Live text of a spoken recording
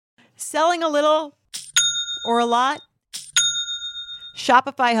Selling a little or a lot?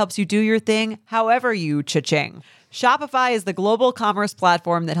 Shopify helps you do your thing however you cha-ching. Shopify is the global commerce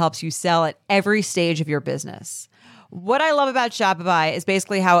platform that helps you sell at every stage of your business. What I love about Shopify is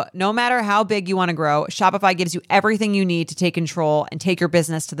basically how no matter how big you want to grow, Shopify gives you everything you need to take control and take your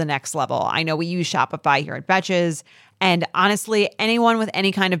business to the next level. I know we use Shopify here at Betches, and honestly, anyone with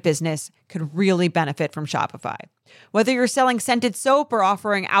any kind of business could really benefit from Shopify. Whether you're selling scented soap or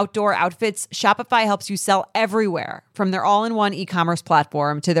offering outdoor outfits, Shopify helps you sell everywhere, from their all-in-one e-commerce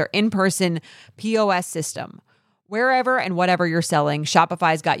platform to their in-person POS system. Wherever and whatever you're selling,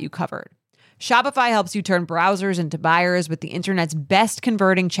 Shopify's got you covered. Shopify helps you turn browsers into buyers with the internet's best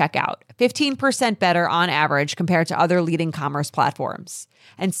converting checkout, 15% better on average compared to other leading commerce platforms.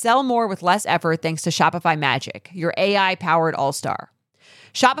 And sell more with less effort thanks to Shopify Magic, your AI-powered all-star.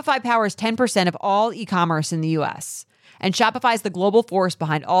 Shopify powers 10% of all e-commerce in the U.S., and Shopify is the global force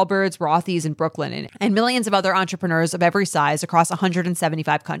behind Allbirds, Rothy's, and Brooklyn, and millions of other entrepreneurs of every size across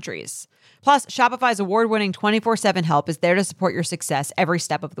 175 countries. Plus, Shopify's award-winning 24/7 help is there to support your success every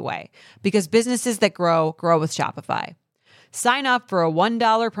step of the way, because businesses that grow, grow with Shopify. Sign up for a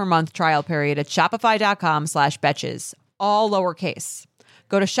 $1 per month trial period at shopify.com/betches, all lowercase.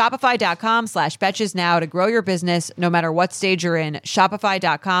 Go to shopify.com/betches now to grow your business no matter what stage you're in.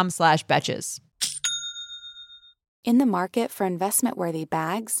 Shopify.com/betches. In the market for investment-worthy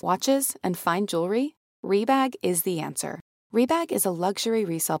bags, watches, and fine jewelry, Rebag is the answer. Rebag is a luxury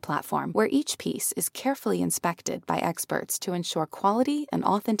resale platform where each piece is carefully inspected by experts to ensure quality and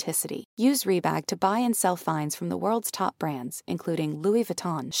authenticity. Use Rebag to buy and sell finds from the world's top brands, including Louis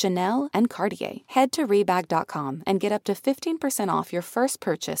Vuitton, Chanel, and Cartier. Head to Rebag.com and get up to 15% off your first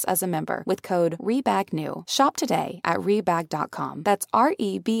purchase as a member with code REBAGNEW. Shop today at Rebag.com. That's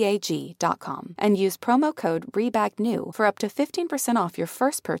REBAG.com. And use promo code REBAGNEW for up to 15% off your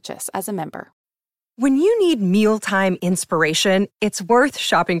first purchase as a member. When you need mealtime inspiration, it's worth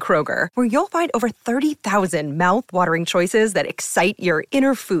shopping Kroger, where you'll find over 30,000 mouth-watering choices that excite your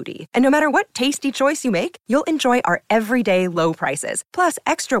inner foodie. And no matter what tasty choice you make, you'll enjoy our everyday low prices, plus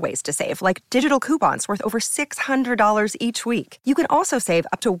extra ways to save, like digital coupons worth over $600 each week. You can also save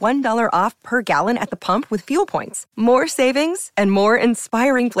up to $1 off per gallon at the pump with fuel points. More savings and more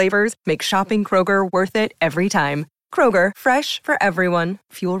inspiring flavors make shopping Kroger worth it every time. Kroger, fresh for everyone.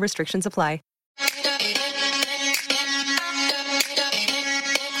 Fuel restrictions apply.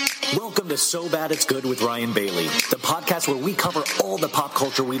 Welcome to So Bad It's Good with Ryan Bailey, the podcast where we cover all the pop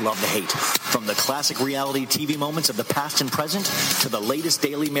culture we love to hate, from the classic reality TV moments of the past and present to the latest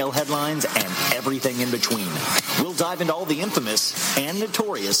Daily Mail headlines and everything in between. We'll dive into all the infamous and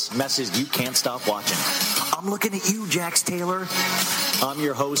notorious messes you can't stop watching. I'm looking at you, Jax Taylor. I'm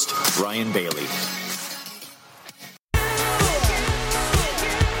your host, Ryan Bailey.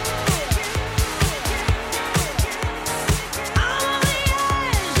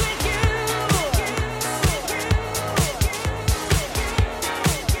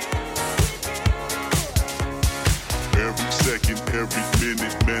 Every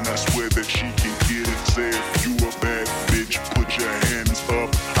minute, man, I swear that she can get it. Say if you a bad bitch, put your hands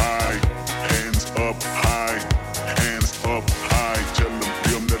up high. Hands up high. Hands up high. Tell them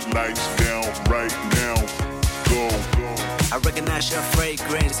dim the lights down right now. Go. I recognize your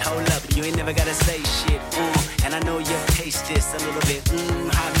fragrance. Hold up, you ain't never gotta say shit. And I know you taste this a little bit.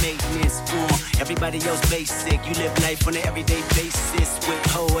 High maintenance. Everybody else basic. You live life on an everyday basis with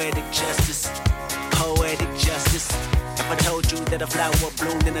poetic justice. Poetic justice. If I told you that a flower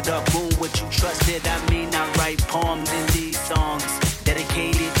bloomed in a dark room, would you trust it? I mean, I write poems in these songs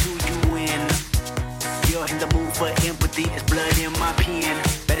dedicated to you when you're in the mood for empathy. It's blood in my pen.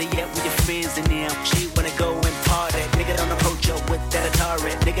 Better yet with your friends and them. She wanna go and party. Nigga don't approach her with that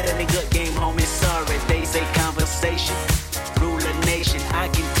Atari. Nigga that ain't good game, homie, sorry. They say conversation, rule a nation. I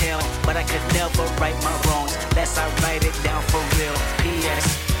can tell, but I could never right my wrongs. Lest I write it down for real.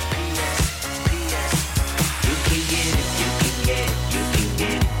 P.S. You can get it, you can get it, you can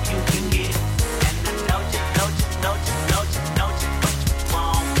get it, you can get it. And I know what you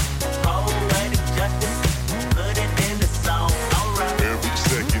want. Poetic justice, put it in the song, alright. Every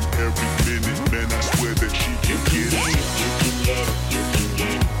second, every minute, man, I swear that she can get it. You can get it, you can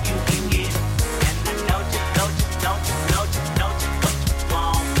get it, you can get it. And I know what you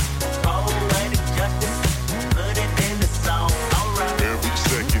want. Poetic justice, put it in the song, alright. Every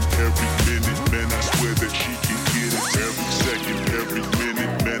second, every minute, man, I swear that she can get it. Every second, every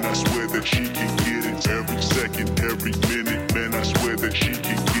minute, man, I swear that she can get it. Every second, every minute, man, I swear that she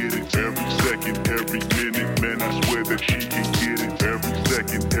can get it. Every second, every minute, man, I swear that she can get it. Every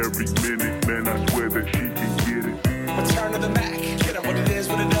second, every minute, man, I swear that she can get it. Return of the Mac. Get up what it is,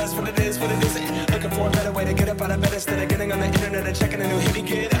 what it does, what it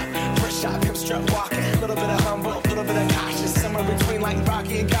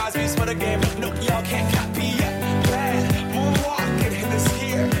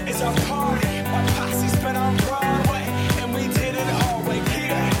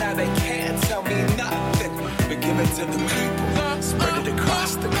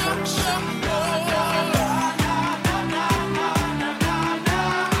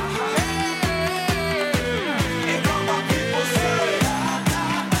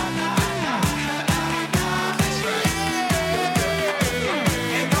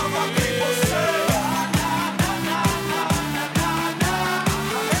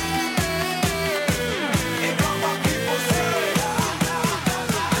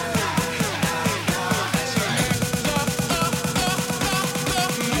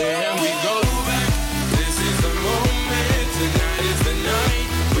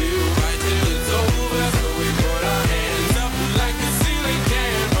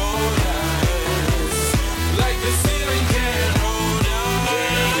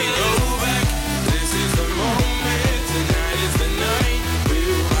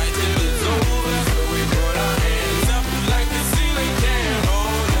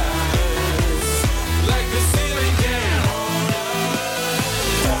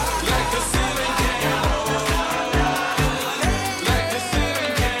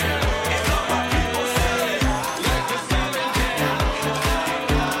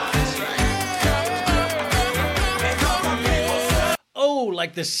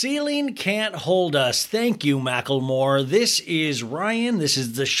like the ceiling can't hold us. Thank you, Macklemore. This is Ryan. This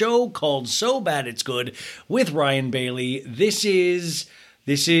is the show called So Bad It's Good with Ryan Bailey. This is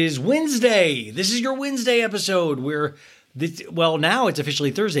Wednesday. This is your Wednesday episode where now it's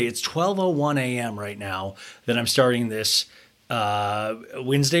officially Thursday. It's 12:01 a.m. right now that I'm starting this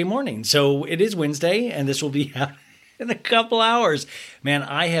Wednesday morning. So it is Wednesday, and this will be out in a couple hours. Man,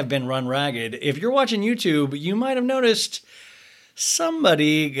 I have been run ragged. If you're watching YouTube, you might have noticed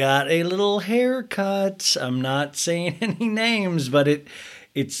somebody got a little haircut. I'm not saying any names, but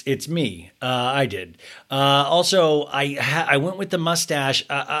it's me. I did. Also, I went with the mustache.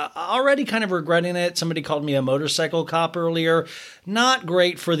 Already kind of regretting it. Somebody called me a motorcycle cop earlier. Not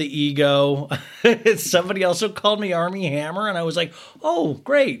great for the ego. Somebody also called me Army Hammer, and I was like, oh,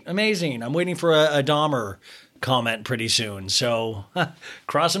 great, amazing. I'm waiting for a Dahmer comment pretty soon. So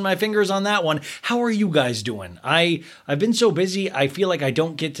crossing my fingers on that one. How are you guys doing? I've been so busy. I feel like I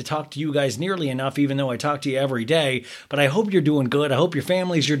don't get to talk to you guys nearly enough, even though I talk to you every day. But I hope you're doing good. I hope your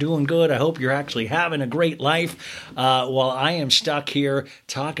families are doing good. I hope you're actually having a great life while I am stuck here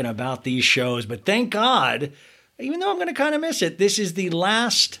talking about these shows. But thank God, even though I'm going to kind of miss it, this is the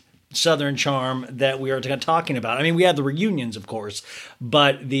last Southern Charm that we are talking about. I mean, we had the reunions, of course,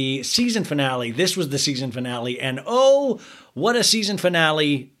 but the season finale, this was the season finale, and oh, what a season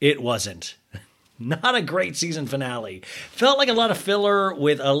finale it wasn't. Not a great season finale. Felt like a lot of filler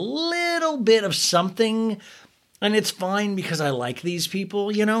with a little bit of something, and it's fine because I like these people,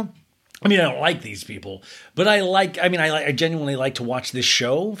 you know? I mean, I don't like these people, but I genuinely like to watch this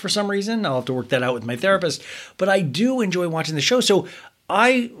show for some reason. I'll have to work that out with my therapist, but I do enjoy watching the show, so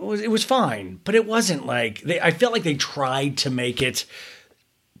it was fine, but it wasn't like, I felt like they tried to make it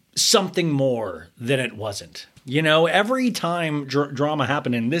something more than it wasn't. You know, every time drama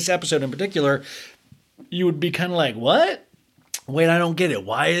happened, in this episode in particular, you would be kind of like, what? Wait, I don't get it.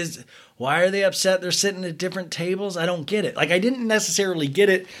 Why are they upset they're sitting at different tables? I don't get it. Like, I didn't necessarily get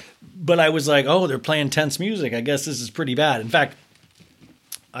it, but I was like, oh, they're playing tense music. I guess this is pretty bad. In fact,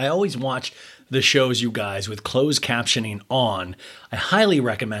 I always watch the shows, you guys, with closed captioning on. I highly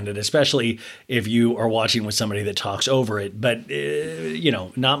recommend it, especially if you are watching with somebody that talks over it. But,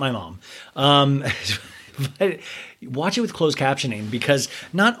 not my mom. But watch it with closed captioning, because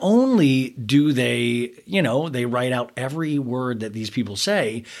not only do they write out every word that these people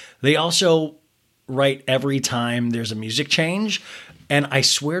say, they also write every time there's a music change. And I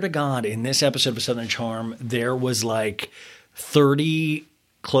swear to God, in this episode of Southern Charm, there was like 30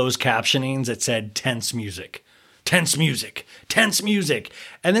 closed captionings that said tense music, tense music, tense music.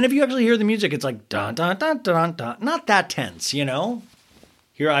 And then if you actually hear the music, it's like dun dun dun dun dun. Not that tense, you know?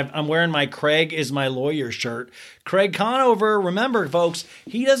 Here I'm wearing my Craig is my lawyer shirt. Craig Conover, remember folks,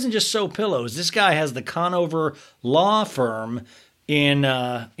 he doesn't just sew pillows. This guy has the Conover law firm in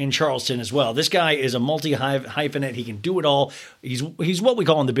Charleston as well. This guy is a multi-hyphenate. He can do it all. He's what we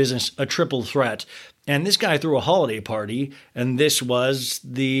call in the business a triple threat. And this guy threw a holiday party, and this was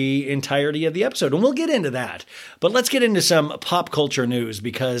the entirety of the episode. And we'll get into that. But let's get into some pop culture news,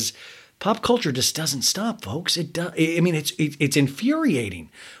 because pop culture just doesn't stop, folks. It's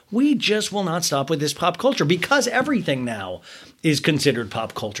infuriating. We just will not stop with this pop culture, because everything now is considered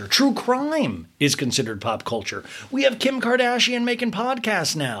pop culture. True crime is considered pop culture. We have Kim Kardashian making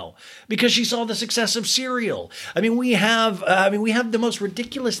podcasts now because she saw the success of Serial. We have the most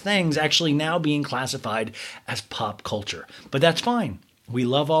ridiculous things actually now being classified as pop culture. But that's fine. We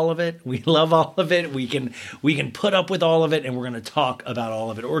love all of it. We love all of it. We can put up with all of it, and we're going to talk about all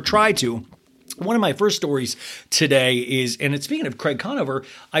of it, or try to. One of my first stories today is, and it's speaking of Craig Conover,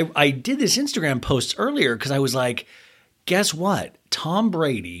 I did this Instagram post earlier because I was like, guess what? Tom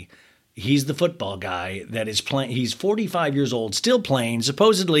Brady, he's the football guy that is playing. He's 45 years old, still playing,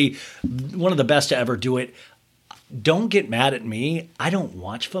 supposedly one of the best to ever do it. Don't get mad at me. I don't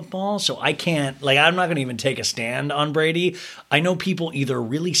watch football, so I can't, I'm not going to even take a stand on Brady. I know people either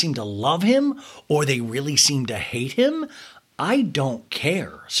really seem to love him or they really seem to hate him. I don't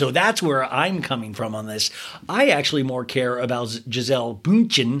care. So that's where I'm coming from on this. I actually more care about Gisele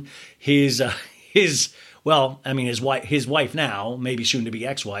Bündchen, his wife now, maybe soon to be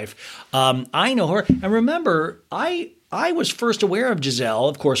ex-wife. I know her. And remember, I was first aware of Gisele,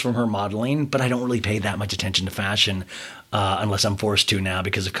 of course, from her modeling, but I don't really pay that much attention to fashion unless I'm forced to now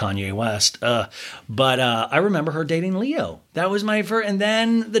because of Kanye West. But I remember her dating Leo. That was my first. And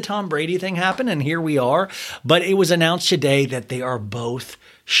then the Tom Brady thing happened, and here we are. But it was announced today that they are both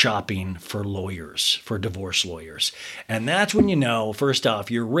shopping for lawyers, for divorce lawyers. And that's when you know, first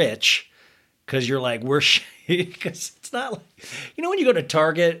off, you're rich, because you're like, because It's not like, when you go to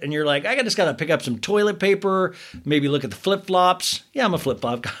Target and you're like, I just got to pick up some toilet paper, maybe look at the flip-flops. Yeah, I'm a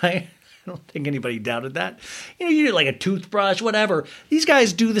flip-flop guy. I don't think anybody doubted that. You do like a toothbrush, whatever. These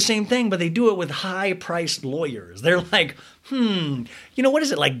guys do the same thing, but they do it with high-priced lawyers. They're like, what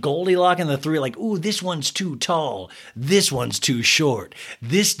is it, like Goldilocks and the three, like, ooh, this one's too tall, this one's too short,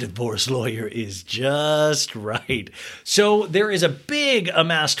 this divorce lawyer is just right. So there is a big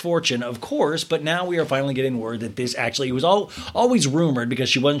amassed fortune, of course, but now we are finally getting word that this actually, it was always rumored because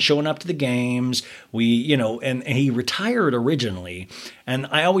she wasn't showing up to the games, and he retired originally, and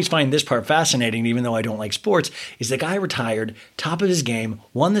I always find this part fascinating, even though I don't like sports, is the guy retired, top of his game,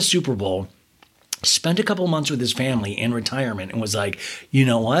 won the Super Bowl, spent a couple months with his family in retirement and was like, you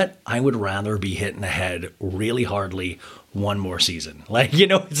know what? I would rather be hit in the head really hardly one more season.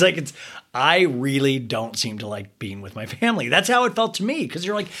 I really don't seem to like being with my family. That's how it felt to me. Because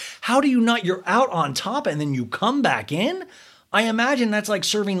you're like, how do you not? You're out on top and then you come back in? I imagine that's like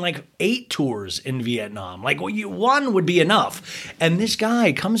serving like 8 tours in Vietnam. Like one would be enough. And this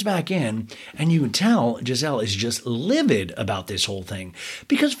guy comes back in and you can tell Gisele is just livid about this whole thing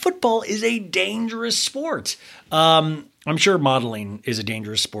because football is a dangerous sport. I'm sure modeling is a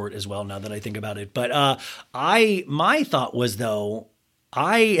dangerous sport as well now that I think about it. But my thought was though,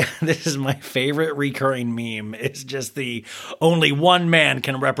 this is my favorite recurring meme. It's just the only one man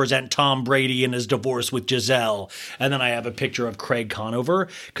can represent Tom Brady in his divorce with Gisele. And then I have a picture of Craig Conover.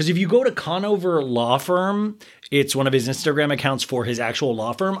 Because if you go to Conover Law Firm, it's one of his Instagram accounts for his actual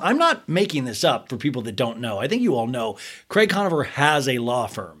law firm. I'm not making this up for people that don't know. I think you all know Craig Conover has a law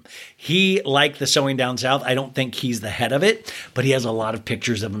firm. He, like the Sewing Down South, I don't think he's the head of it, but he has a lot of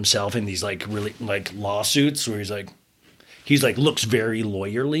pictures of himself in these like really like lawsuits where he's like looks very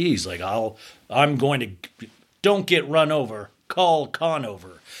lawyerly. He's like, I'm going to, don't get run over, call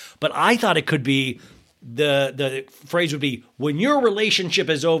Conover. But I thought it could be, the phrase would be, when your relationship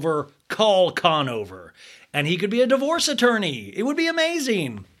is over, call Conover. And he could be a divorce attorney. It would be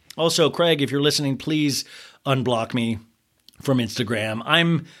amazing. Also, Craig, if you're listening, please unblock me from Instagram.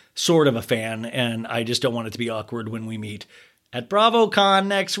 I'm sort of a fan, and I just don't want it to be awkward when we meet at BravoCon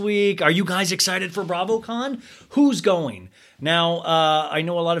next week. Are you guys excited for BravoCon? Who's going? Now, I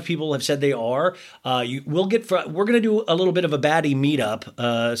know a lot of people have said they are. We're going to do a little bit of a baddie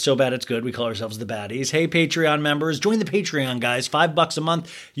meetup. So bad it's good. We call ourselves the baddies. Hey, Patreon members, join the Patreon, guys. $5 a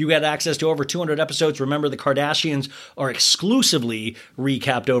month. You get access to over 200 episodes. Remember, the Kardashians are exclusively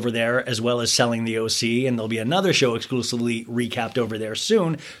recapped over there, as well as Selling the OC. And there'll be another show exclusively recapped over there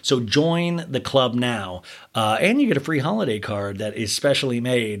soon. So join the club now. And you get a free holiday card that is specially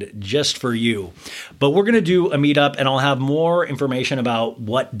made just for you. But we're going to do a meetup, and I'll have more information about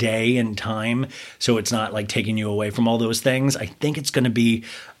what day and time, so it's not like taking you away from all those things. I think it's going to be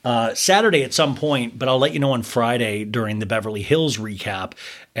Saturday at some point, but I'll let you know on Friday during the Beverly Hills recap,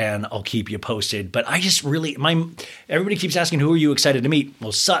 and I'll keep you posted. But I just really, everybody keeps asking, who are you excited to meet?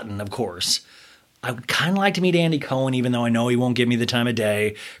 Well, Sutton, of course. I would kind of like to meet Andy Cohen, even though I know he won't give me the time of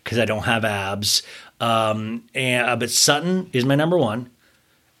day because I don't have abs. But Sutton is my number one.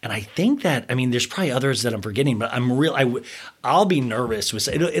 And I think that, there's probably others that I'm forgetting, but I'll be nervous.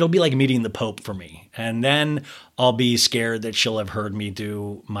 It'll be like meeting the Pope for me. And then I'll be scared that she'll have heard me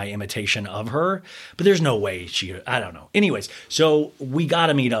do my imitation of her. But there's no way I don't know. Anyways, so we got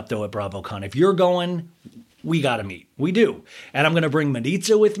to meet up though at BravoCon. If you're going, we got to meet. We do. And I'm going to bring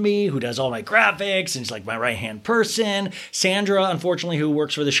Maritza with me, who does all my graphics, and she's like my right-hand person. Sandra, unfortunately, who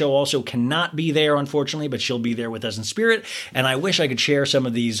works for the show, also cannot be there, unfortunately, but she'll be there with us in spirit. And I wish I could share some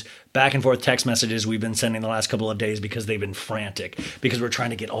of these back and forth text messages we've been sending the last couple of days because they've been frantic, because we're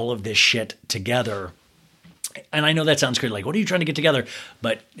trying to get all of this shit together. And I know that sounds crazy, like, what are you trying to get together?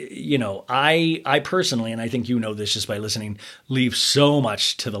 But, I personally, and I think you know this just by listening, leave so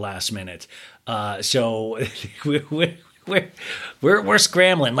much to the last minute. So we're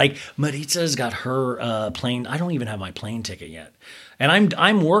scrambling. Like, Maritza's got her plane. I don't even have my plane ticket yet. And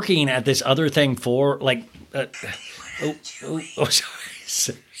I'm working at this other thing for, like, sorry.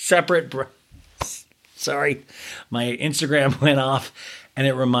 Separate. Sorry. My Instagram went off, and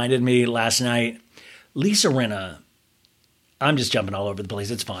it reminded me last night. Lisa Rinna, I'm just jumping all over the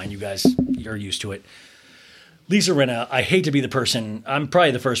place. It's fine. You guys, you're used to it. Lisa Rinna, I hate to be the person. I'm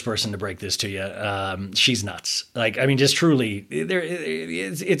probably the first person to break this to you. She's nuts. Just truly,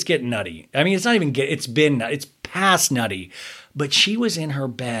 it's getting nutty. It's not even it's been nutty. It's past nutty. But she was in her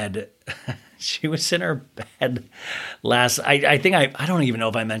bed. She was in her bed last. I think I don't even know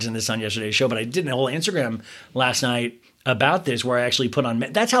if I mentioned this on yesterday's show, but I did a whole Instagram last night about this where I actually put on,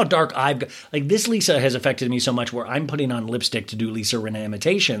 that's how dark I've got. Like this Lisa has affected me so much where I'm putting on lipstick to do Lisa Rinna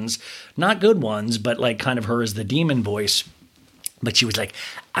imitations, not good ones, but like kind of her as the demon voice. But she was like,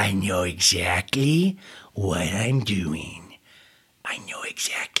 I know exactly what I'm doing. I know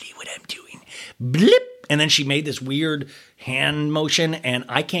exactly what I'm doing. Blip. And then she made this weird hand motion, and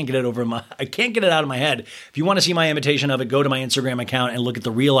I can't get it out of my head. If you want to see my imitation of it, go to my Instagram account and look at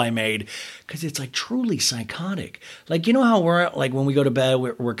the reel I made, because it's like truly psychotic. Like, you know how we're like when we go to bed,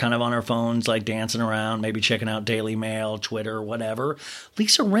 we're kind of on our phones, like dancing around, maybe checking out Daily Mail, Twitter, whatever.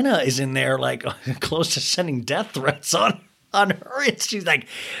 Lisa Rinna is in there like close to sending death threats on her, and she's like,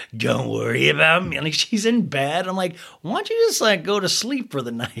 don't worry about me. Like, she's in bed. I'm like, why don't you just like go to sleep for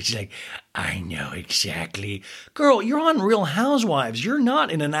the night? She's like, I know exactly. Girl, you're on Real Housewives. You're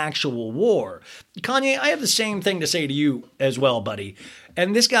not in an actual war. Kanye, I have the same thing to say to you as well, buddy.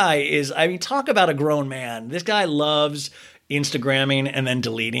 And this guy is, I mean, talk about a grown man. This guy loves Instagramming and then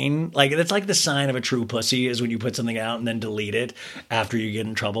deleting. Like, that's like the sign of a true pussy is when you put something out and then delete it after you get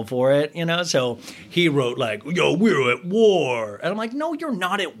in trouble for it, you know? So he wrote like, yo, we're at war. And I'm like, no, you're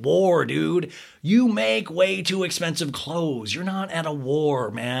not at war, dude. You make way too expensive clothes. You're not at a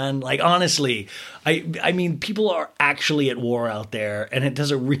war, man. Like, honestly, I mean, people are actually at war out there, and it does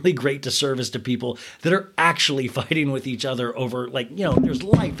a really great disservice to people that are actually fighting with each other over, like, you know, there's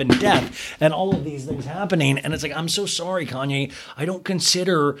life and death and all of these things happening. And it's like, I'm so sorry, Kanye. I don't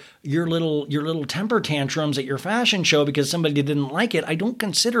consider your little temper tantrums at your fashion show because somebody didn't like it. I don't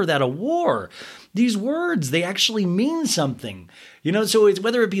consider that a war. These words, they actually mean something. You know, so it's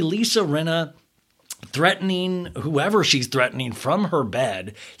whether it be Lisa Rinna threatening whoever she's threatening from her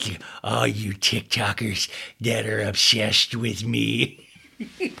bed. Oh, you TikTokers that are obsessed with me.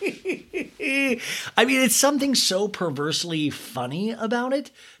 I mean, it's something so perversely funny about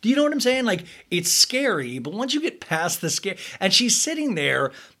it. Do you know what I'm saying? Like, it's scary, but once you get past the scare, and she's sitting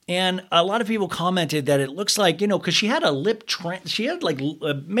there, and a lot of people commented that it looks like, you know, because she had she had like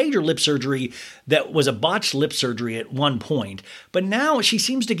a major lip surgery that was a botched lip surgery at one point, but now she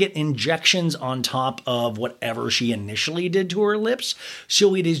seems to get injections on top of whatever she initially did to her lips.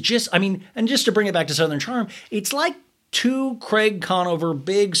 So it is just, I mean, and just to bring it back to Southern Charm, it's like two Craig Conover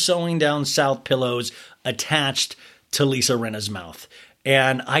big sewing down South pillows attached to Lisa Rinna's mouth.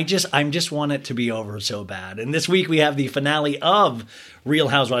 And I just want it to be over so bad. And this week we have the finale of Real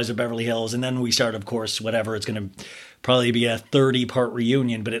Housewives of Beverly Hills. And then we start, of course, whatever. It's going to probably be a 30-part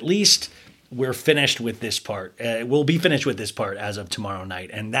reunion. But at least we're finished with this part. We'll be finished with this part as of tomorrow night.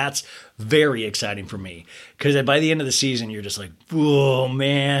 And that's very exciting for me. Because by the end of the season, you're just like, oh,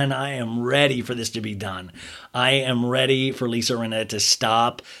 man, I am ready for this to be done. I am ready for Lisa Rinna to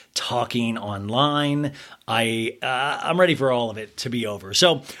stop talking online. I'm ready for all of it to be over.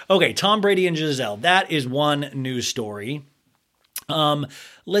 So, okay, Tom Brady and Gisele. That is one news story.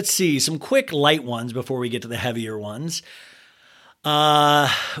 Let's see, some quick light ones before we get to the heavier ones.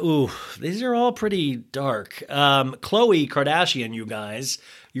 These are all pretty dark. Khloe Kardashian, you guys,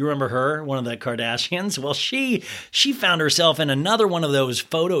 you remember her, one of the Kardashians? Well, she found herself in another one of those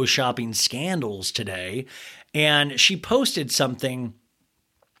photoshopping scandals today, and she posted something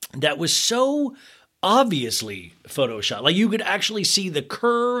that was so obviously Photoshop. Like, you could actually see the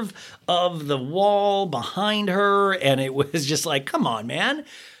curve of the wall behind her, and it was just like, come on, man.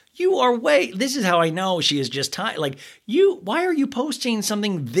 This is how I know she is just tired. Like, why are you posting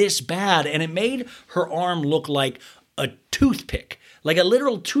something this bad? And it made her arm look like a toothpick, like a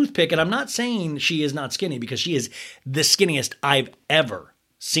literal toothpick. And I'm not saying she is not skinny, because she is the skinniest I've ever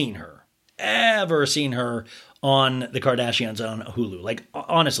seen her on the Kardashians on Hulu. Like,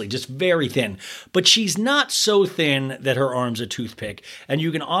 honestly, just very thin. But she's not so thin that her arm's a toothpick. And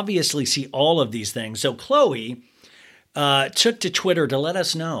you can obviously see all of these things. So Khloe took to Twitter to let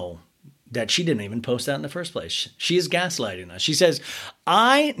us know that she didn't even post that in the first place. She is gaslighting us. She says,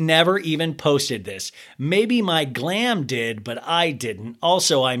 I never even posted this. Maybe my glam did, but I didn't.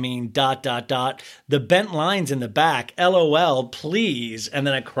 Also, I mean, ... The bent lines in the back. LOL, please. And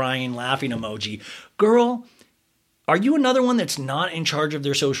then a crying, laughing emoji. Girl, are you another one that's not in charge of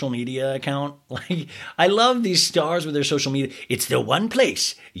their social media account? Like, I love these stars with their social media. It's the one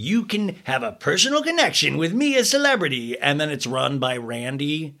place you can have a personal connection with me, a celebrity. And then it's run by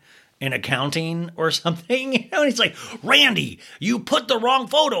Randy in accounting or something. You know, and he's like, Randy, you put the wrong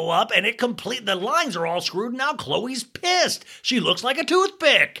photo up and the lines are all screwed. Now Khloe's pissed. She looks like a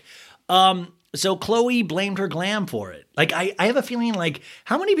toothpick. So Khloe blamed her glam for it. Like, I have a feeling like,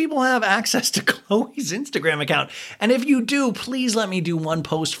 how many people have access to Khloe's Instagram account? And if you do, please let me do one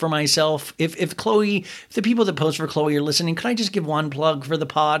post for myself. If the people that post for Khloe are listening, could I just give one plug for the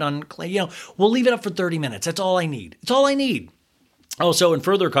pod on Khloe? We'll leave it up for 30 minutes. That's all I need. It's all I need. Also, in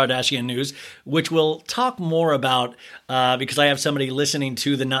further Kardashian news, which we'll talk more about because I have somebody listening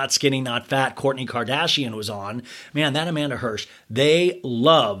to the Not Skinny, Not Fat Kourtney Kardashian was on. Man, that Amanda Hirsch, they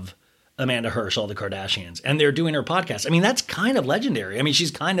love Amanda Hirsch, all the Kardashians, and they're doing her podcast. I mean, that's kind of legendary. I mean, she's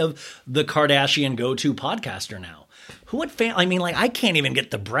kind of the Kardashian go-to podcaster now. Who would I mean, like, I can't even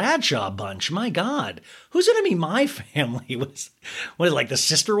get the Bradshaw bunch. My God. Who's going to be my family? What is it, like the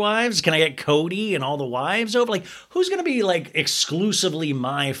sister wives? Can I get Cody and all the wives over? Like, who's going to be, like, exclusively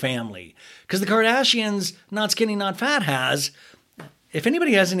my family? Because the Kardashians, Not Skinny, Not Fat has... If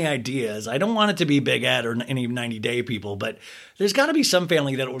anybody has any ideas, I don't want it to be Big Ed or any 90 Day people, but there's got to be some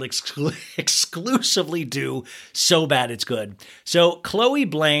family that will exclusively do So Bad It's Good. So Khloe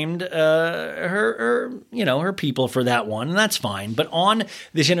blamed her people for that one, and that's fine. But on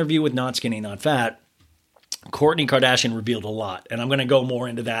this interview with Not Skinny, Not Fat, Kourtney Kardashian revealed a lot, and I'm going to go more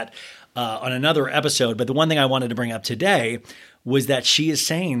into that on another episode. But the one thing I wanted to bring up today was that she is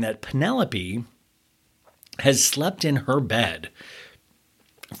saying that Penelope has slept in her bed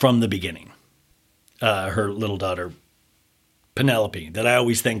from the beginning. Her little daughter, Penelope, that I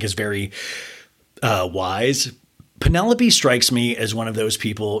always think is very wise. Penelope strikes me as one of those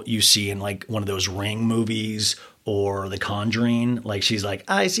people you see in like one of those Ring movies or The Conjuring. Like she's like,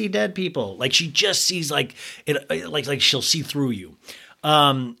 I see dead people. Like she just sees like it, like she'll see through you.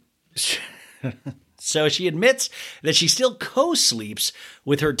 So she admits that she still co-sleeps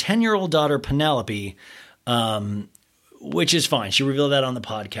with her 10-year-old daughter, Penelope, which is fine. She revealed that on the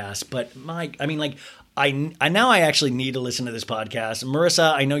podcast. But I now actually need to listen to this podcast.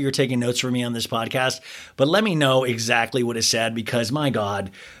 Marissa, I know you're taking notes for me on this podcast, but let me know exactly what is said because, my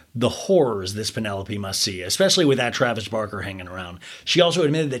God, the horrors this Penelope must see, especially with that Travis Barker hanging around. She also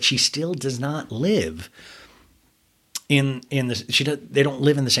admitted that she still does not live they don't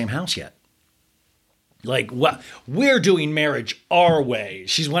live in the same house yet. Like, what? We're doing marriage our way.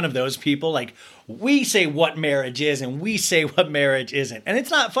 She's one of those people, like, we say what marriage is and we say what marriage isn't. And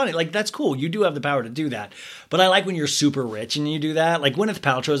it's not funny. Like, that's cool. You do have the power to do that. But I like when you're super rich and you do that. Like, Gwyneth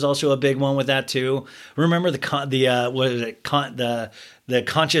Paltrow is also a big one with that, too. Remember the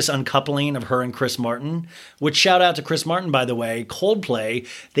conscious uncoupling of her and Chris Martin? Which, shout out to Chris Martin, by the way. Coldplay,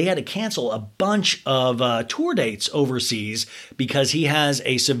 they had to cancel a bunch of tour dates overseas because he has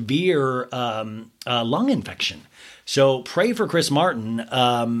a severe lung infection. So pray for Chris Martin.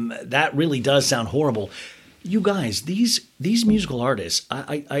 That really does sound horrible. You guys, these musical artists,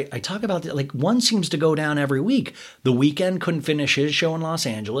 I talk about that, like one seems to go down every week. The Weeknd couldn't finish his show in Los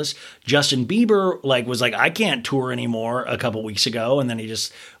Angeles. Justin Bieber was like, I can't tour anymore a couple weeks ago. And then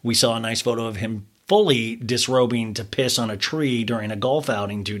we saw a nice photo of him fully disrobing to piss on a tree during a golf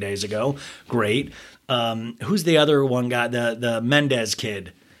outing 2 days ago. Great. Who's the other one guy? The Mendez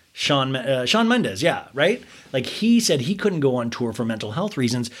kid. Shawn Mendes, yeah, right? Like he said he couldn't go on tour for mental health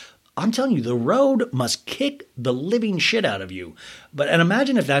reasons. I'm telling you, the road must kick the living shit out of you. And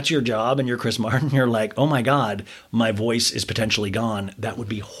imagine if that's your job and you're Chris Martin, you're like, oh my God, my voice is potentially gone. That would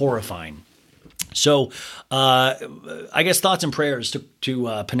be horrifying. So I guess thoughts and prayers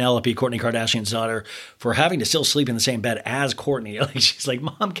to Penelope, Kourtney Kardashian's daughter, for having to still sleep in the same bed as Kourtney. Like she's like,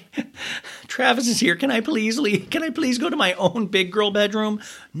 Mom, Travis is here. Can I please leave? Can I please go to my own big girl bedroom?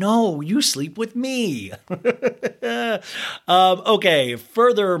 No, you sleep with me. Okay.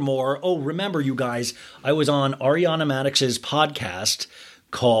 Furthermore, remember you guys, I was on Ariana Maddox's podcast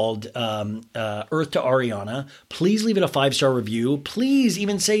called Earth to Ariana. Please leave it a 5-star review. Please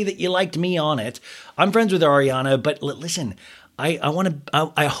even say that you liked me on it. I'm friends with Ariana, but listen,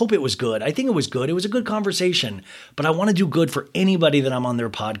 I hope it was good. I think it was good. It was a good conversation, but I want to do good for anybody that I'm on their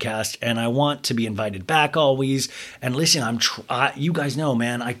podcast, and I want to be invited back always. And listen, you guys know,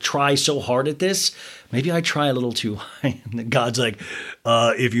 man, I try so hard at this. Maybe I try a little too high. And God's like,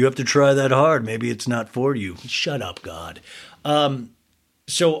 if you have to try that hard, maybe it's not for you. Shut up, God.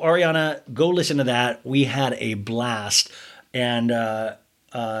 So Ariana, go listen to that. We had a blast. And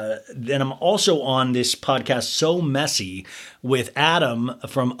then I'm also on this podcast, So Messy, with Adam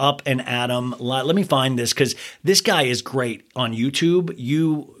from Up and Adam. Let me find this because this guy is great on YouTube.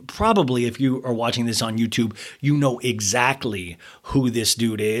 You probably, if you are watching this on YouTube, you know exactly who this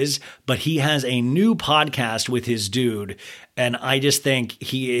dude is. But he has a new podcast with his dude. And I just think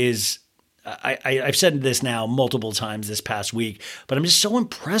he is... I've said this now multiple times this past week, but I'm just so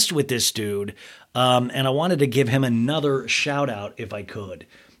impressed with this dude. And I wanted to give him another shout out if I could.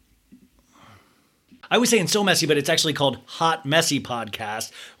 I was saying So Messy, but it's actually called Hot Messy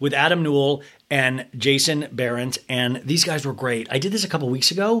Podcast with Adam Newell and Jason Barrett. And these guys were great. I did this a couple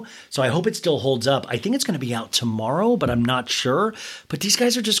weeks ago, so I hope it still holds up. I think it's going to be out tomorrow, but I'm not sure. But these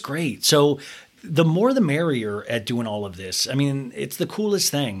guys are just great. So the more the merrier at doing all of this. I mean, it's the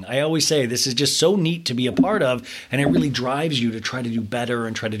coolest thing. I always say this is just so neat to be a part of, and it really drives you to try to do better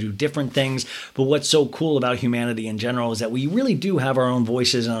and try to do different things. But what's so cool about humanity in general is that we really do have our own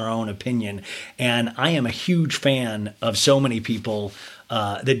voices and our own opinion. And I am a huge fan of so many people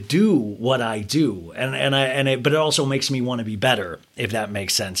that do what I do, but it also makes me want to be better, if that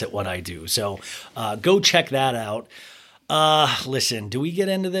makes sense, at what I do. So go check that out. Listen, do we get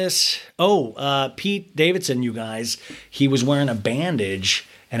into this? Pete Davidson, you guys, he was wearing a bandage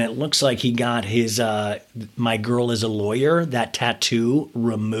and it looks like he got his, "My girl is a lawyer," that tattoo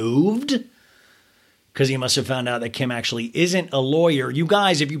removed. Because he must have found out that Kim actually isn't a lawyer. You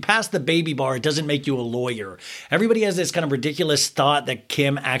guys, if you pass the baby bar, it doesn't make you a lawyer. Everybody has this kind of ridiculous thought that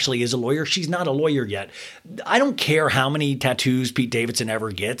Kim actually is a lawyer. She's not a lawyer yet. I don't care how many tattoos Pete Davidson ever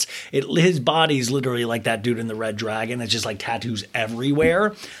gets. His body's literally like that dude in the Red Dragon. It's just like tattoos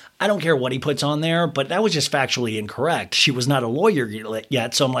everywhere. I don't care what he puts on there, but that was just factually incorrect. She was not a lawyer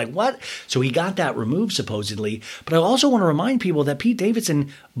yet. So I'm like, what? So he got that removed supposedly. But I also want to remind people that Pete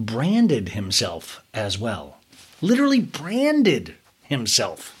Davidson branded himself as well. Literally branded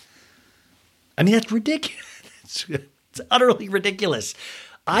himself. I mean, that's ridiculous. It's utterly ridiculous.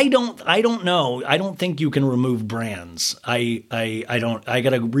 I don't know. I don't think you can remove brands. I got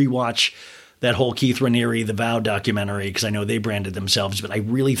to rewatch that whole Keith Raniere, The Vow documentary, because I know they branded themselves, but I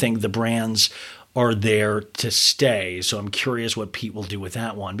really think the brands are there to stay. So I'm curious what Pete will do with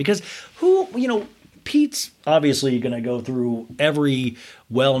that one. Because Pete's obviously going to go through every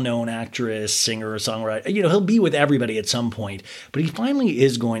well-known actress, singer, songwriter. He'll be with everybody at some point, but he finally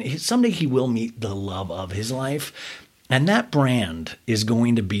is someday he will meet the love of his life. And that brand is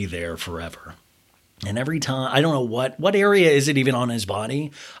going to be there forever. And every time, I don't know what area is it even on his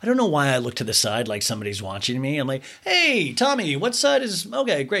body? I don't know why I look to the side like somebody's watching me. I'm like, hey, Tommy, what side is,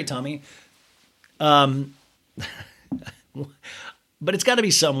 okay, great, Tommy. But it's got to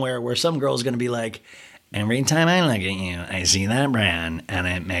be somewhere where some girl's going to be like, every time I look at you, I see that brand and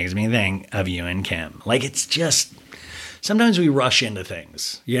it makes me think of you and Kim. Like, it's just, sometimes we rush into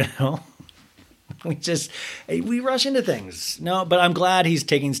things, We rush into things. No, but I'm glad he's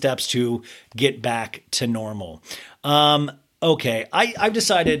taking steps to get back to normal. Okay, I've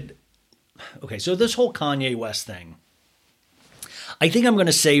decided. Okay, so this whole Kanye West thing, I think I'm going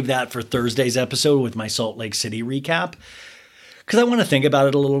to save that for Thursday's episode with my Salt Lake City recap, because I want to think about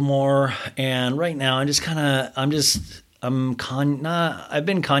it a little more. And right now, I've been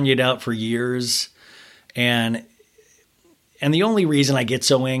Kanye'd out for years, and the only reason I get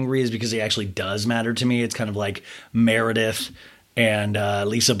so angry is because he actually does matter to me. It's kind of like Meredith and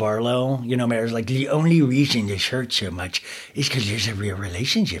Lisa Barlow. Meredith's like, the only reason this hurts so much is because there's a real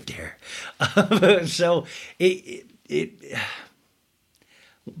relationship there. So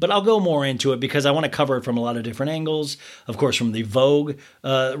but I'll go more into it because I want to cover it from a lot of different angles. Of course, from the Vogue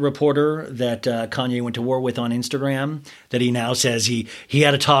reporter that Kanye went to war with on Instagram, that he now says he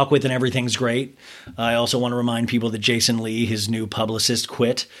had a talk with and everything's great. I also want to remind people that Jason Lee, his new publicist,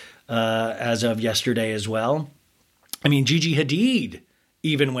 quit as of yesterday as well. I mean, Gigi Hadid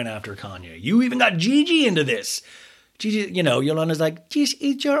even went after Kanye. You even got Gigi into this. Gigi, Yolanda's like, just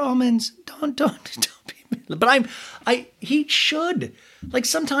eat your almonds. Don't be. But he should. Like,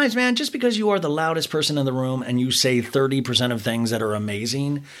 sometimes, man, just because you are the loudest person in the room and you say 30% of things that are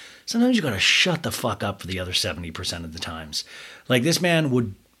amazing, sometimes you got to shut the fuck up for the other 70% of the times. Like, this man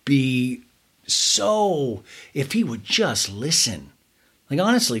would be so, if he would just listen. Like,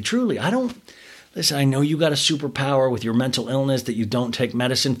 honestly, truly, listen, I know you got a superpower with your mental illness that you don't take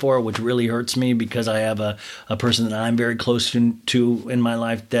medicine for, which really hurts me because I have a person that I'm very close to in my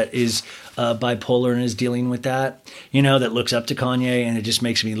life that is bipolar and is dealing with that, that looks up to Kanye, and it just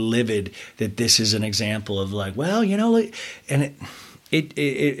makes me livid that this is an example of like, well, and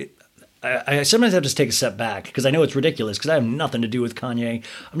I sometimes have to take a step back because I know it's ridiculous because I have nothing to do with Kanye.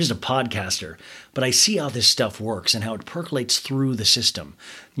 I'm just a podcaster. But I see how this stuff works and how it percolates through the system.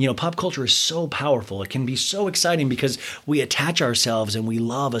 Pop culture is so powerful. It can be so exciting because we attach ourselves and we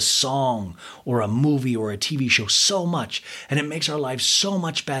love a song or a movie or a TV show so much, and it makes our lives so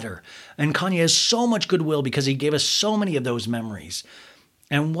much better. And Kanye has so much goodwill because he gave us so many of those memories.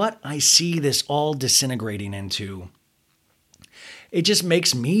 And what I see this all disintegrating into it just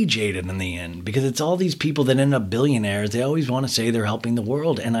makes me jaded in the end because it's all these people that end up billionaires. They always want to say they're helping the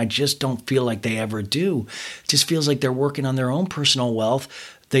world, and I just don't feel like they ever do. It just feels like they're working on their own personal wealth.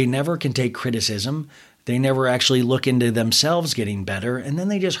 They never can take criticism. They never actually look into themselves getting better, and then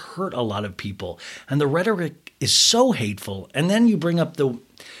they just hurt a lot of people. And the rhetoric is so hateful. And then you bring up the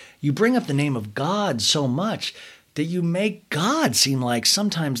name of God so much that you make God seem like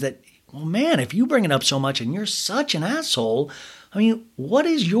sometimes that, well, man, if you bring it up so much and you're such an asshole, I mean, what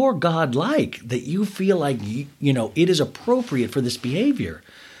is your God like that you feel like, it is appropriate for this behavior?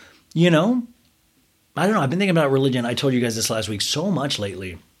 I don't know. I've been thinking about religion. I told you guys this last week so much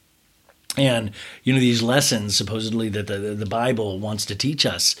lately. And, these lessons supposedly that the Bible wants to teach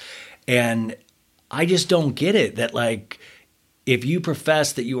us. And I just don't get it that, like, if you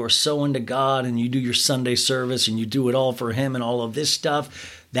profess that you are so into God and you do your Sunday service and you do it all for him and all of this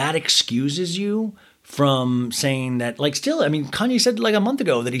stuff, that excuses you from saying that, like, still, I mean, Kanye said like a month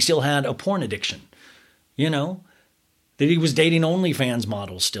ago that he still had a porn addiction, that he was dating OnlyFans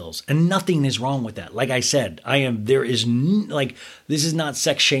models stills, and nothing is wrong with that. Like I said, this is not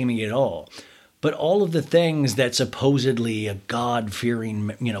sex shaming at all. But all of the things that supposedly a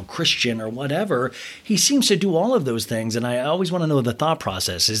God-fearing, Christian or whatever, he seems to do all of those things. And I always want to know the thought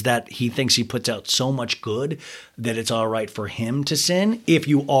process. Is that he thinks he puts out so much good that it's all right for him to sin if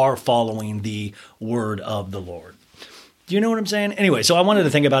you are following the word of the Lord? Do you know what I'm saying? Anyway, so I wanted to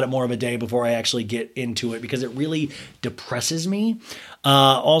think about it more of a day before I actually get into it because it really depresses me.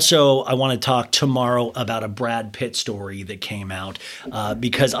 Also, I want to talk tomorrow about a Brad Pitt story that came out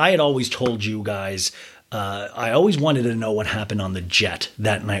because I had always told you guys, I always wanted to know what happened on the jet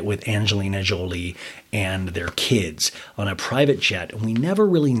that night with Angelina Jolie and their kids on a private jet. And we never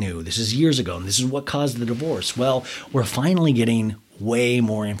really knew. This is years ago, and this is what caused the divorce. Well, we're finally getting way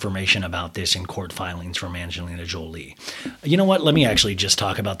more information about this in court filings from Angelina Jolie. You know what? Let me actually just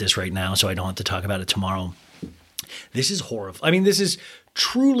talk about this right now so I don't have to talk about it tomorrow. This is horrifying. I mean, this is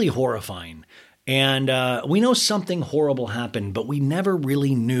truly horrifying. And we know something horrible happened, but we never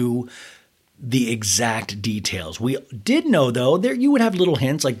really knew the exact details. We did know, though, there you would have little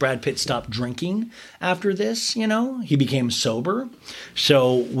hints, like Brad Pitt stopped drinking after this, he became sober.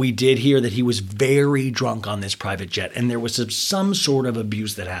 So we did hear that he was very drunk on this private jet, and there was some sort of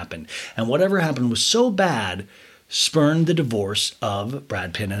abuse that happened. And whatever happened was so bad, spurned the divorce of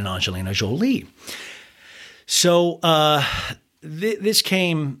Brad Pitt and Angelina Jolie. So this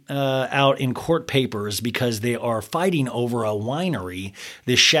came out in court papers because they are fighting over a winery,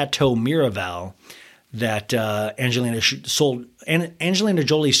 this Chateau Miraval, that Angelina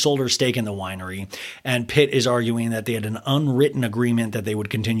Jolie sold her stake in the winery, and Pitt is arguing that they had an unwritten agreement that they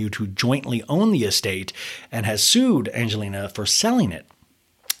would continue to jointly own the estate, and has sued Angelina for selling it.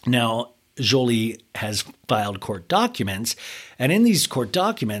 Now, Jolie has filed court documents, and in these court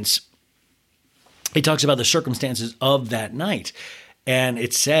documents, it talks about the circumstances of that night. And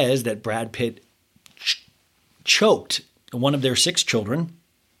it says that Brad Pitt choked one of their 6 children,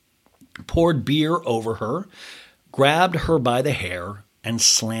 poured beer over her, grabbed her by the hair, and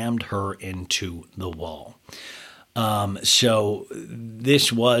slammed her into the wall. So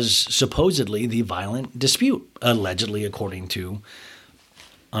this was supposedly the violent dispute, allegedly, according to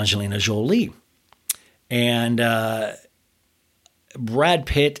Angelina Jolie. And Brad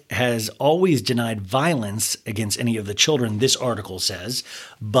Pitt has always denied violence against any of the children, this article says,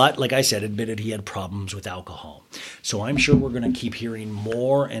 but like I said, admitted he had problems with alcohol. So I'm sure we're going to keep hearing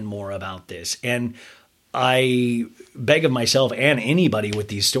more and more about this. And I beg of myself and anybody with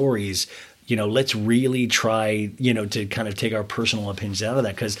these stories, let's really try, to kind of take our personal opinions out of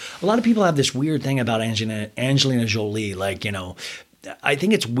that. Because a lot of people have this weird thing about Angelina Jolie. Like, I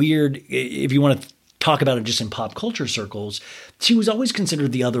think it's weird if you want to talk about it just in pop culture circles. She was always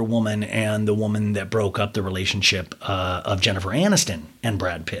considered the other woman and the woman that broke up the relationship of Jennifer Aniston and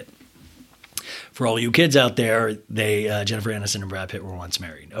Brad Pitt. For all you kids out there, Jennifer Aniston and Brad Pitt were once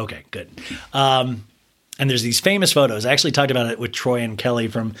married. Okay, good. And there's these famous photos. I actually talked about it with Troy and Kelly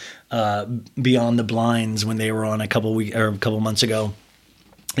from Beyond the Blinds when they were on a couple months ago.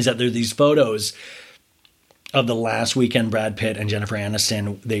 Is that there are these photos of the last weekend Brad Pitt and Jennifer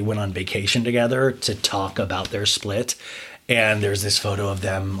Aniston, they went on vacation together to talk about their split. And there's this photo of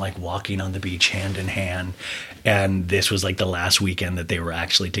them like walking on the beach hand in hand. And this was like the last weekend that they were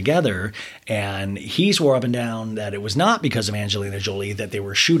actually together. And he swore up and down that it was not because of Angelina Jolie that they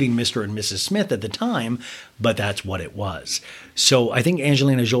were shooting Mr. and Mrs. Smith at the time, but that's what it was. So I think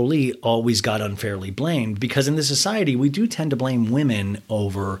Angelina Jolie always got unfairly blamed because in this society, we do tend to blame women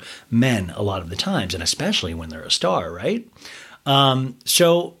over men a lot of the times, and especially when they're a star, right?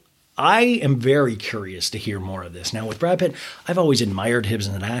 So I am very curious to hear more of this. Now, with Brad Pitt, I've always admired him as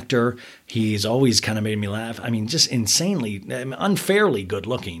an actor. He's always kind of made me laugh. I mean, just insanely, unfairly good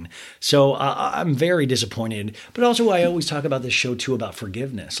looking. So I'm very disappointed. But also, I always talk about this show, too, about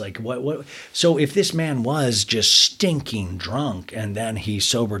forgiveness. Like, what? So if this man was just stinking drunk and then he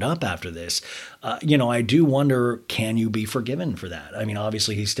sobered up after this, I do wonder, can you be forgiven for that? I mean,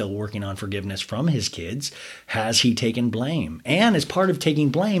 obviously, he's still working on forgiveness from his kids. Has he taken blame? And as part of taking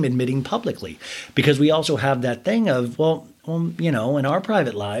blame, admitting publicly. Because we also have that thing of, in our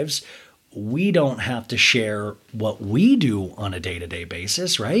private lives, we don't have to share what we do on a day-to-day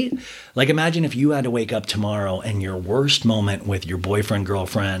basis, right? Like, imagine if you had to wake up tomorrow and your worst moment with your boyfriend,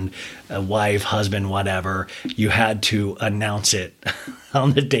 girlfriend, wife, husband, whatever, you had to announce it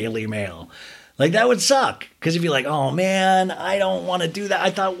on the Daily Mail. Like, that would suck, because if you're like, oh man, I don't want to do that.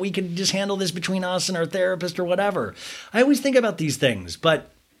 I thought we could just handle this between us and our therapist or whatever. I always think about these things, but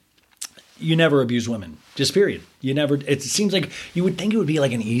you never abuse women, just period. You never, it seems like you would think it would be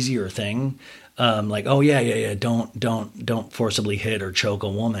like an easier thing. Like, oh yeah. Don't forcibly hit or choke a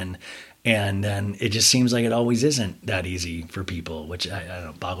woman. And then it just seems like it always isn't that easy for people, which I don't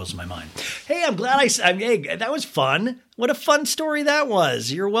know, boggles my mind. Hey, I'm glad hey, that was fun. What a fun story that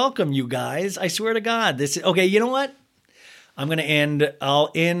was. You're welcome, you guys. I swear to God. Okay, you know what?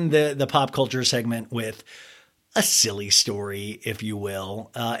 I'll end the pop culture segment with a silly story, if you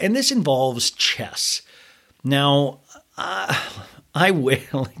will. And this involves chess. Now, I'm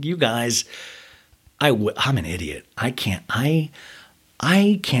an idiot. I can't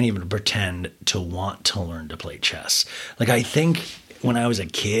even pretend to want to learn to play chess. Like, I think when I was a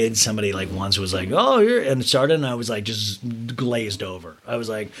kid, somebody like once was like, oh, here, and it started, and I was like, just glazed over. I was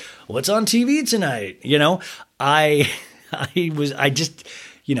like, what's on TV tonight?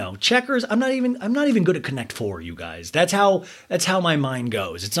 Checkers. I'm not even good at Connect Four, you guys. That's how my mind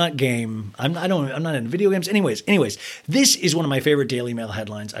goes. It's not game. I'm not in video games. Anyways, this is one of my favorite Daily Mail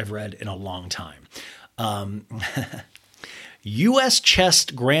headlines I've read in a long time. U.S. chess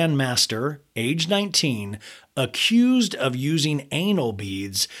grandmaster, age 19, accused of using anal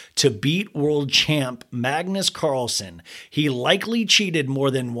beads to beat world champ Magnus Carlsen. He likely cheated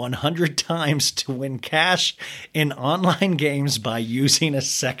more than 100 times to win cash in online games by using a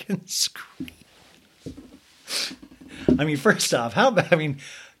second screen. I mean, first off,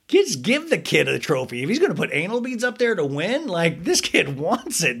 kids, give the kid a trophy. If he's going to put anal beads up there to win, like, this kid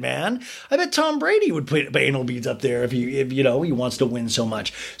wants it, man. I bet Tom Brady would put anal beads up there if he wants to win so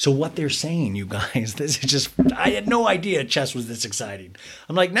much. So what they're saying, you guys, this is just, I had no idea chess was this exciting.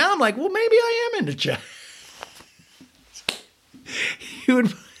 I'm like, well, maybe I am into chess.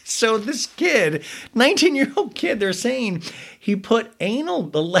 So this kid, 19-year-old kid, they're saying he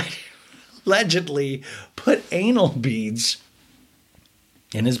allegedly put anal beads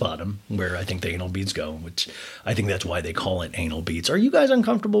in his bottom, where I think the anal beads go, which I think that's why they call it anal beads. Are you guys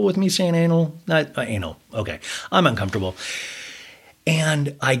uncomfortable with me saying anal? Not anal. Okay, I'm uncomfortable.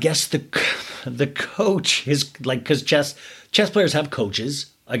 And I guess the coach is like, because chess players have coaches,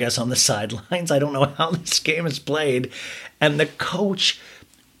 I guess, on the sidelines. I don't know how this game is played, and the coach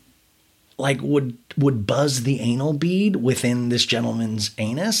like would buzz the anal bead within this gentleman's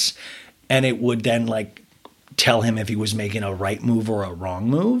anus, and it would then like tell him if he was making a right move or a wrong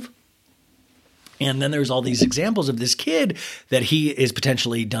move. And then there's all these examples of this kid that he is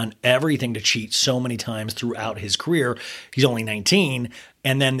potentially done everything to cheat so many times throughout his career. He's only 19.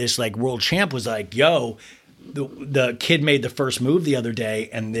 And then this like world champ was like, yo, the kid made the first move the other day.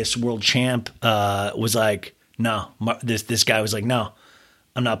 And this world champ was like, no, this guy was like, no,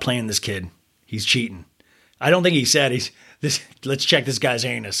 I'm not playing this kid. He's cheating. I don't think he said let's check this guy's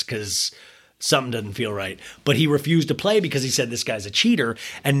anus, because something doesn't feel right. But he refused to play because he said this guy's a cheater.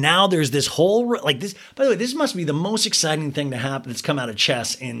 And now there's this whole, like this, by the way, this must be the most exciting thing to happen that's come out of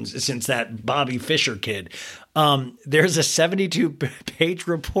chess since that Bobby Fischer kid. There's a 72-page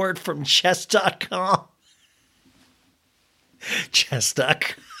report from chess.com.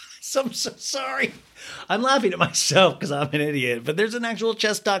 Chess.com. I'm so sorry. I'm laughing at myself because I'm an idiot, but there's an actual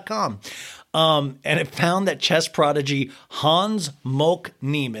chess.com. And it found that chess prodigy Hans Moch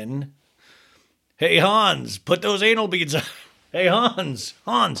Niemann, hey, Hans, put those anal beads up. Hey, Hans,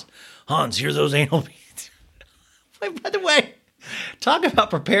 here's those anal beads. By the way, talk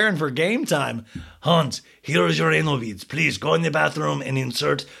about preparing for game time. Hans, here's your anal beads. Please go in the bathroom and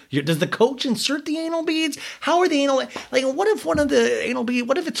insert. Does the coach insert the anal beads? How are the anal, like, what if one of the anal beads,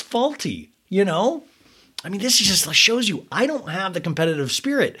 what if it's faulty, I mean, this just shows you I don't have the competitive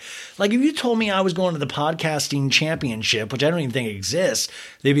spirit. Like, if you told me I was going to the podcasting championship, which I don't even think exists,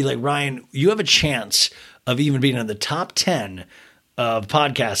 they'd be like, Ryan, you have a chance of even being in the top 10 of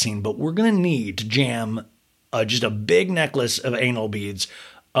podcasting, but we're going to need to jam just a big necklace of anal beads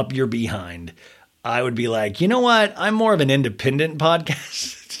up your behind. I would be like, you know what? I'm more of an independent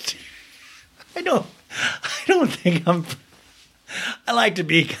podcast. I don't think I like to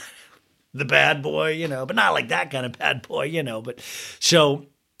be the bad boy, but not like that kind of bad boy, but so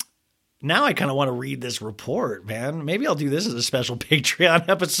now I kind of want to read this report, man. Maybe I'll do this as a special Patreon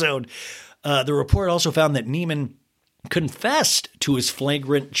episode. The report also found that Neiman confessed to his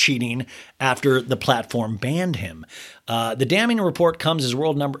flagrant cheating after the platform banned him. The damning report comes as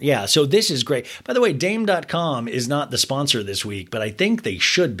world number. Yeah, so this is great. By the way, Dame.com is not the sponsor this week, but I think they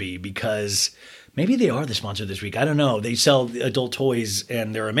should be because maybe they are the sponsor this week. I don't know. They sell adult toys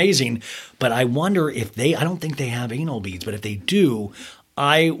and they're amazing, but I wonder if I don't think they have anal beads, but if they do,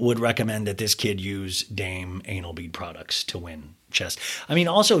 I would recommend that this kid use Dame anal bead products to win chess. I mean,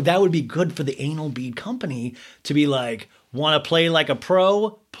 also that would be good for the anal bead company to be like, want to play like a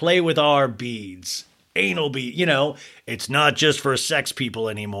pro? Play with our beads. Anal bead, it's not just for sex people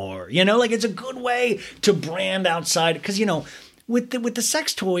anymore. Like it's a good way to brand outside because, with the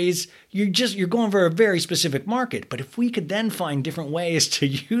sex toys, you're going for a very specific market. But if we could then find different ways to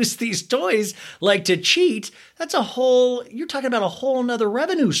use these toys, like to cheat, you're talking about a whole nother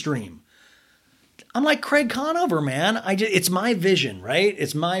revenue stream. I'm like Craig Conover, man. It's my vision, right?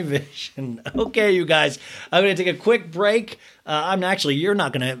 It's my vision. Okay, you guys, I'm going to take a quick break. I'm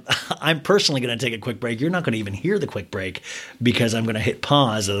personally going to take a quick break. You're not going to even hear the quick break because I'm going to hit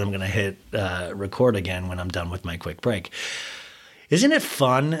pause and I'm going to hit record again when I'm done with my quick break. Isn't it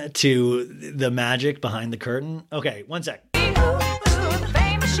fun to the magic behind the curtain? Okay, one sec.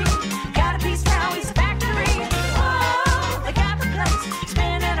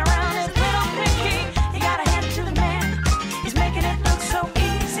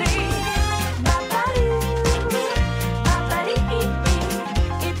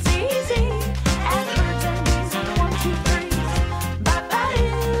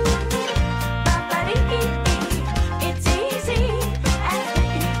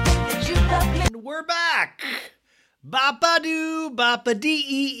 Bop-a-doo,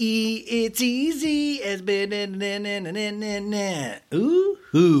 bop-a-dee-ee-ee, it's easy as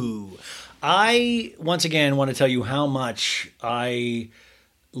ooh-hoo. I, once again, want to tell you how much I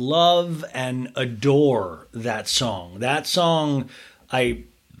love and adore that song. That song, I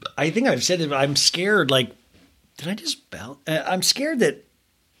think I've said it, I'm scared, did I just bell? I'm scared that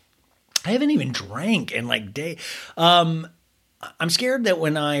I haven't even drank in day. I'm scared that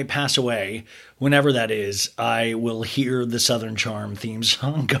when I pass away, whenever that is, I will hear the Southern Charm theme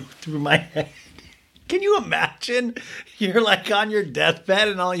song go through my head. Can you imagine? You're on your deathbed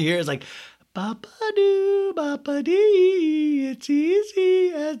and all you hear is ba-ba-doo, ba-ba-dee, it's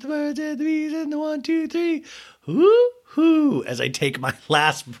easy as the birds and the bees and the 1, 2, 3. Hoo-hoo, as I take my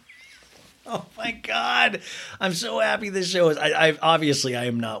last breath. Oh my God. I'm so happy this show is, I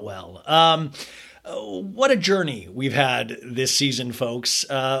am not well. What a journey we've had this season, folks.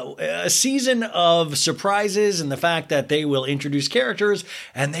 A season of surprises and the fact that they will introduce characters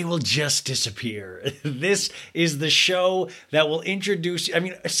and they will just disappear. This is the show that will introduce,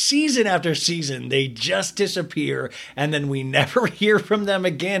 season after season, they just disappear and then we never hear from them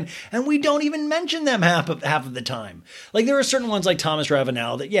again. And we don't even mention them half of the time. There are certain ones like Thomas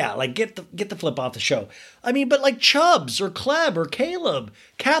Ravenel that, get the flip off the show. But Chubbs or Kleb or Caleb,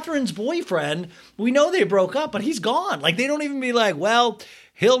 Catherine's boyfriend, we know they broke up, but he's gone. They don't even be well,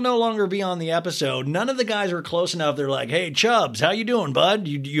 he'll no longer be on the episode. None of the guys are close enough. They're like, hey, Chubbs, how you doing, bud?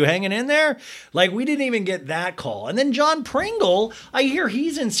 You hanging in there? We didn't even get that call. And then John Pringle, I hear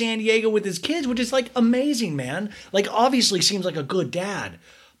he's in San Diego with his kids, which is amazing, man. Obviously seems like a good dad.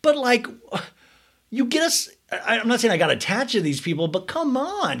 But you get us... I'm not saying I got attached to these people, but come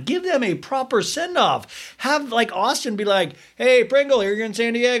on, give them a proper send-off. Have Austin be like, hey, Pringle, here you're in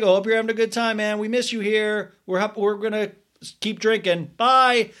San Diego. Hope you're having a good time, man. We miss you here. We're going to keep drinking.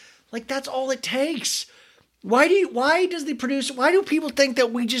 Bye. That's all it takes. Why do people think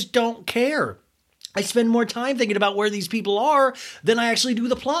that we just don't care? I spend more time thinking about where these people are than I actually do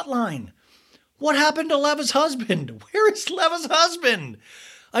the plot line. What happened to Leva's husband? Where is Leva's husband?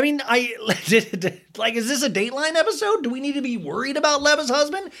 Is this a Dateline episode? Do we need to be worried about Leva's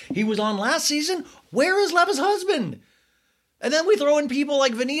husband? He was on last season. Where is Leva's husband? And then we throw in people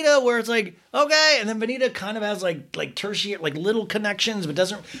like Vanita where it's okay. And then Vanita kind of has tertiary, little connections, but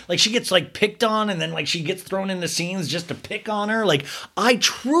doesn't, she gets picked on and then she gets thrown into scenes just to pick on her. I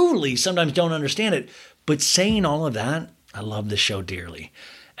truly sometimes don't understand it. But saying all of that, I love this show dearly.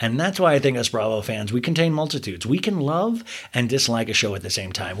 And that's why I think us Bravo fans, we contain multitudes. We can love and dislike a show at the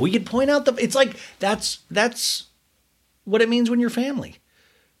same time. We can point out it's that's what it means when you're family,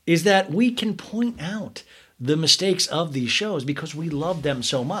 is that we can point out the mistakes of these shows because we love them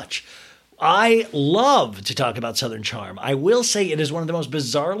so much. I love to talk about Southern Charm. I will say it is one of the most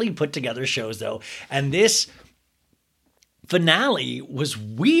bizarrely put together shows, though. And this finale was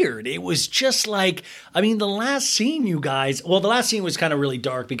weird. It was just like, I mean, the last scene, you guys, well, the last scene was kind of really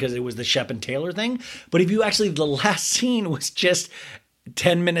dark because it was the Shep and Taylor thing. But if you actually, the last scene was just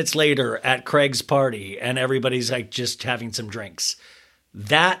 10 minutes later at Craig's party and everybody's like just having some drinks.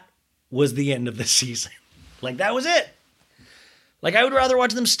 That was the end of the season. Like, that was it. Like, I would rather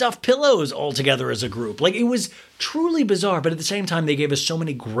watch them stuff pillows all together as a group. Like, it was truly bizarre, but at the same time, they gave us so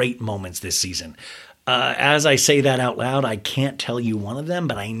many great moments this season. As I say that out loud, I can't tell you one of them,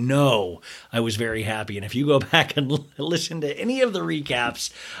 but I know I was very happy. And if you go back and listen to any of the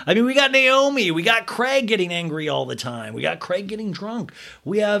recaps, I mean, we got Naomi, we got Craig getting angry all the time, we got Craig getting drunk,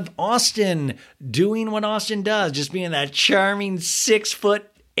 we have Austin doing what Austin does, just being that charming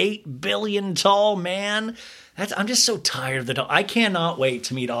 6'8" billion tall man. I'm just so tired of I cannot wait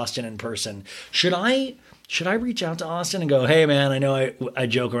to meet Austin in person. Should I reach out to Austin and go, hey man, I know I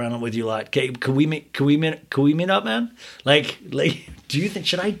joke around with you a lot. Okay, could we meet up, man? Like, do you think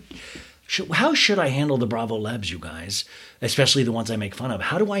how should I handle the Bravo Lebs, you guys? Especially the ones I make fun of.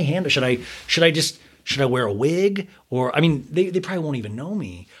 How do I handle? Should I wear a wig? Or, I mean, they probably won't even know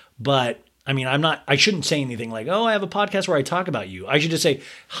me, but I mean, I shouldn't say anything like, oh, I have a podcast where I talk about you. I should just say,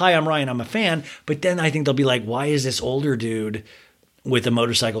 hi, I'm Ryan, I'm a fan. But then I think they'll be like, why is this older dude with a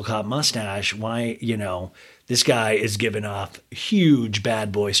motorcycle cop mustache? Why, this guy is giving off huge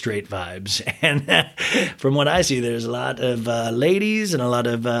bad boy straight vibes. And from what I see, there's a lot of ladies and a lot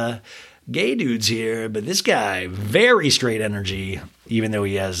of gay dudes here. But this guy, very straight energy, even though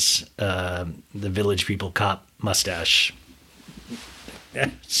he has the Village People cop mustache.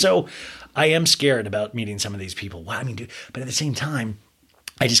 So I am scared about meeting some of these people. Wow, I mean, dude, but at the same time,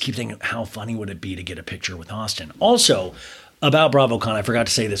 I just keep thinking, how funny would it be to get a picture with Austin? Also, about BravoCon, I forgot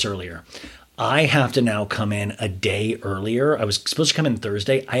to say this earlier. I have to now come in a day earlier. I was supposed to come in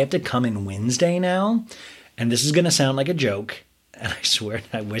Thursday. I have to come in Wednesday now. And this is going to sound like a joke. And I swear,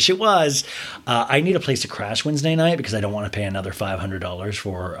 I wish it was. I need a place to crash Wednesday night because I don't want to pay another $500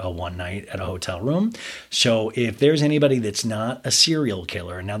 for a one night at a hotel room. So if there's anybody that's not a serial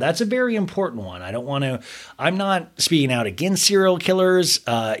killer, now that's a very important one. I'm not speaking out against serial killers,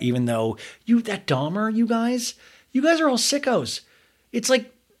 even though that Dahmer, you guys are all sickos. It's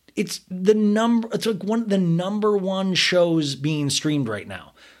like one of the number one shows being streamed right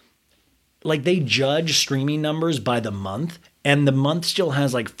now. Like, they judge streaming numbers by the month, and the month still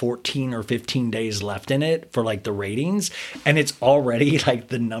has like 14 or 15 days left in it for like the ratings. And it's already like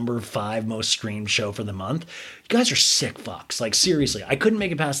the number 5 most streamed show for the month. You guys are sick fucks. Like, seriously, I couldn't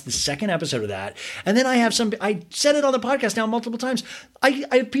make it past the second episode of that. And then I said it on the podcast now multiple times. I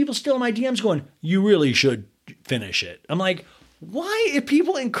have people still in my DMs going, you really should finish it. I'm like, why are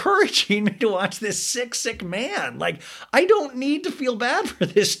people encouraging me to watch this sick man? Like, I don't need to feel bad for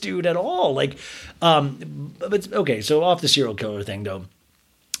this dude at all. Like, but okay. So off the serial killer thing though,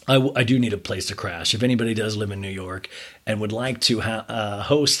 I do need a place to crash. If anybody does live in New York and would like to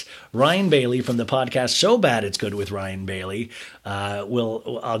host Ryan Bailey from the podcast So Bad It's Good with Ryan Bailey,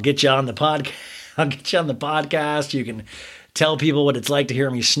 I'll get you on the podcast. I'll get you on the podcast. You can tell people what it's like to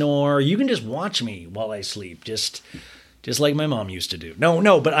hear me snore. You can just watch me while I sleep. Just like my mom used to do.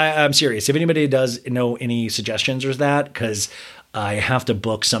 No, but I'm serious. If anybody does know any suggestions or that, because I have to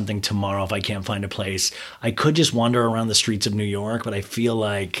book something tomorrow if I can't find a place. I could just wander around the streets of New York, but I feel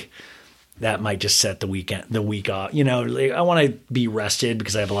like that might just set the week off. Like, I want to be rested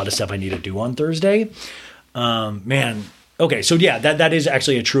because I have a lot of stuff I need to do on Thursday. Man. Okay, so yeah, that is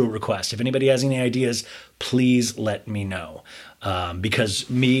actually a true request. If anybody has any ideas, please let me know. Because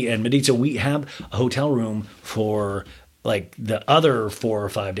me and Mediza, we have a hotel room for like the other 4 or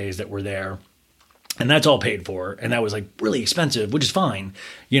 5 days that we're there. And that's all paid for. And that was like really expensive, which is fine,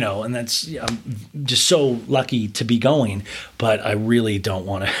 and I'm just so lucky to be going, but I really don't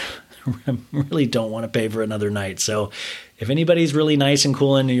want to pay for another night. So if anybody's really nice and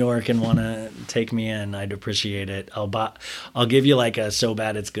cool in New York and want to take me in, I'd appreciate it. I'll give you like a So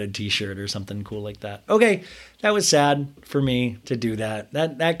Bad It's Good t-shirt or something cool like that. Okay. That was sad for me to do that.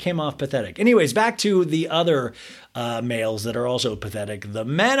 That came off pathetic. Anyways, back to the other males that are also pathetic. The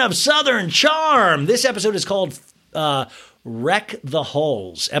Men of Southern Charm. This episode is called Wreck the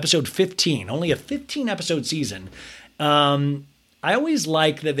Halls. Episode 15. Only a 15 episode season. I always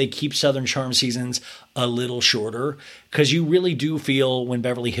like that they keep Southern Charm seasons a little shorter because you really do feel when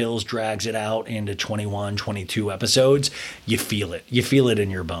Beverly Hills drags it out into 21, 22 episodes, you feel it. You feel it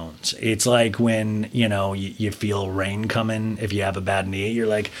in your bones. It's like when, you feel rain coming. If you have a bad knee, you're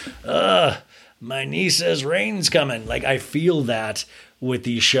like, my knee says rain's coming. Like I feel that with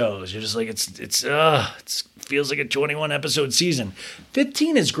these shows. You're just like, it feels like a 21 episode season.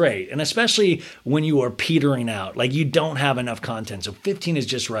 15 is great. And especially when you are petering out, like you don't have enough content. So 15 is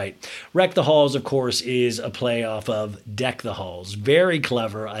just right. Wreck the Halls, of course, is a play off of Deck the Halls. Very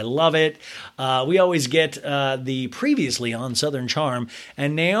clever. I love it. We always get the previously on Southern Charm,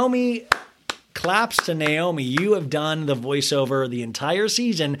 and Naomi claps to Naomi. You have done the voiceover the entire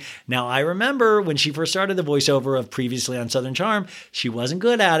season. Now, I remember when she first started the voiceover of previously on Southern Charm, she wasn't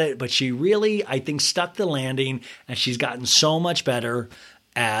good at it, but she really, I think, stuck the landing, and she's gotten so much better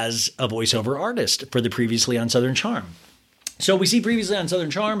as a voiceover artist for the previously on Southern Charm. So we see previously on Southern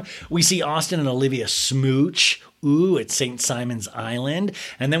Charm, we see Austin and Olivia smooch. Ooh, at St. Simon's Island.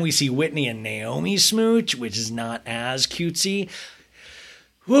 And then we see Whitney and Naomi smooch, which is not as cutesy.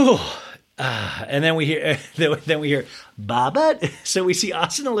 Woo. And then we hear Baba. So we see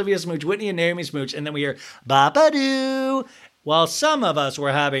Austin and Olivia smooch, Whitney and Naomi smooch, and then we hear Baba Doo. While some of us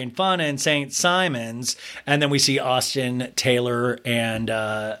were having fun in St. Simon's, and then we see Austin, Taylor, and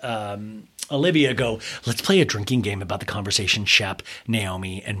Olivia go, let's play a drinking game about the conversation Shep,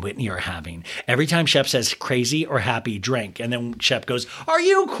 Naomi, and Whitney are having. Every time Shep says crazy or happy, drink. And then Shep goes, are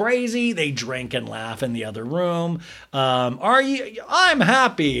you crazy? They drink and laugh in the other room. I'm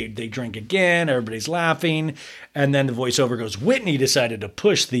happy. They drink again. Everybody's laughing. And then the voiceover goes, Whitney decided to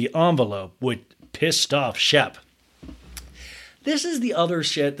push the envelope, which pissed off Shep. This is the other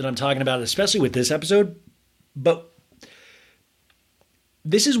shit that I'm talking about, especially with this episode. But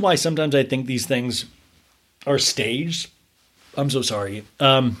this is why sometimes I think these things are staged. I'm so sorry.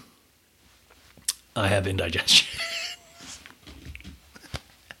 I have indigestion.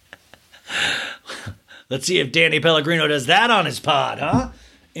 Let's see if Danny Pellegrino does that on his pod, huh?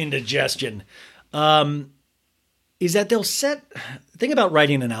 Indigestion. Is that they'll think about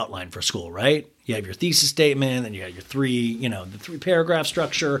writing an outline for school, right? You have your thesis statement, and you got your the 3 paragraph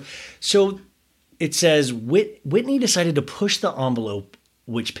structure. So it says Whitney decided to push the envelope,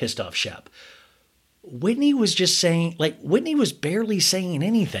 which pissed off Shep. Whitney was just saying, Whitney was barely saying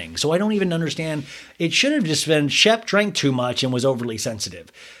anything. So I don't even understand. It should have just been Shep drank too much and was overly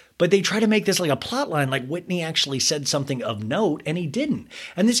sensitive. But they try to make this like a plot line, like Whitney actually said something of note, and he didn't.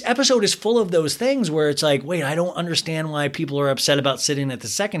 And this episode is full of those things where it's like, wait, I don't understand why people are upset about sitting at the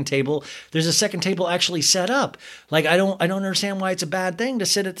second table. There's a second table actually set up. Like, I don't understand why it's a bad thing to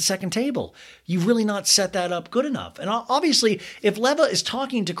sit at the second table. You've really not set that up good enough. And obviously, if Leva is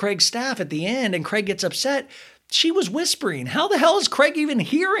talking to Craig's staff at the end and Craig gets upset, she was whispering. How the hell is Craig even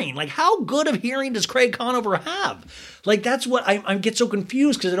hearing? Like, how good of hearing does Craig Conover have? Like, that's what I get so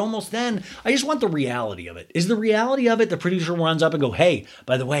confused, because it almost then, I just want the reality of it. Is the reality of it the producer runs up and go, hey,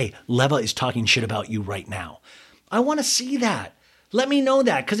 by the way, Leva is talking shit about you right now. I want to see that. Let me know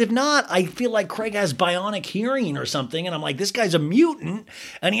that, because if not, I feel like Craig has bionic hearing or something, and I'm like, this guy's a mutant,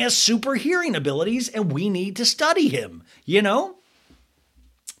 and he has super hearing abilities, and we need to study him, you know?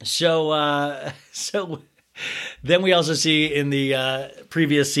 So then we also see in the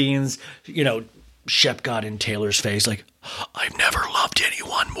previous scenes, Shep got in Taylor's face like, I've never loved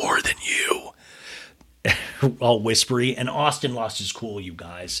anyone more than you. All whispery. And Austin lost his cool, you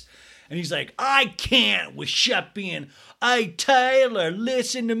guys. And he's like, I can't, with Shep being, hey, Taylor,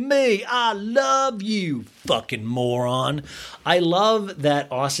 listen to me. I love you, fucking moron. I love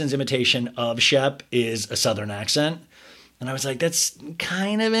that Austin's imitation of Shep is a Southern accent. And I was like, that's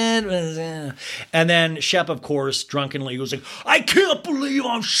kind of it. And then Shep, of course, drunkenly was like, I can't believe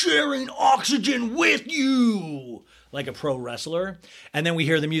I'm sharing oxygen with you. Like a pro wrestler. And then we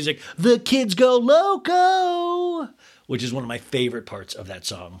hear the music, The Kids Go Loco, which is one of my favorite parts of that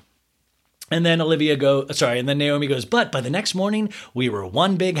song. And then Naomi goes, but by the next morning, we were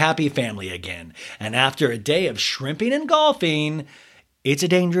one big happy family again. And after a day of shrimping and golfing, it's a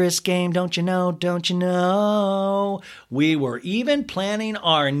dangerous game, don't you know, don't you know? We were even planning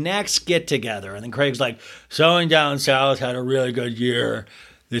our next get-together. And then Craig's like, Sewing Down South had a really good year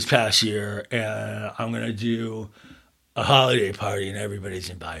this past year, and I'm going to do a holiday party, and everybody's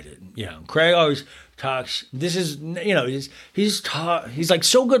invited. Craig always talks, this is, he's like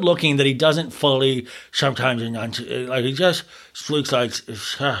so good looking that he doesn't fully, sometimes, he just speaks like,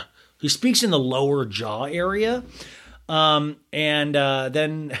 he speaks in the lower jaw area.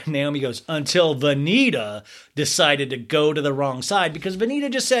 Then Naomi goes, until Vanita decided to go to the wrong side, because Vanita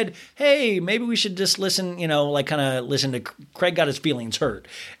just said, hey, maybe we should just listen, kind of listen to Craig got his feelings hurt.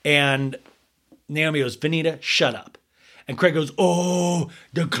 And Naomi goes, Vanita, shut up. And Craig goes, oh,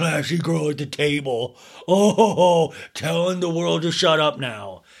 the classy girl at the table. Oh, telling the world to shut up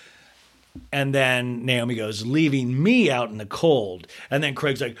now. And then Naomi goes, leaving me out in the cold. And then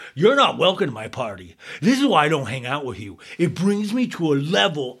Craig's like, you're not welcome to my party. This is why I don't hang out with you. It brings me to a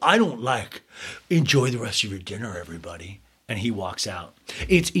level I don't like. Enjoy the rest of your dinner, everybody. And he walks out.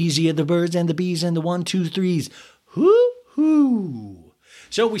 It's easy at the birds and the bees and the 1, 2, 3s. Hoo-hoo.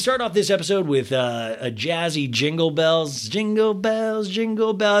 So we start off this episode with a jazzy jingle bells,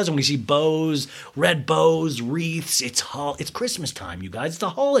 and we see bows, red bows, wreaths. It's Christmas time, you guys. It's the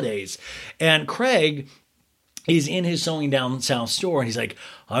holidays. And Craig is in his Sewing Down South store, and he's like,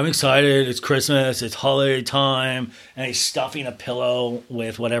 I'm excited. It's Christmas. It's holiday time. And he's stuffing a pillow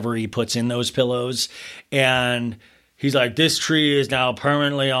with whatever he puts in those pillows. And he's like, this tree is now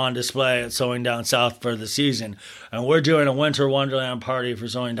permanently on display at Sewing Down South for the season. And we're doing a winter wonderland party for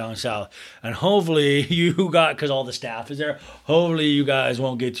Sewing Down South. And hopefully because all the staff is there, hopefully you guys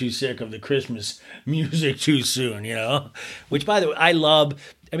won't get too sick of the Christmas music too soon, Which, by the way, I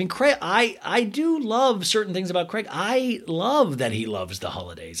love. I mean, Craig, I do love certain things about Craig. I love that he loves the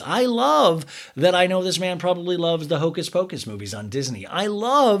holidays. I love that I know this man probably loves the Hocus Pocus movies on Disney. I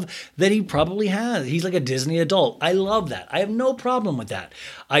love that he probably has. He's like a Disney adult. I love that. I have no problem with that.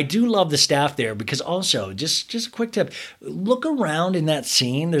 I do love the staff there because also, just a quick tip, look around in that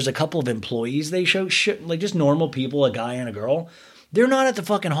scene. There's a couple of employees they show, like just normal people, a guy and a girl. They're not at the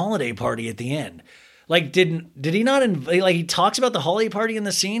fucking holiday party at the end. Like, did he not, he talks about the holiday party in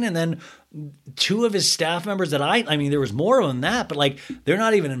the scene, and then two of his staff members that I mean, there was more than that, but they're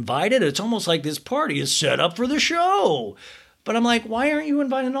not even invited. It's almost like this party is set up for the show. But I'm like, why aren't you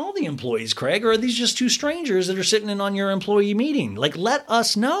inviting all the employees, Craig? Or are these just two strangers that are sitting in on your employee meeting? Let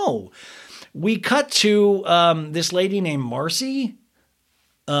us know. We cut to this lady named Marcy.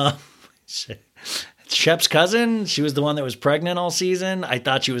 Shep's cousin. She was the one that was pregnant all season. I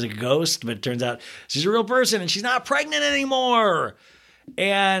thought she was a ghost, but it turns out she's a real person and she's not pregnant anymore.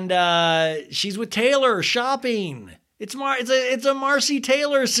 And she's with Taylor shopping. It's a Marcy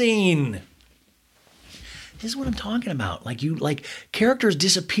Taylor scene. This is what I'm talking about. Characters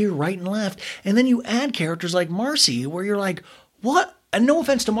disappear right and left, and then you add characters like Marcy, where you're like, what? And no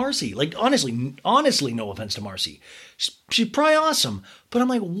offense to Marcy. Honestly, no offense to Marcy. She's probably awesome. But I'm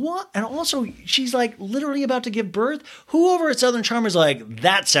like, what? And also, she's literally about to give birth. Who over at Southern Charm is like,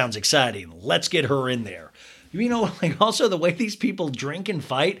 that sounds exciting. Let's get her in there. Also the way these people drink and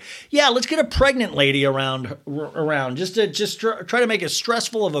fight. Yeah, let's get a pregnant lady around just to try to make as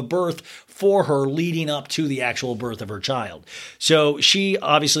stressful of a birth for her leading up to the actual birth of her child. So she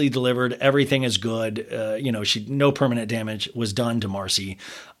obviously delivered. Everything is good. No permanent damage was done to Marcy.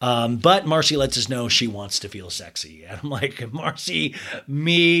 But Marcy lets us know she wants to feel sexy. And I'm like, Marcy,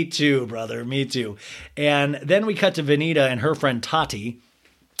 me too, brother, me too. And then we cut to Vanita and her friend Tati.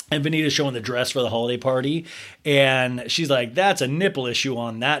 And Vanita's showing the dress for the holiday party. And she's like, that's a nipple issue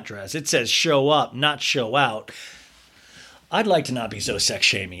on that dress. It says show up, not show out. I'd like to not be so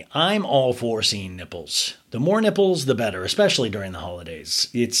sex-shamey. I'm all for seeing nipples. The more nipples, the better, especially during the holidays.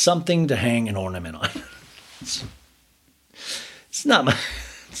 It's something to hang an ornament on. It's not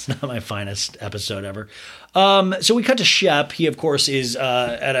my finest episode ever. So we cut to Shep. He, of course, is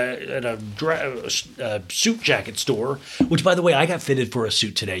at a suit jacket store, which, by the way, I got fitted for a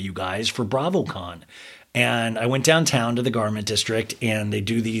suit today, you guys, for BravoCon. And I went downtown to the garment district, and they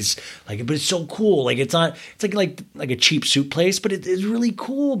do these, but it's so cool. It's like a cheap suit place, but it's really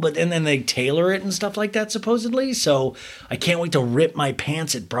cool. And then they tailor it and stuff like that, supposedly. So I can't wait to rip my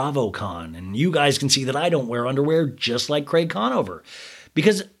pants at BravoCon. And you guys can see that I don't wear underwear just like Craig Conover.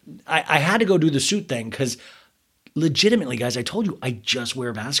 Because I had to go do the suit thing because legitimately, guys, I told you I just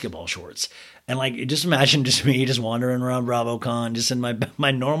wear basketball shorts. And just imagine just me just wandering around BravoCon just in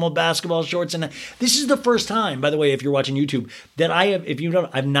my normal basketball shorts. And this is the first time, by the way, if you're watching YouTube, that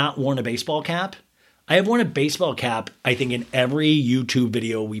I've not worn a baseball cap. I have worn a baseball cap, I think, in every YouTube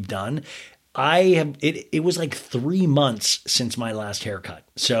video we've done. It was 3 months since my last haircut.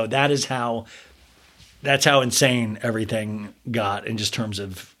 So that's how insane everything got in just terms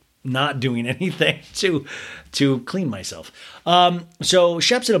of not doing anything to clean myself. So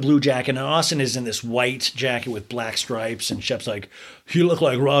Shep's in a blue jacket and Austin is in this white jacket with black stripes. And Shep's like, you look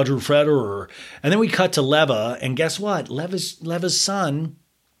like Roger Federer. And then we cut to Leva. And guess what? Leva's son,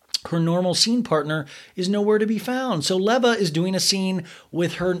 her normal scene partner, is nowhere to be found. So Leva is doing a scene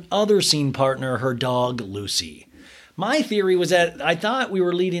with her other scene partner, her dog, Lucy. my theory was that I thought we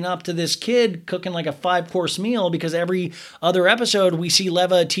were leading up to this kid cooking like a 5-course meal, because every other episode we see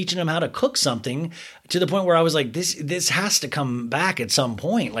Leva teaching him how to cook something, to the point where I was like, this has to come back at some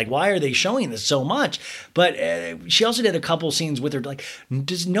point. Like, why are they showing this so much? But she also did a couple scenes with her. Like,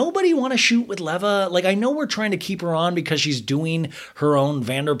 does nobody want to shoot with Leva? Like, I know we're trying to keep her on because she's doing her own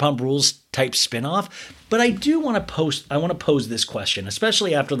Vanderpump Rules type spinoff, but I do want to pose this question,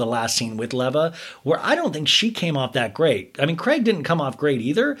 especially after the last scene with Leva, where I don't think she came off that great. I mean, Craig didn't come off great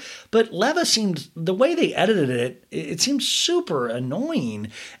either, but Leva seemed, the way they edited it, it seemed super annoying.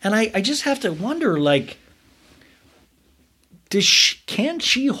 And I just have to wonder, like, can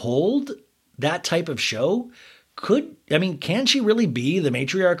she hold that type of show? Can she really be the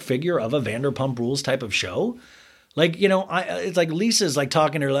matriarch figure of a Vanderpump Rules type of show? Like, it's like Lisa's like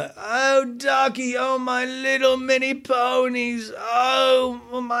talking to her like, oh, Ducky, oh, my little mini ponies,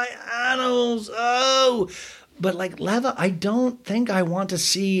 oh, my animals, oh. But like Leva, I don't think I want to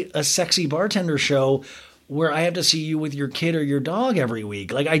see a sexy bartender show where I have to see you with your kid or your dog every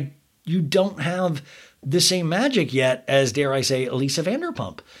week. Like, you don't have the same magic yet as, dare I say, Elisa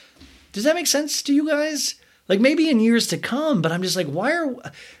Vanderpump. Does that make sense to you guys? Like, maybe in years to come, but I'm just like, I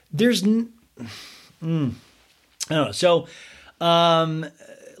don't know. So,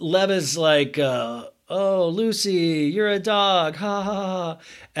 Leva's like, oh, Lucy, you're a dog. Ha, ha, ha.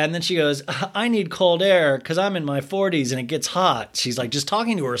 And then she goes, I need cold air because I'm in my 40s and it gets hot. She's like just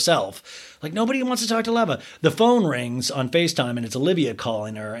talking to herself. Like, nobody wants to talk to Leva. The phone rings on FaceTime and it's Olivia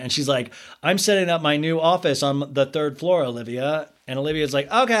calling her. And she's like, I'm setting up my new office on the 3rd floor, Olivia. And Olivia's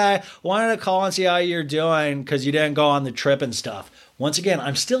like, okay, wanted to call and see how you're doing because you didn't go on the trip and stuff. Once again,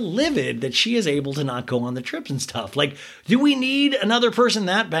 I'm still livid that she is able to not go on the trips and stuff. Like, do we need another person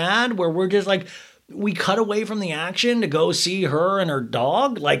that bad where we're just like, we cut away from the action to go see her and her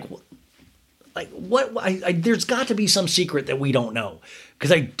dog? Like what? There's got to be some secret that we don't know,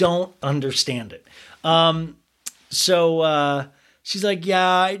 because I don't understand it. So she's like,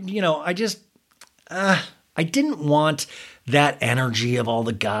 yeah, I didn't want that energy of all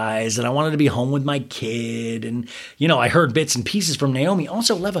the guys, and I wanted to be home with my kid. And, I heard bits and pieces from Naomi.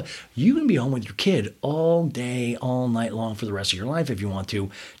 Also, Leva, you can be home with your kid all day, all night long for the rest of your life if you want to.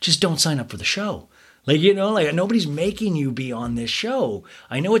 Just don't sign up for the show. Like, nobody's making you be on this show.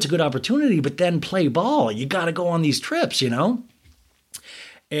 I know it's a good opportunity, but then play ball. You got to go on these trips,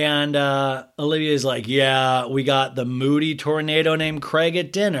 And Olivia's like, yeah, we got the moody tornado named Craig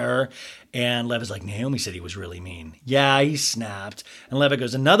at dinner. And Leva's like, Naomi said he was really mean. Yeah, he snapped. And Leva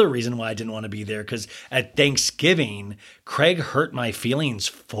goes, another reason why I didn't want to be there, because at Thanksgiving, Craig hurt my feelings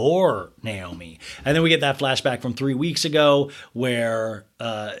for Naomi. And then we get that flashback from 3 weeks ago where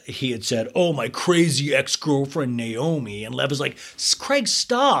he had said, oh, my crazy ex-girlfriend Naomi. And Leva's like, Craig,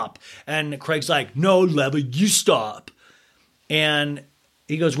 stop. And Craig's like, no, Leva, you stop. And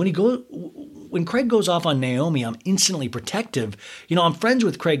he goes, when Craig goes off on Naomi, I'm instantly protective. I'm friends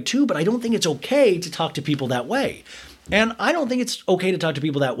with Craig too, but I don't think it's okay to talk to people that way. And I don't think it's okay to talk to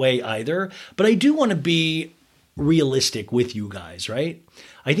people that way either, but I do want to be realistic with you guys, right?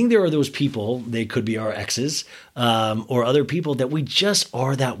 I think there are those people, they could be our exes, or other people that we just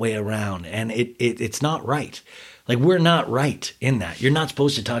are that way around, and it's not right. Like, we're not right in that. You're not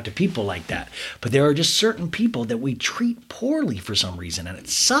supposed to talk to people like that. But there are just certain people that we treat poorly for some reason, and it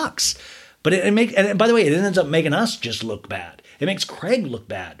sucks. But and by the way, it ends up making us just look bad. It makes Craig look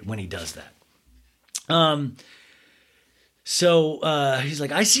bad when he does that. So he's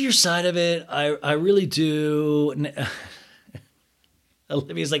like, I see your side of it. I really do.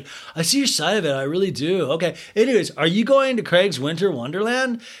 Olivia's like, I see your side of it. I really do. Okay. Anyways, are you going to Craig's Winter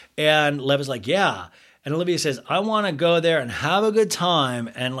Wonderland? And Leva's like, yeah. And Olivia says, I want to go there and have a good time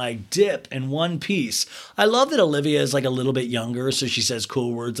and like dip in one piece. I love that Olivia is like a little bit younger. So she says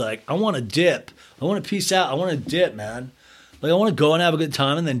cool words like, I want to dip. I want to peace out. I want to dip, man. Like, I want to go and have a good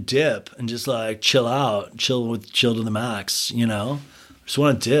time and then dip and just like chill out, chill to the max, just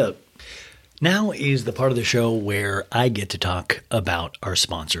want to dip. Now is the part of the show where I get to talk about our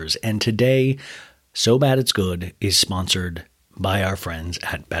sponsors. And today, So Bad It's Good is sponsored by our friends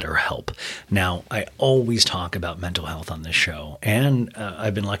at BetterHelp. Now, I always talk about mental health on this show, and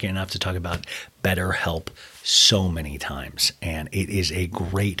I've been lucky enough to talk about BetterHelp so many times, and it is a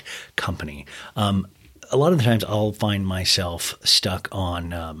great company. A lot of the times I'll find myself stuck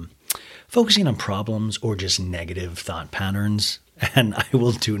on focusing on problems or just negative thought patterns, and I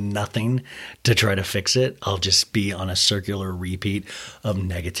will do nothing to try to fix it. I'll just be on a circular repeat of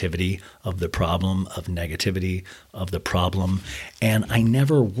negativity, of the problem, of negativity, of the problem. And I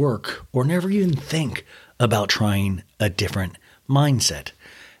never work or never even think about trying a different mindset.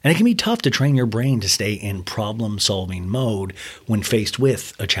 And it can be tough to train your brain to stay in problem-solving mode when faced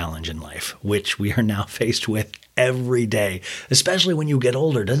with a challenge in life, which we are now faced with every day, especially when you get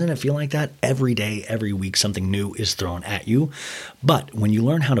older. Doesn't it feel like that? Every day, every week, something new is thrown at you. But when you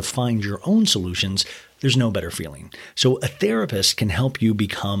learn how to find your own solutions, there's no better feeling. So a therapist can help you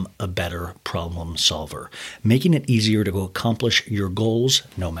become a better problem solver, making it easier to accomplish your goals,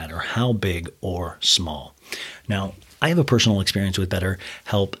 no matter how big or small. Now, I have a personal experience with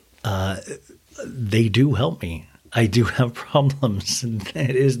BetterHelp. They do help me. I do have problems.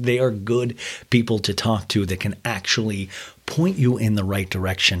 They are good people to talk to that can actually point you in the right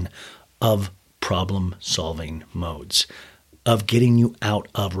direction of problem-solving modes, of getting you out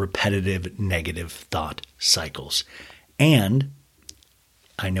of repetitive negative thought cycles. And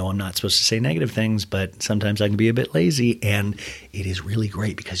I know I'm not supposed to say negative things, but sometimes I can be a bit lazy, and it is really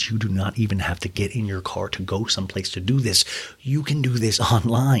great because you do not even have to get in your car to go someplace to do this. You can do this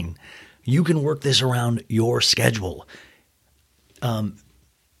online. You can work this around your schedule.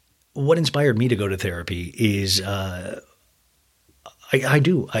 What inspired me to go to therapy is I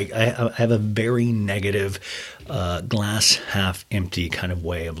have a very negative, glass half empty kind of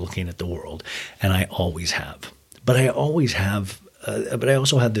way of looking at the world, and I always have. But I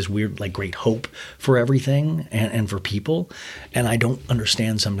also have this weird, great hope for everything and for people. And I don't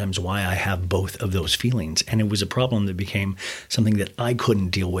understand sometimes why I have both of those feelings. And it was a problem that became something that I couldn't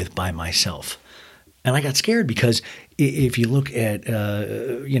deal with by myself. And I got scared because if you look at,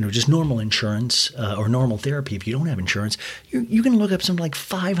 just normal insurance or normal therapy, if you don't have insurance, you can look up something like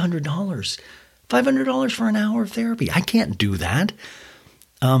 $500. $500 for an hour of therapy. I can't do that.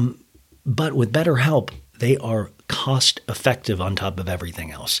 But with BetterHelp, they are cost effective on top of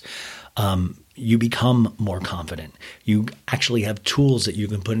everything else. You become more confident. You actually have tools that you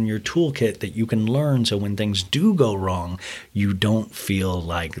can put in your toolkit that you can learn, so when things do go wrong, you don't feel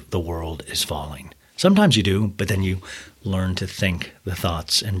like the world is falling. Sometimes you do, but then you learn to think the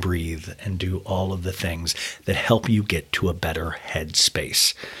thoughts and breathe and do all of the things that help you get to a better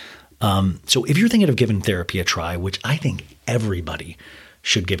headspace. So if you're thinking of giving therapy a try, which I think everybody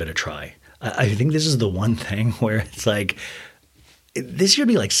should give it a try, I think this is the one thing where it's like, this should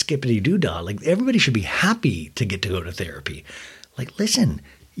be like skippity-doo-dah. Like, everybody should be happy to get to go to therapy. Like, listen,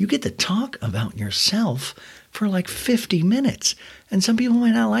 you get to talk about yourself for 50 minutes. And some people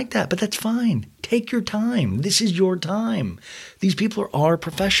might not like that, but that's fine. Take your time. This is your time. These people are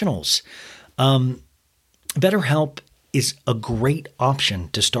professionals. BetterHelp is a great option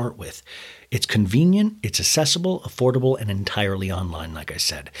to start with. It's convenient, it's accessible, affordable, and entirely online, like I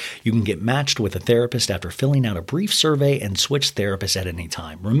said. You can get matched with a therapist after filling out a brief survey and switch therapists at any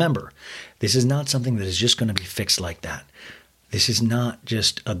time. Remember, this is not something that is just going to be fixed like that. This is not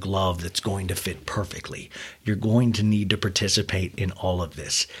just a glove that's going to fit perfectly. You're going to need to participate in all of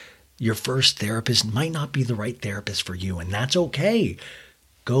this. Your first therapist might not be the right therapist for you, and that's okay.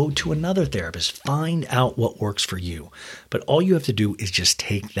 Go to another therapist. Find out what works for you. But all you have to do is just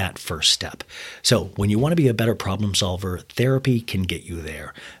take that first step. So when you want to be a better problem solver, therapy can get you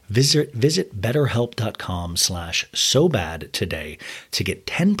there. Visit betterhelp.com/sobad today to get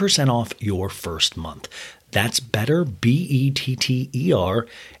 10% off your first month. That's better,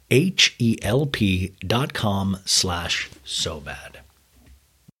 betterhelp.com/sobad.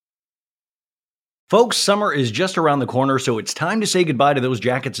 Folks, summer is just around the corner, so it's time to say goodbye to those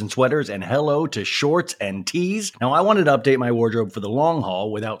jackets and sweaters and hello to shorts and tees. Now, I wanted to update my wardrobe for the long haul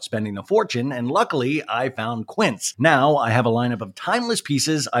without spending a fortune, and luckily, I found Quince. Now, I have a lineup of timeless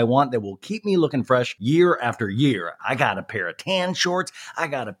pieces I want that will keep me looking fresh year after year. I got a pair of tan shorts. I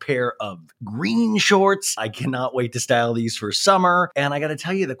got a pair of green shorts. I cannot wait to style these for summer, and I gotta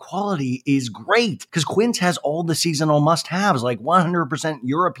tell you, the quality is great because Quince has all the seasonal must-haves like 100%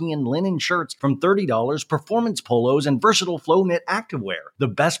 European linen shirts from $30, performance polos, and versatile flow knit activewear. The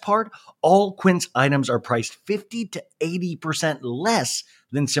best part? All Quince items are priced 50 to 80% less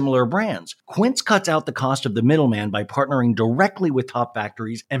than similar brands. Quince cuts out the cost of the middleman by partnering directly with top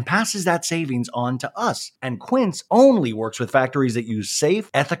factories and passes that savings on to us. And Quince only works with factories that use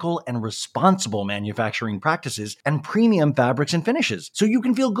safe, ethical, and responsible manufacturing practices and premium fabrics and finishes, so you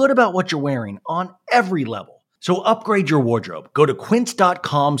can feel good about what you're wearing on every level. So upgrade your wardrobe. Go to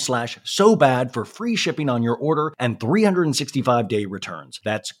quince.com/sobad for free shipping on your order and 365-day returns.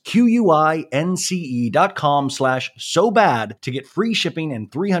 That's QUINCE.com/sobad to get free shipping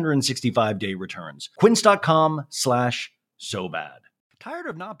and 365-day returns. Quince.com/sobad. Tired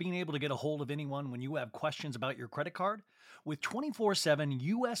of not being able to get a hold of anyone when you have questions about your credit card? With 24/7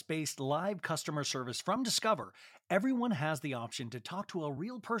 US-based live customer service from Discover, everyone has the option to talk to a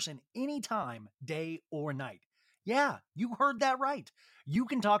real person anytime, day or night. Yeah, you heard that right. You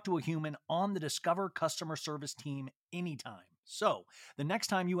can talk to a human on the Discover customer service team anytime. So, the next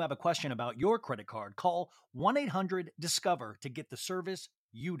time you have a question about your credit card, call 1-800-DISCOVER to get the service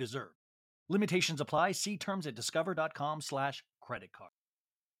you deserve. Limitations apply. See terms at discover.com/credit card.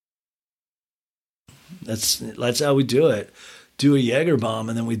 That's how we do it. Do a Jaeger bomb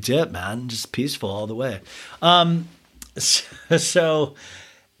and then we dip, man. Just peaceful all the way. So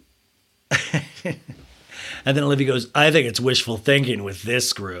and then Olivia goes, I think it's wishful thinking with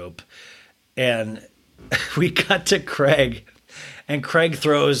this group. And we cut to Craig, and Craig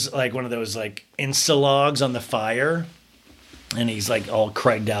throws like one of those like Insta-logs on the fire. And he's like all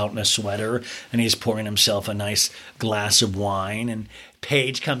Craiged out in a sweater, and he's pouring himself a nice glass of wine. And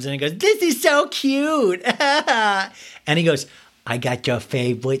Paige comes in and goes, this is so cute. And he goes, I got your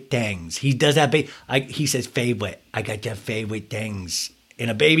favorite things. He does that. He says favorite. I got your favorite things in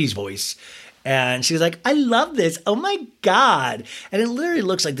a baby's voice. And she's like, I love this. Oh my God. And it literally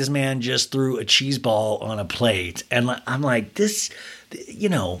looks like this man just threw a cheese ball on a plate. And I'm like, this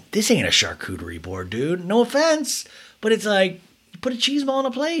ain't a charcuterie board, dude. No offense. But it's like, put a cheese ball on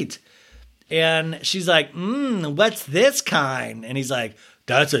a plate. And she's like, what's this kind? And he's like,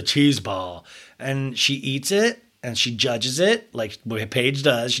 that's a cheese ball. And she eats it and she judges it like Paige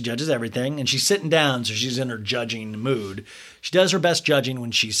does. She judges everything. And she's sitting down, so she's in her judging mood. She does her best judging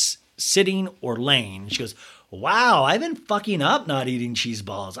when she's sitting or laying. She goes, wow, I've been fucking up not eating cheese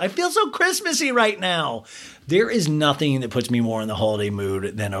balls. I feel so Christmassy right now. There is nothing that puts me more in the holiday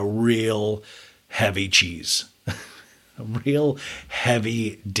mood than a real heavy cheese. A real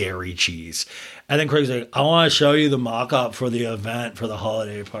heavy dairy cheese. And then Craig's like, I want to show you the mock-up for the event for the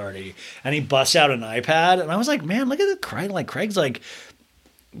holiday party. And he busts out an iPad. And I was like, man, look at the Craig. Like Craig's like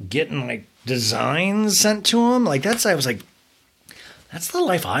getting like designs sent to him. Like I was like, that's the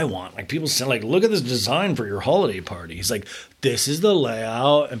life I want. Like people say, like, look at this design for your holiday party. He's like, this is the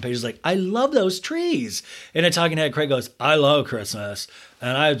layout. And Paige's like, I love those trees. In a talking head, Craig goes, I love Christmas.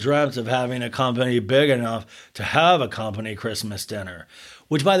 And I dreamt of having a company big enough to have a company Christmas dinner.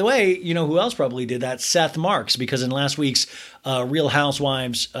 Which, by the way, you know who else probably did that? Seth Marks. Because in last week's Real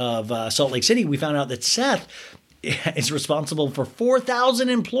Housewives of Salt Lake City, we found out that Seth is responsible for 4,000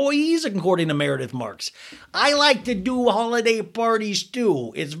 employees, according to Meredith Marks. I like to do holiday parties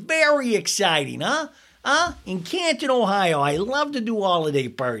too. It's very exciting, huh? In Canton, Ohio, I love to do holiday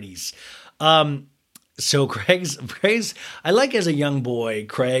parties. So Craig's, I like as a young boy,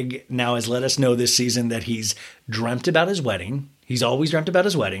 Craig now has let us know this season that he's dreamt about his wedding. He's always dreamt about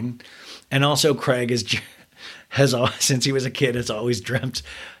his wedding. And also Craig has since he was a kid, has always dreamt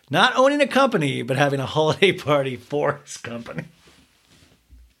not owning a company, but having a holiday party for his company.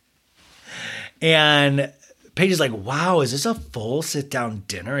 And Paige is like, wow, is this a full sit-down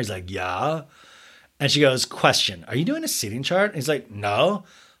dinner? He's like, yeah. And she goes, question, are you doing a seating chart? And he's like, no,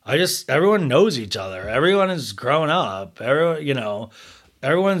 everyone knows each other. Everyone is grown up.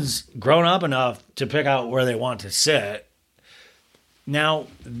 Everyone's grown up enough to pick out where they want to sit. Now,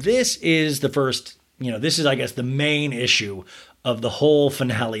 this is the first, this is, I guess, the main issue of the whole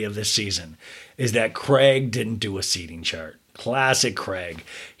finale of this season is that Craig didn't do a seating chart. Classic Craig.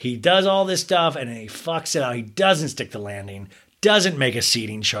 He does all this stuff and then he fucks it out. He doesn't stick the landing, doesn't make a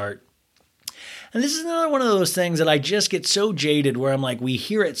seating chart. And this is another one of those things that I just get so jaded where I'm like, we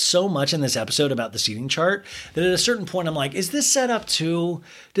hear it so much in this episode about the seating chart that at a certain point I'm like, is this set up too?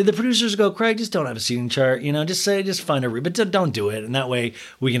 Did the producers go, Craig, just don't have a seating chart, just find a but don't do it. And that way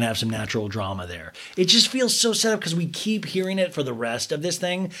we can have some natural drama there. It just feels so set up because we keep hearing it for the rest of this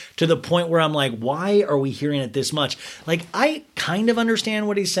thing to the point where I'm like, why are we hearing it this much? Like, I kind of understand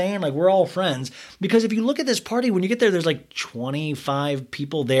what he's saying. Like, we're all friends. Because if you look at this party, when you get there, there's like 25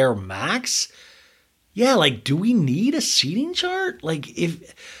 people there max. Yeah, like, do we need a seating chart? Like,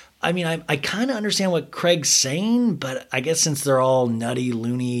 I kind of understand what Craig's saying, but I guess since they're all nutty,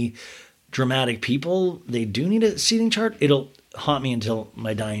 loony, dramatic people, they do need a seating chart. It'll haunt me until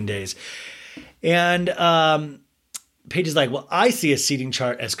my dying days. And Paige is like, well, I see a seating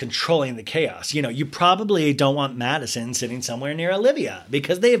chart as controlling the chaos. You probably don't want Madison sitting somewhere near Olivia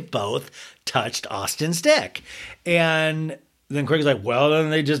because they've both touched Austin's dick. And then Craig's like, well, then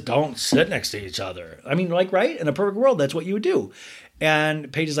they just don't sit next to each other. I mean, like, right? In a perfect world, that's what you would do.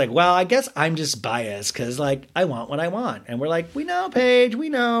 And Paige is like, well, I guess I'm just biased because, like, I want what I want. And we're like, we know, Paige, we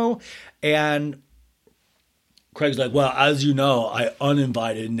know. And Craig's like, well, as you know, I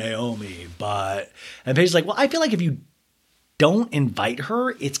uninvited Naomi, but... And Paige's like, well, I feel like if you don't invite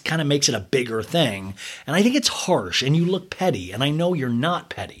her, it kind of makes it a bigger thing. And I think it's harsh and you look petty. And I know you're not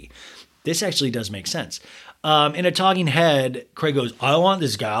petty. This actually does make sense. In a talking head, Craig goes, I want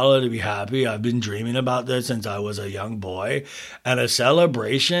this gala to be happy. I've been dreaming about this since I was a young boy. And a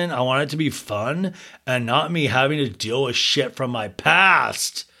celebration, I want it to be fun and not me having to deal with shit from my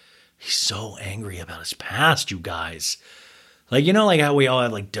past. He's so angry about his past, you guys. Like, you know, like how we all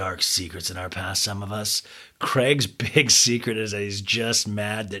have like dark secrets in our past, some of us. Craig's big secret is that he's just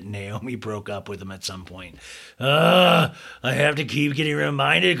mad that Naomi broke up with him at some point. I have to keep getting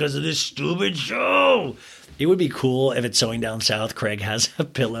reminded because of this stupid show. It would be cool if it's Sewing Down South, Craig has a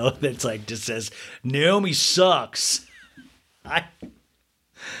pillow that's like, just says, Naomi sucks. I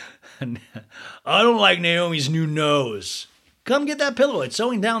don't like Naomi's new nose. Come get that pillow. It's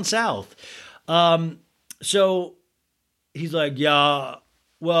Sewing Down South. So he's like, yeah,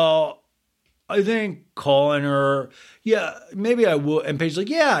 well, I think calling her, yeah, maybe I would. And Paige's like,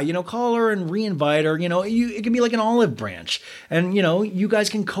 yeah, you know, call her and re-invite her. You know, it can be like an olive branch. And, you know, you guys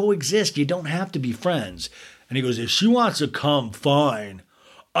can coexist. You don't have to be friends. And he goes, if she wants to come, fine.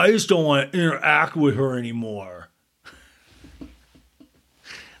 I just don't want to interact with her anymore.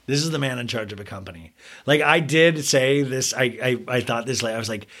 This is the man in charge of a company. Like, I did say this. I thought this, like, I was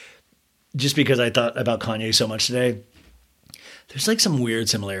like, just because I thought about Kanye so much today, there's like some weird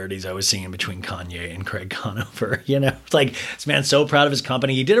similarities I was seeing between Kanye and Craig Conover. You know, it's like, this man's so proud of his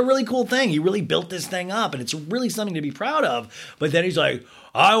company. He did a really cool thing. He really built this thing up, and it's really something to be proud of. But then he's like,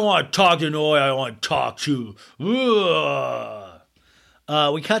 I want to talk to Noy. I want to talk to. We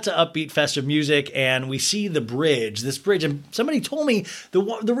cut to upbeat festive music, and we see the bridge. This bridge, and somebody told me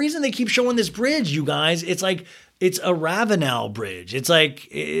the reason they keep showing this bridge, you guys, it's like it's a Ravenel bridge. It's like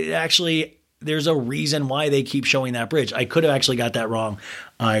it actually. There's a reason why they keep showing that bridge. I could have actually got that wrong.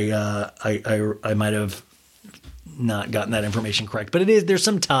 I might have not gotten that information correct, but there's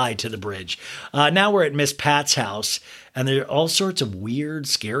some tie to the bridge. Now we're at Miss Pat's house, and there are all sorts of weird,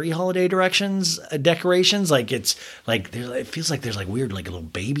 scary holiday decorations. Like it feels like there's like weird, like a little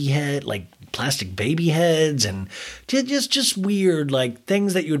baby head, like plastic baby heads, and just weird, like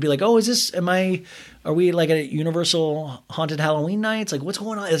things that you would be like, oh, are we like at a Universal Haunted Halloween nights? Like, what's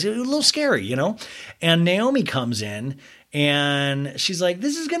going on? It's a little scary, you know? And Naomi comes in, and she's like,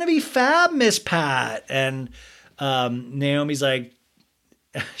 this is going to be fab, Miss Pat. And Naomi's like,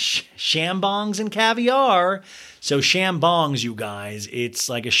 shambongs and caviar. So shambongs, you guys, it's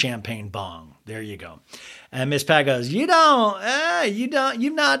like a champagne bong. There you go. And Miss Pat goes, you've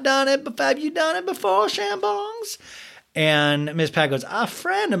not done it before. Have you done it before, shambongs? And Miss Pat goes, a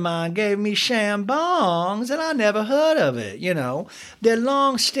friend of mine gave me shambongs, and I never heard of it. You know, they're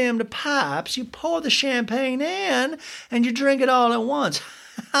long-stemmed pipes. You pour the champagne in, and you drink it all at once.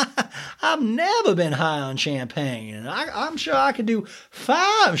 I've never been high on champagne, and I'm sure I could do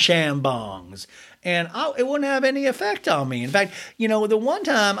 5 shambongs, and it wouldn't have any effect on me. In fact, you know, the one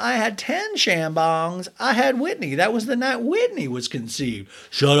time I had 10 shambongs, I had Whitney. That was the night Whitney was conceived.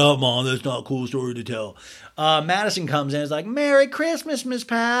 Shut up, Mom. That's not a cool story to tell. Madison comes in and is like, Merry Christmas, Miss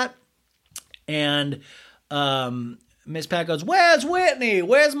Pat. And Miss Pat goes, where's Whitney?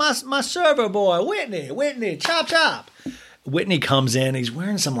 Where's my server boy? Whitney, chop, chop. Whitney comes in. He's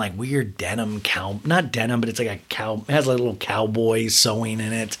wearing some like weird denim not denim, but it's like it has like a little cowboy sewing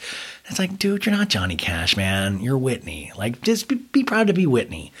in it. It's like, dude, you're not Johnny Cash, man. You're Whitney. Like, just be proud to be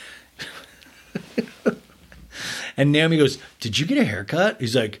Whitney. And Naomi goes, did you get a haircut?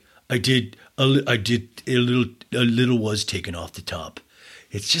 He's like, I did. A little was taken off the top.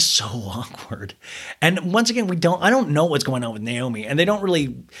 It's just so awkward. And once again, I don't know what's going on with Naomi. And they don't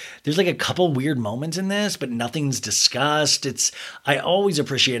really, there's like a couple weird moments in this, but nothing's discussed. I always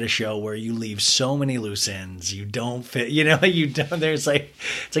appreciate a show where you leave so many loose ends. You don't fit, it's like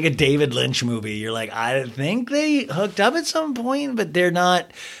a David Lynch movie. You're like, I think they hooked up at some point, but they're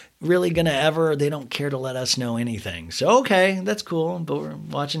not really they don't care to let us know anything. So, okay, that's cool. But we're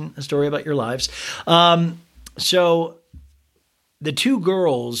watching a story about your lives. So the two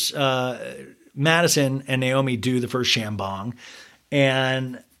girls, Madison and Naomi, do the first shambong.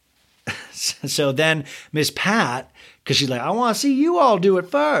 And so then Miss Pat, because she's like, I want to see you all do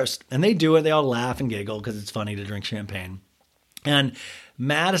it first. And they do it. They all laugh and giggle because it's funny to drink champagne. And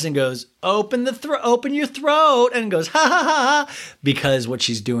Madison goes, open your throat, and goes, ha, ha, ha, ha, because what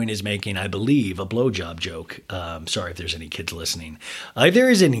she's doing is making, I believe, a blowjob joke. Sorry if there's any kids listening. If there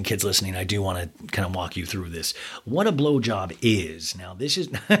is any kids listening, I do want to kind of walk you through this. What a blowjob is. Now, this is,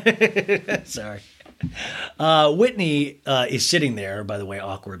 sorry. Whitney is sitting there, by the way,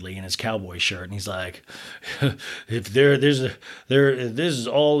 awkwardly in his cowboy shirt, and he's like, "If there's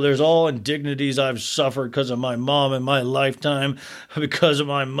all indignities I've suffered because of my mom in my lifetime, because of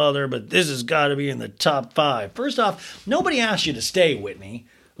my mother, but this has got to be in the top 5." First off, nobody asked you to stay, Whitney.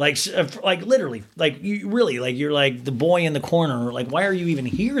 Like literally, like you really, like you're like the boy in the corner. Like, why are you even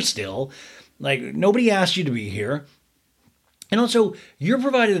here still? Like, nobody asked you to be here. And also, you're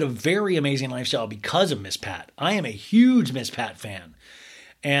provided a very amazing lifestyle because of Miss Pat. I am a huge Miss Pat fan.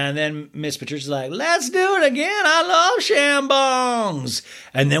 And then Miss Patricia's like, let's do it again. I love shambongs.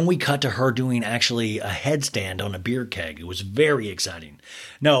 And then we cut to her doing actually a headstand on a beer keg. It was very exciting.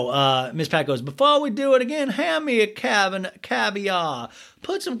 No, Miss Pat goes, before we do it again, hand me a caviar.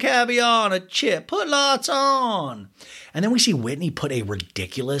 Put some caviar on a chip. Put lots on. And then we see Whitney put a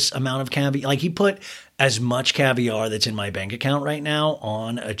ridiculous amount of caviar. Like, he put as much caviar that's in my bank account right now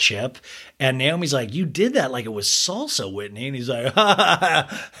on a chip. And Naomi's like, you did that like it was salsa, Whitney. And he's like,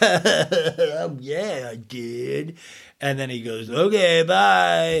 yeah, I did. And then he goes, okay,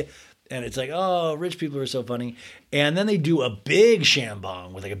 bye. And it's like, oh, rich people are so funny. And then they do a big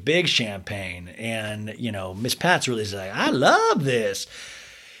shambong with like a big champagne. And, you know, Miss Pat's really like, I love this.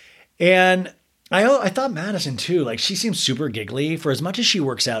 And I thought Madison too, like she seems super giggly. For as much as she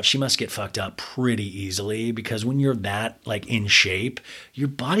works out, she must get fucked up pretty easily because when you're that like in shape, your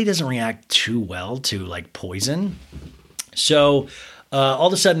body doesn't react too well to like poison. So all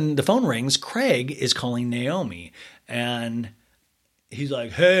of a sudden the phone rings. Craig is calling Naomi and he's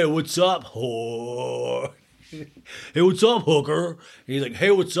like, hey, what's up, whore? Hey, what's up, hooker? And he's like,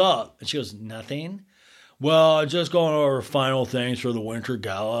 hey, what's up? And she goes, nothing. Well, just going over final things for the winter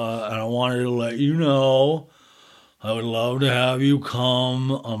gala, and I wanted to let you know I would love to have you come.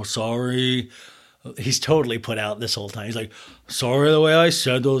 I'm sorry. He's totally put out this whole time. He's like, sorry the way I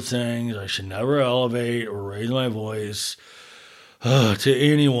said those things. I should never elevate or raise my voice to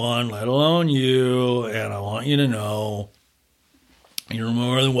anyone, let alone you, and I want you to know you're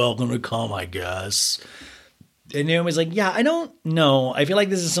more than welcome to come, I guess. And Naomi's like, yeah, I don't know. I feel like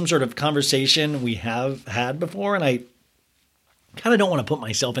this is some sort of conversation we have had before, and I kind of don't want to put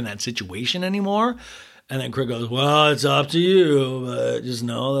myself in that situation anymore. And then Craig goes, well, it's up to you, but just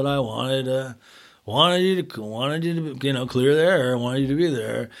know that I wanted you to, you know, clear the air. I wanted you to be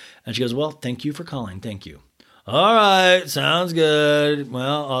there. And she goes, well, thank you for calling. Thank you. All right, sounds good.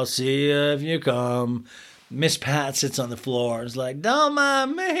 Well, I'll see you if you come. Miss Pat sits on the floor. It's like, don't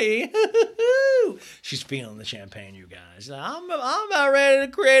mind me. She's feeling the champagne, you guys. I'm about ready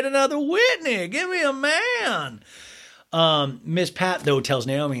to create another Whitney. Give me a man. Miss Pat, though, tells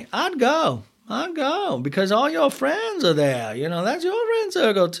Naomi, I'd go because all your friends are there. You know, that's your friend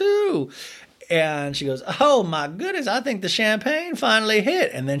circle, too. And she goes, oh, my goodness, I think the champagne finally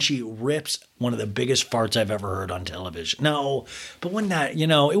hit. And then she rips one of the biggest farts I've ever heard on television. No, but wouldn't that, you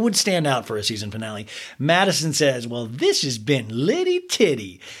know, it would stand out for a season finale. Madison says, well, this has been litty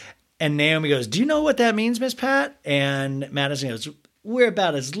titty. And Naomi goes, do you know what that means, Miss Pat? And Madison goes, we're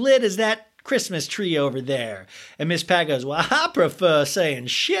about as lit as that Christmas tree over there. And Miss Pat goes, well, I prefer saying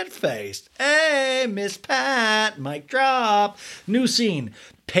shit-faced. Hey, Miss Pat, mic drop. New scene.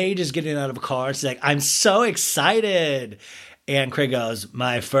 Paige is getting out of a car. She's like, I'm so excited. And Craig goes,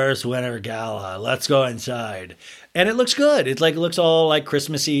 my first winter gala. Let's go inside. And it looks good. It's like, it looks all like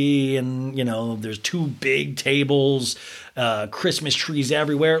Christmassy. And, you know, there's two big tables, Christmas trees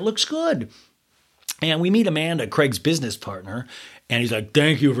everywhere. It looks good. And we meet Amanda, Craig's business partner. And he's like,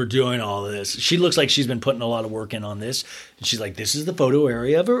 thank you for doing all of this. She looks like she's been putting a lot of work in on this. And she's like, this is the photo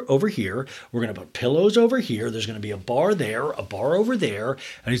area over here. We're going to put pillows over here. There's going to be a bar there, a bar over there.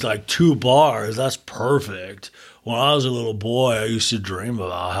 And he's like, 2 bars. That's perfect. When I was a little boy, I used to dream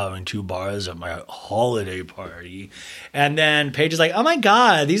about having 2 bars at my holiday party. And then Paige is like, oh my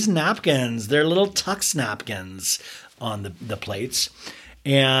God, these napkins. They're little tux napkins on the plates.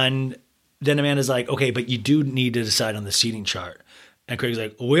 And then Amanda's like, okay, but you do need to decide on the seating chart. And Craig's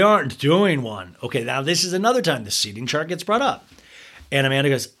like, we aren't doing one. Okay, now this is another time the seating chart gets brought up. And Amanda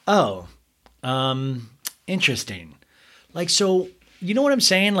goes, oh, interesting. Like, so, you know what I'm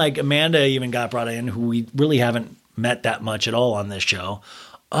saying? Like, Amanda even got brought in, who we really haven't met that much at all on this show.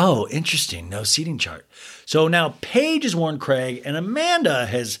 Oh, interesting. No seating chart. So now Paige has warned Craig, and Amanda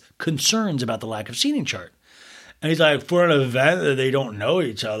has concerns about the lack of seating chart. And he's like, for an event that they don't know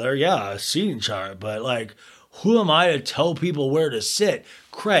each other, yeah, a seating chart. But, like, who am I to tell people where to sit?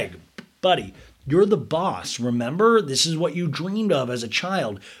 Craig, buddy, you're the boss. Remember, this is what you dreamed of as a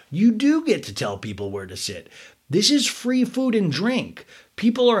child. You do get to tell people where to sit. This is free food and drink.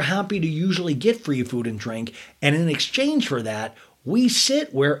 People are happy to usually get free food and drink. And in exchange for that, we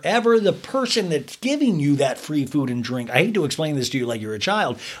sit wherever the person that's giving you that free food and drink. I hate to explain this to you like you're a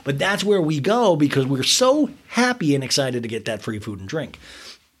child, but that's where we go because we're so happy and excited to get that free food and drink.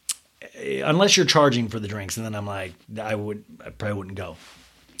 Unless you're charging for the drinks. And then I'm like, I probably wouldn't go.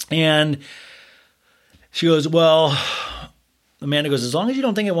 And she goes, well, Amanda goes, as long as you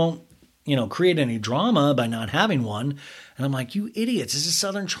don't think it won't, create any drama by not having one. And I'm like, you idiots, this is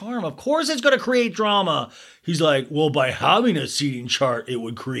Southern Charm. Of course it's going to create drama. He's like, well, by having a seating chart, it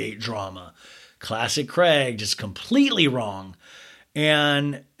would create drama. Classic Craig, just completely wrong.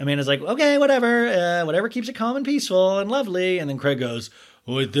 And Amanda's like, okay, whatever keeps it calm and peaceful and lovely. And then Craig goes,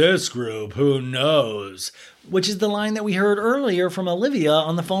 with this group, who knows? Which is the line that we heard earlier from Olivia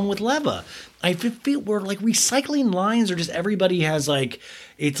on the phone with Leva. I feel we're like recycling lines, or just everybody has like,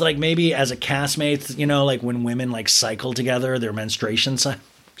 it's like maybe as a castmates, like when women like cycle together, their menstruation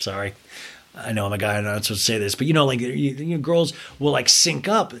sorry. I know I'm a guy, I'm not supposed to say this, but girls will like sync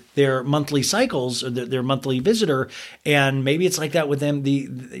up their monthly cycles, or their monthly visitor, and maybe it's like that with them.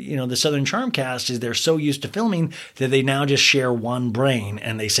 The Southern Charm cast is they're so used to filming that they now just share one brain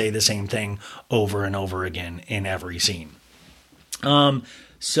and they say the same thing over and over again in every scene.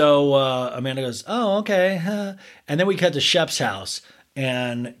 So Amanda goes, oh, okay. And then we cut to Shep's house,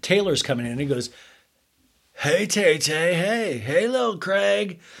 and Taylor's coming in, and he goes, hey, Tay-Tay, hey, little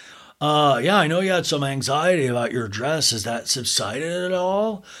Craig. Yeah, I know you had some anxiety about your dress. Has that subsided at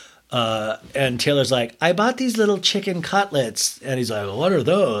all? And Taylor's like, I bought these little chicken cutlets. And he's like, what are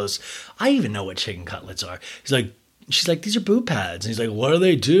those? I even know what chicken cutlets are. She's like, these are boob pads. And he's like, what do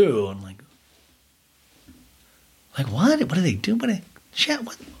they do? I'm like, what? What do they do? What?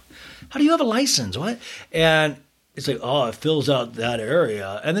 How do you have a license? What? And it's like, oh, it fills out that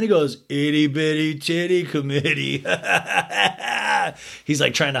area. And then he goes, itty bitty titty committee. He's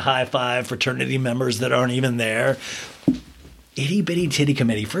like trying to high five fraternity members that aren't even there. Itty bitty titty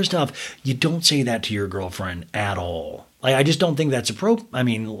committee. First off, you don't say that to your girlfriend at all. Like, I just don't think that's appropriate. I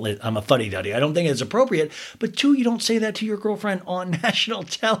mean, I'm a fuddy-duddy. I don't think it's appropriate. But two, you don't say that to your girlfriend on national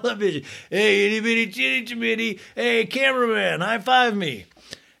television. Hey, itty bitty titty committee. Hey, cameraman, high five me.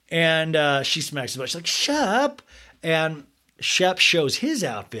 And she smacks the butt. She's like, Shep. And Shep shows his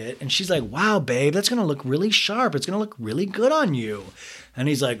outfit, and she's like, wow, babe, that's going to look really sharp. It's going to look really good on you. And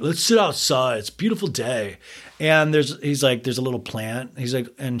he's like, let's sit outside. It's a beautiful day. And he's like, there's a little plant. He's like,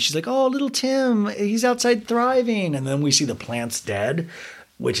 and she's like, oh, little Tim, he's outside thriving. And then we see the plant's dead,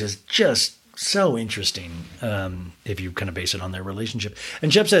 which is just so interesting if you kind of base it on their relationship.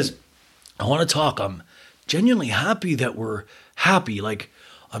 And Shep says, I want to talk. I'm genuinely happy that we're happy. Like,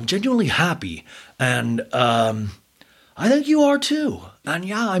 I'm genuinely happy. And I think you are too. And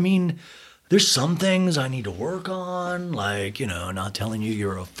yeah, I mean, there's some things I need to work on, like, not telling you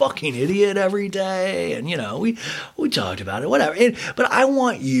you're a fucking idiot every day. And, we talked about it, whatever. But I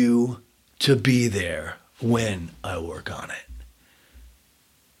want you to be there when I work on it.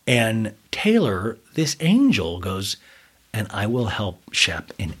 And Taylor, this angel, goes, and I will help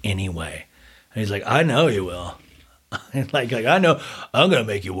Shep in any way. And he's like, I know you will. like I know I'm going to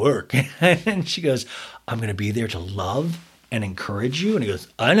make you work. And she goes, I'm going to be there to love and encourage you. And he goes,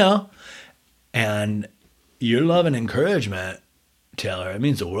 I know. And your love and encouragement, Taylor, it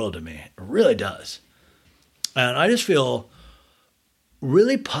means the world to me. It really does. And I just feel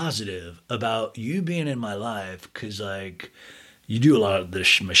really positive about you being in my life because, like, you do a lot of the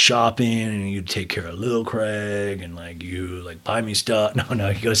shopping and you take care of little Craig and, like, you, like, buy me stuff.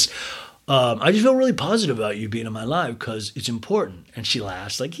 No, he goes, I just feel really positive about you being in my life because it's important. And she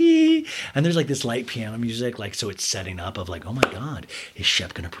laughs like, hee. And there's like this light piano music, like, so it's setting up of like, oh my God, is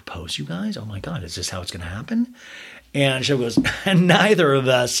Shep going to propose, you guys? Oh my God, is this how it's going to happen? And Shep goes, and neither of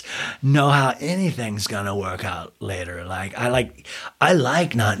us know how anything's going to work out later. Like, I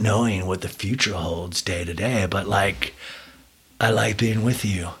like not knowing what the future holds day to day, but like, I like being with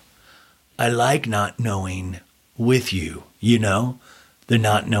you. I like not knowing with you, The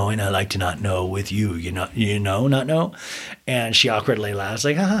not knowing, I like to not know with you, not know. And she awkwardly laughs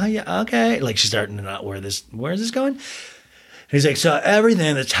like, yeah, okay. Like she's starting to not where is this going? And he's like, so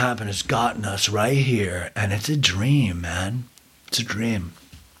everything that's happened has gotten us right here. And it's a dream, man. It's a dream.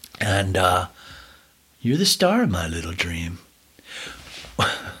 And you're the star of my little dream.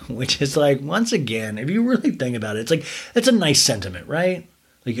 Which is like, once again, if you really think about it, it's like, it's a nice sentiment, right?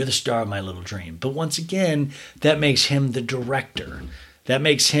 Like, you're the star of my little dream. But once again, that makes him the director. That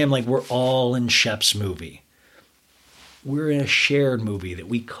makes him like, we're all in Shep's movie. We're in a shared movie that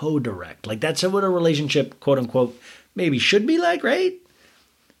we co-direct. Like, that's what a relationship, quote unquote, maybe should be like, right?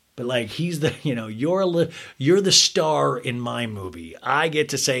 But like, he's the, you're the star in my movie. I get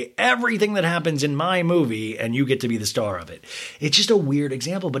to say everything that happens in my movie and you get to be the star of it. It's just a weird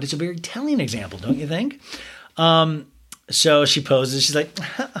example, but it's a very telling example, don't you think? So she poses. She's like,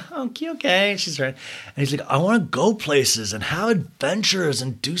 okay. She's right. And he's like, I want to go places and have adventures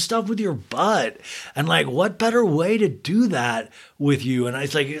and do stuff with your butt. And like, what better way to do that with you? And I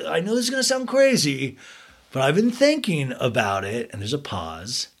was like, I know this is going to sound crazy, but I've been thinking about it. And there's a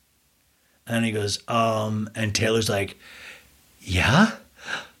pause. And he goes, and Taylor's like, yeah.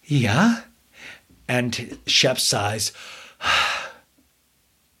 And Shep sighs,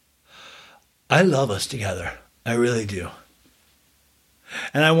 I love us together. I really do.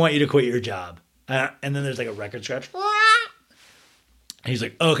 And I want you to quit your job. And then there's like a record scratch. He's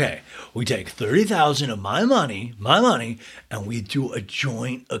like, okay, we take 30,000 of my money, and we do a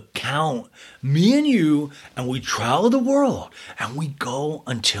joint account, me and you, and we travel the world, and we go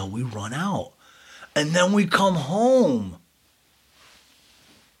until we run out. And then we come home.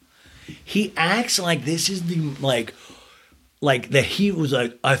 He acts like this is the, like that he was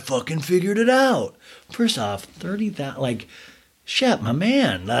like, I fucking figured it out. First off, 30,000, like, Shep, my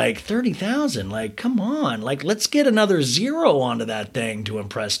man, like 30,000, like, come on, like, let's get another zero onto that thing to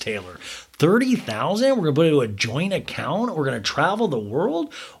impress Taylor. 30,000? We're gonna put it into a joint account? We're gonna travel the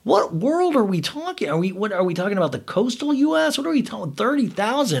world? What world are we talking? Are we talking about the coastal U.S.? What are we talking?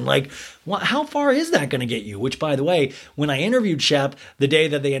 30,000? Like, what? How far is that gonna get you? Which, by the way, when I interviewed Shep the day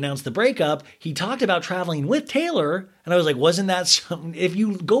that they announced the breakup, he talked about traveling with Taylor, and I was like, wasn't that something? If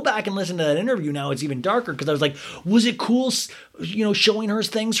you go back and listen to that interview now, it's even darker because I was like, was it cool, showing her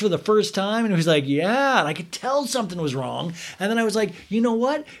things for the first time? And he was like, yeah, and I could tell something was wrong. And then I was like, you know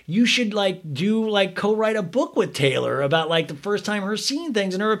what? You should co-write a book with Taylor about like the first time her seeing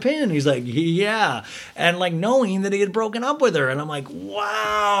things in her opinion. And he's like, yeah. And like knowing that he had broken up with her. And I'm like,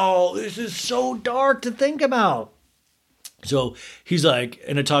 wow, this is so dark to think about. So he's like,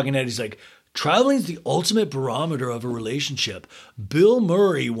 in a talking head, he's like, traveling is the ultimate barometer of a relationship. Bill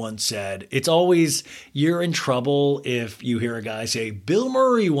Murray once said, it's always, you're in trouble if you hear a guy say, Bill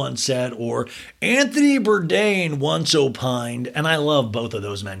Murray once said, or Anthony Bourdain once opined. And I love both of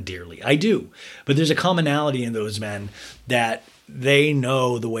those men dearly. I do. But there's a commonality in those men that they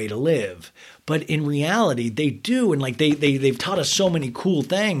know the way to live. But in reality, they do. And like they've taught us so many cool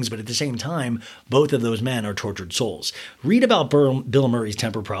things. But at the same time, both of those men are tortured souls. Read about Bill Murray's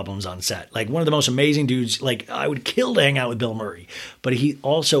temper problems on set. Like one of the most amazing dudes. Like I would kill to hang out with Bill Murray. But he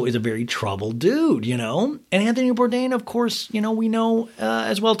also is a very troubled dude, And Anthony Bourdain, of course, we know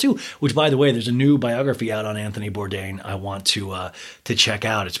as well, too. Which, by the way, there's a new biography out on Anthony Bourdain I want to check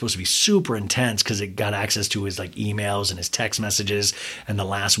out. It's supposed to be super intense because it got access to his like emails and his text messages. And the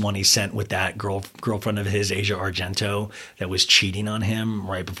last one he sent with that girlfriend of his, Asia Argento, that was cheating on him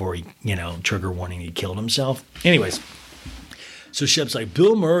right before he, trigger warning, he killed himself. Anyways, so Shep's like,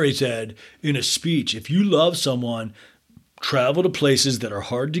 Bill Murray said in a speech, if you love someone, travel to places that are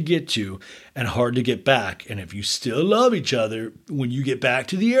hard to get to and hard to get back. And if you still love each other, when you get back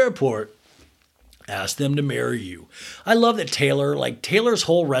to the airport, ask them to marry you. I love that Taylor's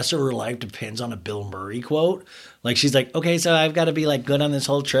whole rest of her life depends on a Bill Murray quote. Like she's like, okay, so I've got to be like good on this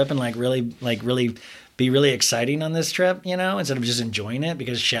whole trip and really be really exciting on this trip, instead of just enjoying it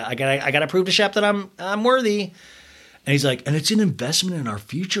because Shep, I gotta prove to Shep that I'm worthy. And he's like, and it's an investment in our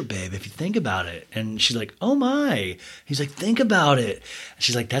future, babe, if you think about it. And she's like, oh my. He's like, think about it. And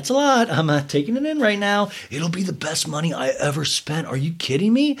she's like, that's a lot. I'm taking it in right now. It'll be the best money I ever spent. Are you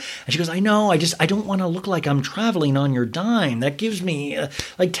kidding me? And she goes, I know. I don't want to look like I'm traveling on your dime. That gives me,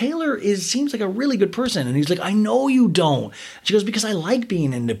 Taylor seems like a really good person. And he's like, I know you don't. And she goes, because I like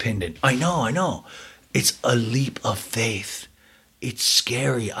being independent. I know. It's a leap of faith. It's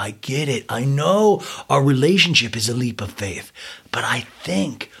scary. I get it. I know our relationship is a leap of faith, but I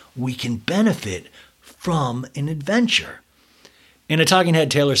think we can benefit from an adventure. In a talking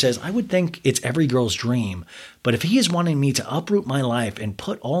head, Taylor says, I would think it's every girl's dream, but if he is wanting me to uproot my life and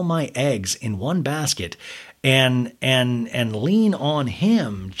put all my eggs in one basket and lean on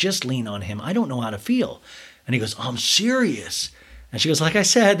him, just lean on him, I don't know how to feel. And he goes, I'm serious. And she goes, like I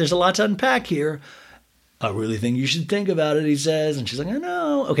said, there's a lot to unpack here. I really think you should think about it, he says. And she's like, I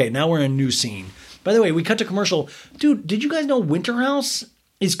know. Okay, now we're in a new scene. By the way, we cut to commercial. Dude, did you guys know Winter House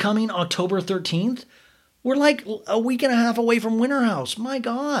is coming October 13th? We're like a week and a half away from Winter House. My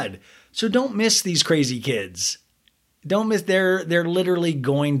God. So don't miss these crazy kids. Don't miss. They're literally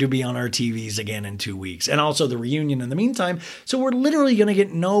going to be on our TVs again in 2 weeks. And also the reunion in the meantime. So we're literally going to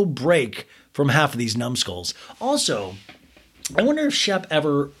get no break from half of these numbskulls. Also, I wonder if Shep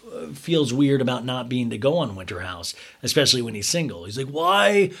ever feels weird about not being to go on Winter House, especially when he's single. He's like,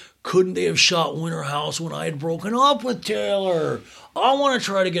 why couldn't they have shot Winter House when I had broken up with Taylor? I want to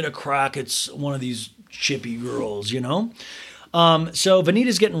try to get a crack at one of these chippy girls, So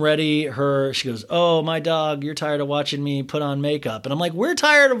Vanita's getting ready. She goes, oh, my dog, you're tired of watching me put on makeup. And I'm like, we're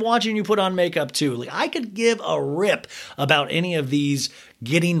tired of watching you put on makeup too. Like, I could give a rip about any of these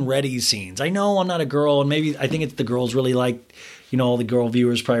getting ready scenes. I know I'm not a girl, and maybe I think it's the girls really like, all the girl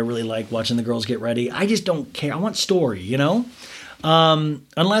viewers probably really like watching the girls get ready. I just don't care. I want story,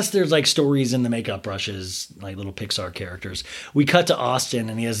 unless there's like stories in the makeup brushes, like little Pixar characters. We cut to Austin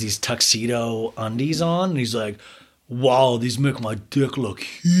and he has these tuxedo undies on and he's like, wow, these make my dick look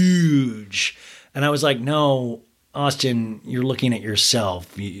huge. And I was like, no, Austin, you're looking at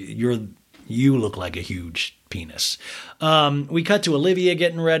yourself. You look like a huge penis. We cut to Olivia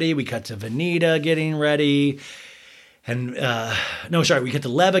getting ready. We cut to Vanita getting ready. And we cut to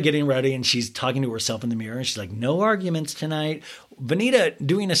Leva getting ready, and she's talking to herself in the mirror, and she's like, no arguments tonight. Vanita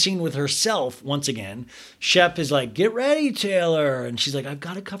doing a scene with herself once again. Shep is like, get ready, Taylor. And she's like, I've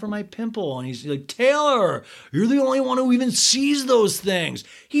got to cover my pimple. And he's like, Taylor, you're the only one who even sees those things.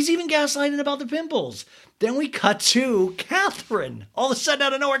 He's even gaslighting about the pimples. Then we cut to Catherine. All of a sudden,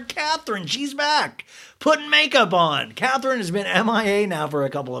 out of nowhere, Catherine, she's back, putting makeup on. Catherine has been MIA now for a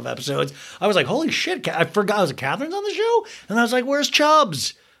couple of episodes. I was like, holy shit, I forgot I was Catherine's on the show? And I was like, where's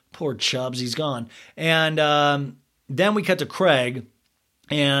Chubbs? Poor Chubbs, he's gone. And then we cut to Craig,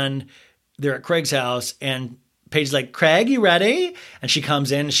 and they're at Craig's house, and Paige's like, Craig, you ready? And she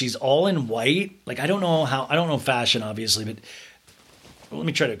comes in, and she's all in white. Like, I don't know fashion, obviously, but let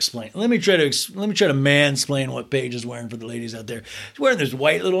me try to explain. Let me try to mansplain what Paige is wearing for the ladies out there. She's wearing this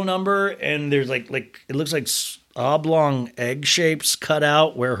white little number, and there's like it looks like oblong egg shapes cut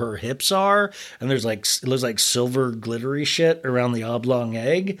out where her hips are, and there's like it looks like silver glittery shit around the oblong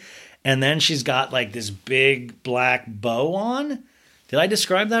egg, and then she's got like this big black bow on. Did I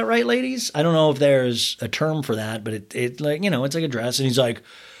describe that right, ladies? I don't know if there's a term for that, but it like it's like a dress, and he's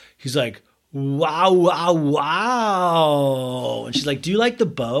like. Wow, wow, wow. And she's like, do you like the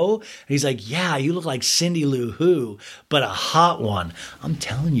bow? And he's like, yeah, you look like Cindy Lou Who, but a hot one. I'm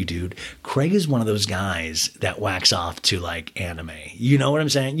telling you, dude, Craig is one of those guys that whacks off to like anime. You know what I'm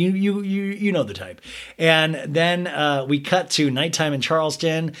saying? You know the type. And then we cut to nighttime in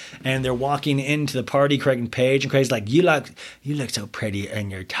Charleston, and they're walking into the party, Craig and Paige, and Craig's like, you look so pretty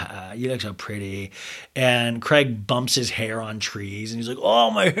in your tie. You look so pretty. And Craig bumps his hair on trees, and he's like,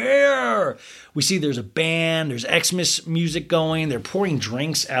 oh, my hair. We see there's a band, there's Xmas music going. They're pouring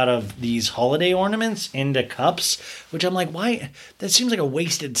drinks out of these holiday ornaments into cups, which I'm like, why? That seems like a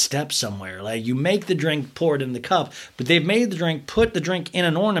wasted step somewhere. Like, you make the drink, pour it in the cup, but they've made the drink, put the drink in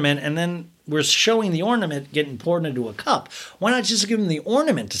an ornament, and then we're showing the ornament getting poured into a cup. Why not just give them the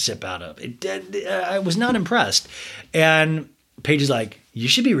ornament to sip out of? I was not impressed. And Paige is like, you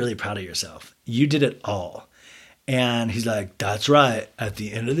should be really proud of yourself. You did it all. And he's like, that's right. At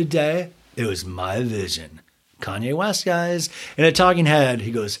the end of the day, it was my vision. Kanye West, guys. In a talking head,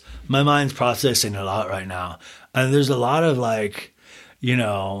 he goes, my mind's processing a lot right now. And there's a lot of like,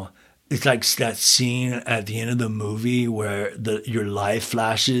 it's like that scene at the end of the movie where your life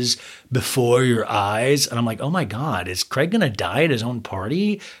flashes before your eyes. And I'm like, oh my God, is Craig going to die at his own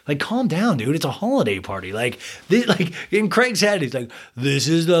party? Like, calm down, dude. It's a holiday party. Like in Craig's head, he's like, this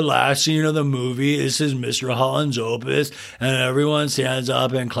is the last scene of the movie. This is Mr. Holland's opus. And everyone stands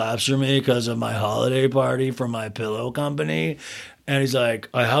up and claps for me because of my holiday party for my pillow company. And he's like,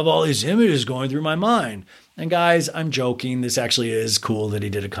 I have all these images going through my mind. And guys, I'm joking. This actually is cool that he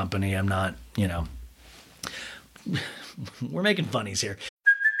did a company. I'm not, we're making funnies here.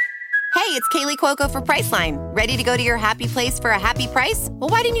 Hey, it's Kaylee Cuoco for Priceline. Ready to go to your happy place for a happy price? Well,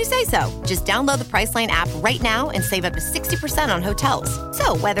 why didn't you say so? Just download the Priceline app right now and save up to 60% on hotels.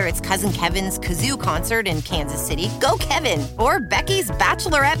 So whether it's Cousin Kevin's Kazoo Concert in Kansas City, go Kevin, or Becky's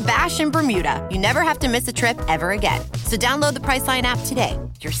Bachelorette Bash in Bermuda, you never have to miss a trip ever again. So download the Priceline app today.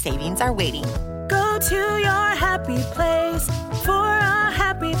 Your savings are waiting. Go to your happy place for a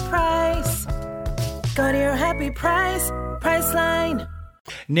happy price. Go to your happy price, Priceline.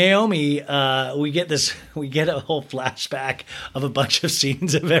 Naomi, we get a whole flashback of a bunch of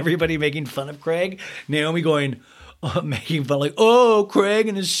scenes of everybody making fun of Craig. Naomi going, making fun, like, oh, Craig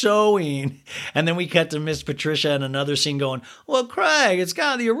and his sewing. And then we cut to Miss Patricia in another scene going, well, Craig,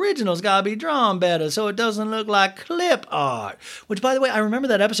 the original's got to be drawn better so it doesn't look like clip art. Which, by the way, I remember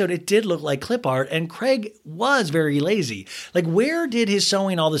that episode, it did look like clip art, and Craig was very lazy. Like, where did his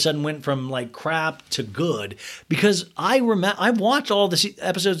sewing all of a sudden went from, like, crap to good? Because I watched all the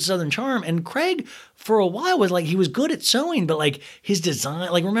episodes of Southern Charm, and Craig, for a while, was like, he was good at sewing, but like his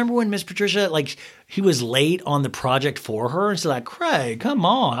design, like, remember when Miss Patricia, like, he was late on the project for her, and she's like, Craig, come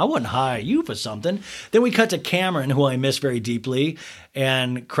on, I wouldn't hire you for something. Then we cut to Cameron, who I miss very deeply,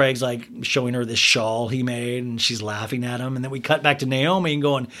 and Craig's like showing her this shawl he made, and she's laughing at him. And then we cut back to Naomi and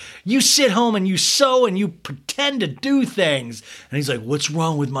going, you sit home and you sew and you pretend to do things. And he's like, what's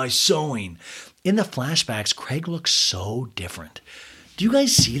wrong with my sewing? In the flashbacks, Craig looks so different. Do you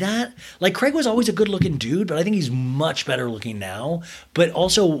guys see that? Like, Craig was always a good-looking dude, but I think he's much better looking now. But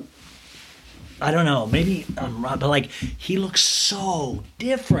also, I don't know, maybe I'm wrong, but like, he looks so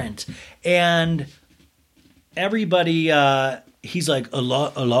different. And everybody, he's like, a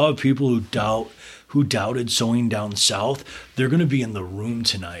lot of people who doubted sewing down south, they're going to be in the room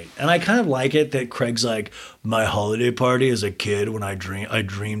tonight. And I kind of like it that Craig's like, my holiday party as a kid when I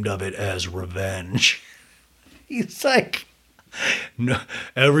dreamed of it as revenge. He's like, no,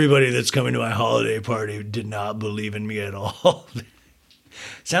 everybody that's coming to my holiday party did not believe in me at all.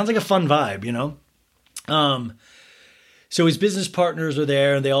 Sounds like a fun vibe, you know? So his business partners are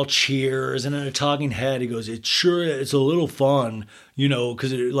there and they all cheers, and in a talking head, he goes, it's a little fun, you know,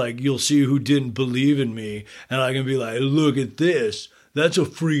 because like you'll see who didn't believe in me, and I can be like, look at this. That's a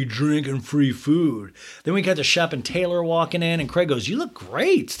free drink and free food. Then we got to Shep and Taylor walking in, and Craig goes, you look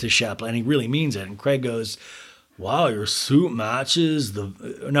great to Shep, and he really means it. And Craig goes, wow, your suit matches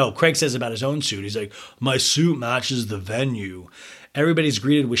Craig says about his own suit. He's like, my suit matches the venue. Everybody's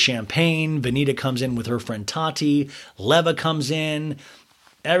greeted with champagne. Vanita comes in with her friend Tati. Leva comes in.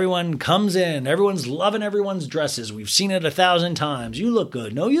 Everyone comes in. Everyone's loving everyone's dresses. We've seen it 1,000 times. You look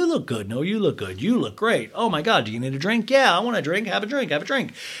good. No, you look good. No, you look good. You look great. Oh my God, do you need a drink? Yeah, I want a drink. Have a drink. Have a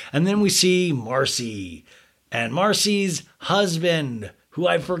drink. And then we see Marcy and Marcy's husband, who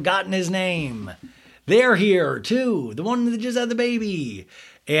I've forgotten his name. They're here too. The one that just had the baby.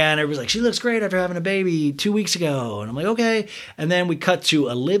 And everybody's like, she looks great after having a baby 2 weeks ago. And I'm like, okay. And then we cut to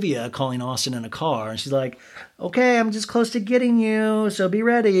Olivia calling Austin in a car. And she's like, okay, I'm just close to getting you, so be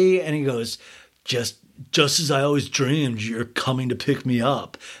ready. And he goes, just as I always dreamed, you're coming to pick me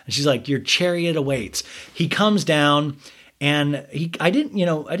up. And she's like, your chariot awaits. He comes down, and I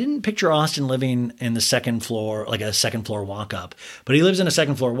didn't picture Austin living in the second floor, like a second floor walk up. But he lives in a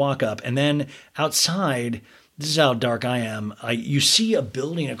second floor walk up. And then outside, this is how dark I am. You see a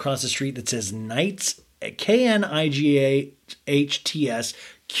building across the street that says Knights, Knights,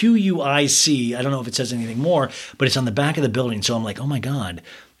 QUIC. I don't know if it says anything more, but it's on the back of the building. So I'm like, oh my God,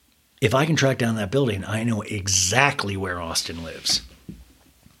 if I can track down that building, I know exactly where Austin lives.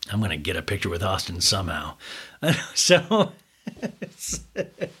 I'm going to get a picture with Austin somehow. So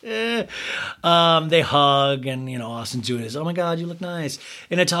they hug, and Austin's doing this. Oh my God, you look nice.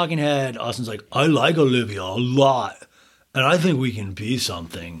 In a talking head, Austin's like, I like Olivia a lot, and I think we can be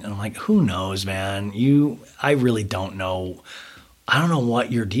something. And I'm like, who knows, man? I really don't know. I don't know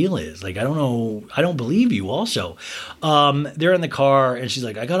what your deal is. Like, I don't know. I don't believe you also. They're in the car, and she's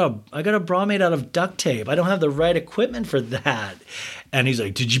like, I got a bra made out of duct tape. I don't have the right equipment for that. And he's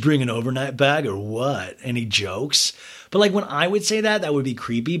like, did you bring an overnight bag or what? And he jokes. But like, when I would say that would be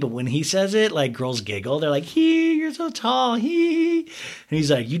creepy. But when he says it, like, girls giggle. They're like, you're so tall. And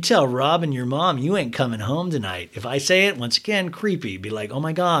he's like, you tell Rob and your mom you ain't coming home tonight. If I say it, once again, creepy. Be like, oh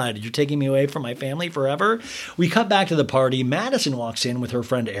my God, you're taking me away from my family forever? We cut back to the party. Madison walks in with her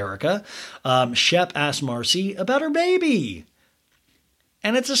friend Erica. Shep asks Marcy about her baby.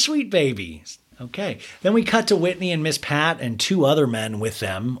 And it's a sweet baby. Okay. Then we cut to Whitney and Miss Pat and two other men with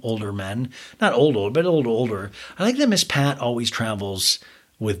them, older men. Not old, but older. I like that Miss Pat always travels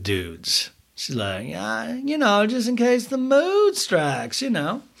with dudes. She's like, yeah, just in case the mood strikes,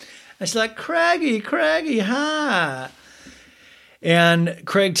 And she's like, Craigie, hi. And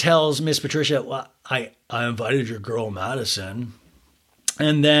Craig tells Miss Patricia, well, I invited your girl Madison.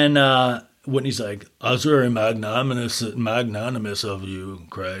 And then Whitney's like, that's very magnanimous of you,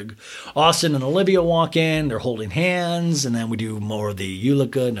 Craig. Austin and Olivia walk in. They're holding hands. And then we do more of the you look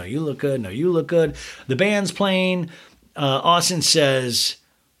good, no, you look good, no, you look good. The band's playing. Austin says,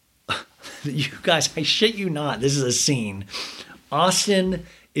 you guys, I shit you not, this is a scene. Austin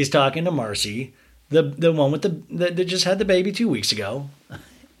is talking to Marcy, the one with that just had the baby 2 weeks ago.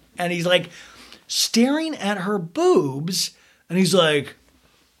 And he's like staring at her boobs. And he's like,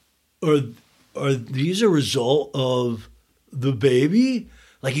 Are these a result of the baby?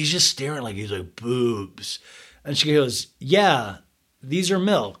 Like, he's just staring, like he's like, boobs. And she goes, yeah, these are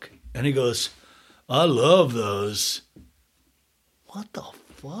milk. And he goes, I love those. What the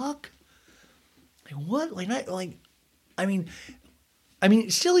fuck? Like, what? I mean,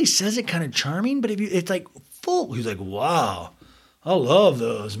 still he says it kind of charming, but it's like full. He's like, wow, I love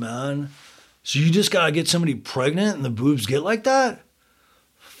those, man. So you just gotta get somebody pregnant and the boobs get like that?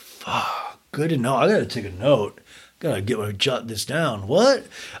 Fuck, good to know. I gotta take a note. Jot this down. What?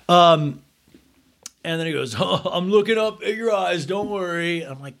 And then he goes, oh, I'm looking up at your eyes. Don't worry.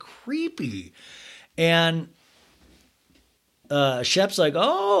 I'm like, creepy. And Shep's like,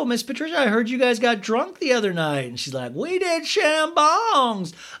 oh, Miss Patricia, I heard you guys got drunk the other night. And she's like, we did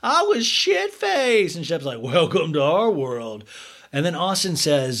shambongs. I was shit-faced. And Shep's like, welcome to our world. And then Austin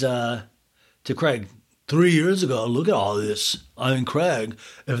says to Craig, 3 years ago, look at all this. I mean, Craig,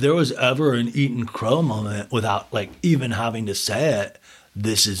 if there was ever an eating crow moment without like even having to say it,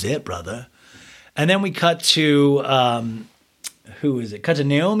 this is it, brother. And then we cut to, who is it? Cut to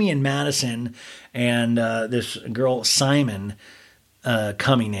Naomi and Madison and this girl, Simon,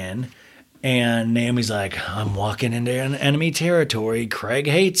 coming in. And Naomi's like, I'm walking into enemy territory. Craig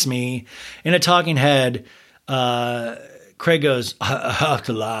hates me. In a talking head, Craig goes, I have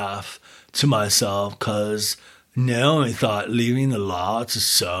to laugh to myself because Naomi thought leaving the law to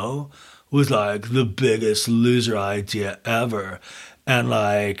sew was like the biggest loser idea ever. And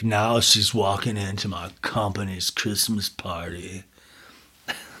like now she's walking into my company's Christmas party.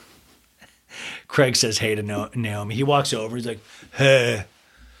 Craig says hey to Naomi. He walks over. He's like, hey,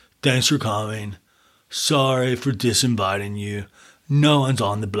 thanks for coming. Sorry for disinviting you. No one's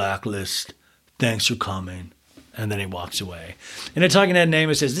on the blacklist. Thanks for coming. And then he walks away. And a talking head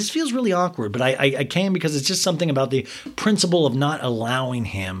Naomi says, this feels really awkward, but I came because it's just something about the principle of not allowing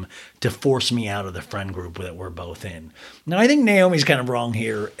him to force me out of the friend group that we're both in. Now, I think Naomi's kind of wrong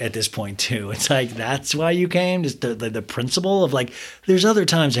here at this point, too. It's like, that's why you came? Just the principle of like, there's other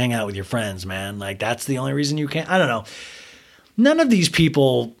times to hang out with your friends, man. Like, that's the only reason you can't. I don't know. None of these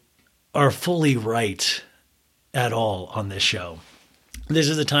people are fully right at all on this show. This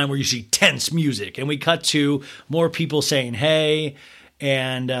is a time where you see tense music, and we cut to more people saying, hey,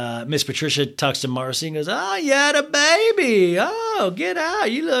 and Miss Patricia talks to Marcy and goes, oh, you had a baby. Oh, get out.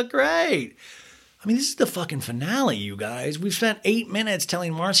 You look great. I mean, this is the fucking finale, you guys. We've spent 8 minutes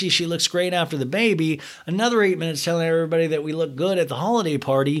telling Marcy she looks great after the baby, another 8 minutes telling everybody that we look good at the holiday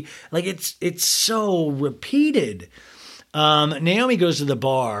party. Like, it's so repeated. Naomi goes to the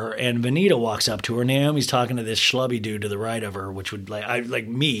bar and Vanita walks up to her. Naomi's talking to this schlubby dude to the right of her, which would like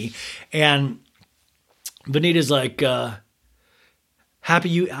me. And Vanita's like, I'm happy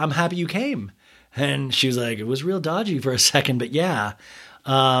you came. And she was like, it was real dodgy for a second, but yeah.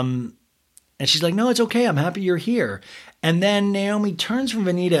 And she's like, no, it's okay. I'm happy you're here. And then Naomi turns from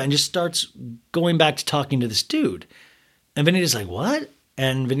Vanita and just starts going back to talking to this dude. And Vanita's like, what?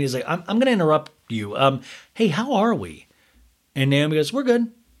 And Vanita's like, I'm going to interrupt you. Hey, how are we? And Naomi goes, we're good.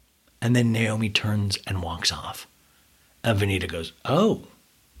 And then Naomi turns and walks off. And Vanita goes, oh.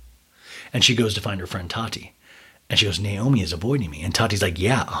 And she goes to find her friend Tati. And she goes, Naomi is avoiding me. And Tati's like,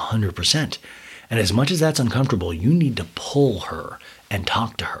 yeah, 100%. And as much as that's uncomfortable, you need to pull her and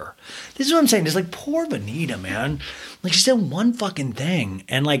talk to her. This is what I'm saying. It's like, poor Vanita, man. Like, she said one fucking thing.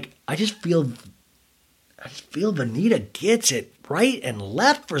 And like, I just feel Vanita gets it right and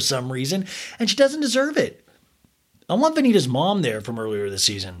left for some reason. And she doesn't deserve it. I want Vanita's mom there from earlier this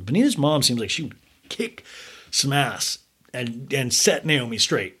season. Vanita's mom seems like she would kick some ass and set Naomi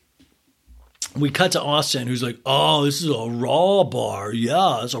straight. We cut to Austin, who's like, oh, this is a raw bar.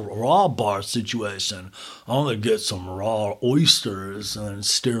 Yeah, it's a raw bar situation. I'm going to get some raw oysters and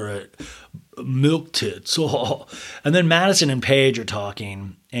stare at milk tits. Oh. And then Madison and Paige are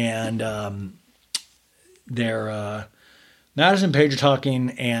talking, and Madison and Paige are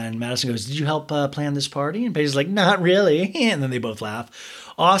talking, and Madison goes, did you help plan this party? And Paige is like, not really. And then they both laugh.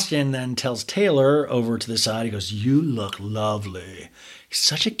 Austin then tells Taylor over to the side, he goes, you look lovely. He's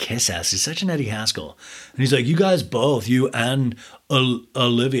such a kiss ass. He's such an Eddie Haskell. And he's like, you guys both, you and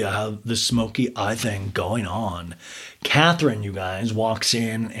Olivia have the smoky eye thing going on. Catherine, you guys, walks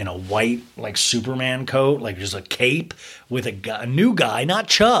in a white, like, Superman coat, like just a cape with a new guy, not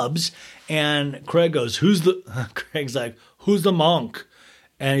Chubbs. And Craig goes, Craig's like, who's the monk?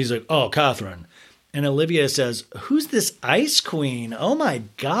 And he's like, oh, Catherine. And Olivia says, who's this ice queen? Oh, my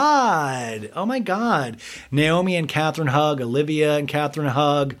God. Oh, my God. Naomi and Catherine hug. Olivia and Catherine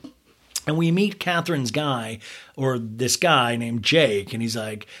hug. And we meet Catherine's guy, or this guy named Jake. And she's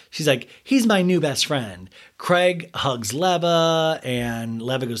like, he's my new best friend. Craig hugs Leva, and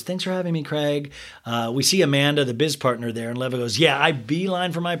Leva goes, thanks for having me, Craig. We see Amanda, the biz partner, there. And Leva goes, yeah, I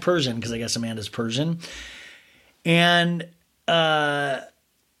beeline for my Persian, because I guess Amanda's Persian. And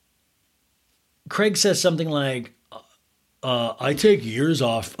Craig says something like, I take years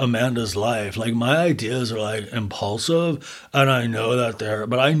off Amanda's life. Like, my ideas are like impulsive, and I know that they're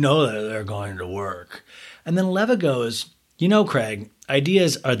going to work. And then Leva goes, you know, Craig,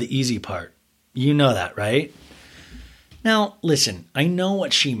 ideas are the easy part. You know that, right? Now, listen, I know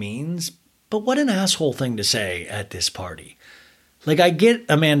what she means, but what an asshole thing to say at this party. Like, I get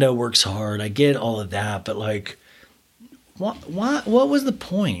Amanda works hard. I get all of that, but like, what was the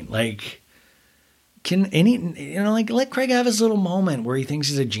point? Like, let Craig have his little moment where he thinks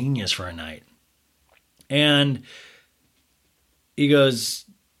he's a genius for a night. And he goes,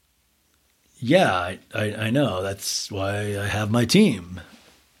 yeah, I know. That's why I have my team.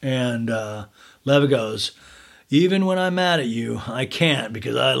 And Leva goes, even when I'm mad at you, I can't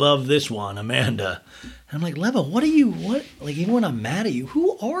because I love this one, Amanda. And I'm like, Leva, what? Like, even when I'm mad at you,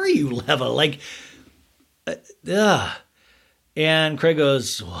 who are you, Leva? Like, And Craig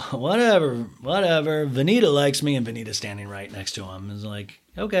goes, whatever. Vanita likes me, and Vanita's standing right next to him. Is like,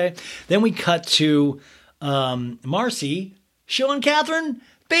 okay. Then we cut to Marcy showing Catherine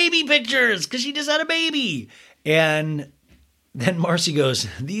baby pictures because she just had a baby. And then Marcy goes,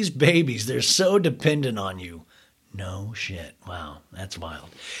 these babies, they're so dependent on you. No shit. Wow, that's wild.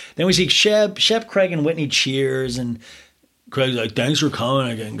 Then we see Shep, Craig, and Whitney cheers, and Craig's like, thanks for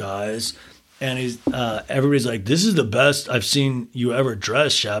coming again, guys. And he's everybody's like, this is the best I've seen you ever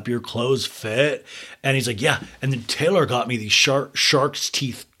dress, Shep. Your clothes fit. And he's like, yeah. And then Taylor got me these shark's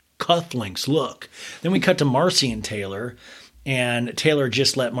teeth cufflinks. Look. Then we cut to Marcy and Taylor. And Taylor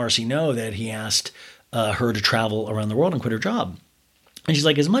just let Marcy know that he asked her to travel around the world and quit her job. And she's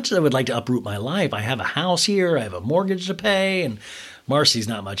like, as much as I would like to uproot my life, I have a house here, I have a mortgage to pay, and Marcy's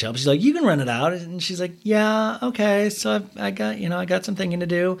not much help. She's like, you can rent it out. And she's like, yeah, okay. So I got some thinking to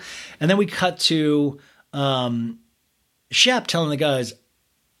do. And then we cut to Shep telling the guys,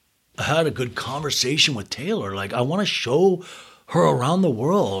 I had a good conversation with Taylor. Like, I want to show her around the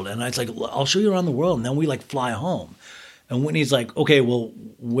world. And I was like, I'll show you around the world. And then we like fly home. And Whitney's like, okay, well,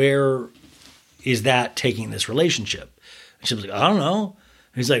 where is that taking this relationship? And she was like, I don't know.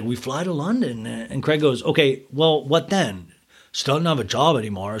 And he's like, we fly to London. And Craig goes, okay, well, what then? She doesn't have a job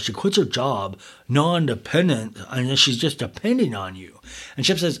anymore. She quits her job, non-dependent, and she's just depending on you. And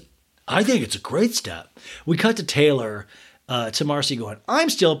Shep says, I think it's a great step. We cut to Taylor, to Marcy going, I'm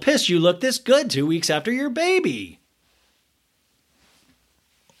still pissed you look this good 2 weeks after your baby.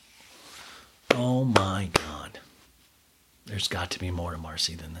 Oh my God. There's got to be more to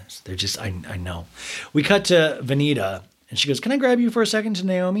Marcy than this. They're just, I know. We cut to Vanita, and she goes, can I grab you for a second to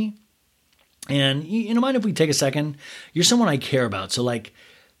Naomi? And you don't mind if we take a second? You're someone I care about. So like,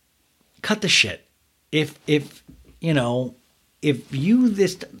 cut the shit. If you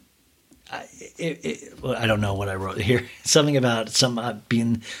this, well, I don't know what I wrote here. Something about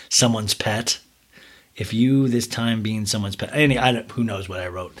being someone's pet. If you this time being someone's pet. Who knows what I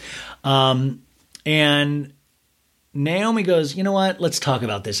wrote. And Naomi goes, you know what? Let's talk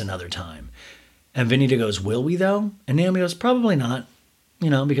about this another time. And Vanita goes, will we though? And Naomi goes, probably not.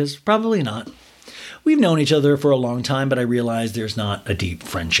 Because probably not. We've known each other for a long time, but I realize there's not a deep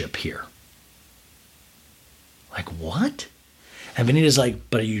friendship here. Like, what? And Vanita's like,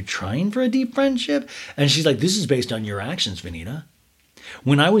 but are you trying for a deep friendship? And she's like, this is based on your actions, Vanita.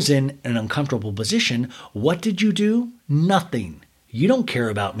 When I was in an uncomfortable position, what did you do? Nothing. You don't care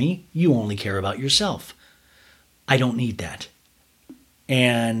about me. You only care about yourself. I don't need that.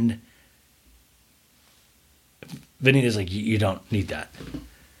 And Vanita's like, you don't need that.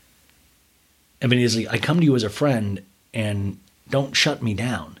 And Vanita's like, I come to you as a friend and don't shut me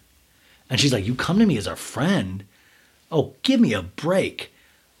down. And she's like, you come to me as a friend? Oh, give me a break.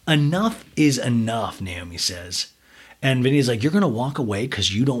 Enough is enough, Naomi says. And Vinny's like, you're going to walk away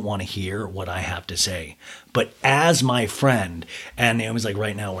because you don't want to hear what I have to say. But as my friend, and Naomi's like,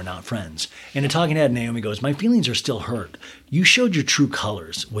 right now we're not friends. In a talking head, Naomi goes, my feelings are still hurt. You showed your true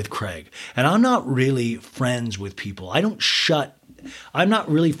colors with Craig. And I'm not really friends with people. I'm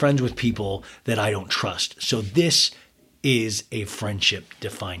not really friends with people that I don't trust. So this is a friendship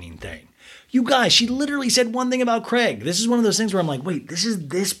defining thing. You guys, she literally said one thing about Craig. This is one of those things where I'm like, wait, this is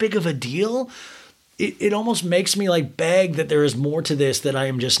this big of a deal? It almost makes me like beg that there is more to this that I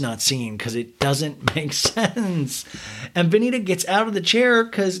am just not seeing because it doesn't make sense. And Vanita gets out of the chair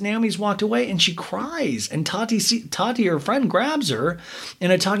because Naomi's walked away and she cries. And Tati, her friend, grabs her.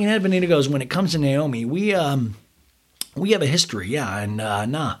 In a talking head, Vanita goes, when it comes to Naomi, we have a history, yeah, and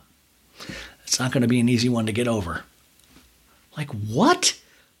nah. It's not going to be an easy one to get over. Like, what?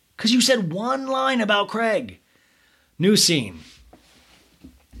 Because you said one line about Craig. New scene.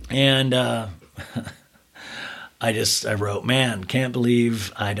 And I wrote, man, can't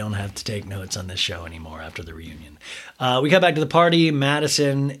believe I don't have to take notes on this show anymore after the reunion. We got back to the party.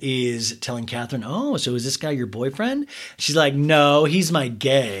 Madison is telling Catherine, oh, so is this guy your boyfriend? She's like, no, he's my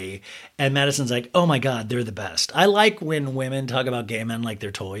gay. And Madison's like, oh my God, they're the best. I like when women talk about gay men like they're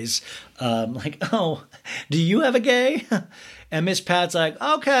toys. Like, oh, do you have a gay? And Miss Pat's like,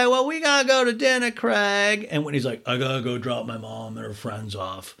 okay, well, we gotta go to dinner, Craig. And when he's like, I gotta go drop my mom and her friends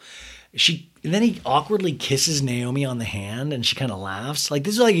off. And then he awkwardly kisses Naomi on the hand and she kind of laughs. Like,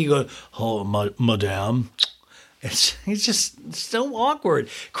 this is like you go, oh, madame. He's just so awkward.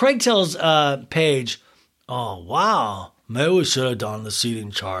 Craig tells Paige, oh, wow, maybe we should have done the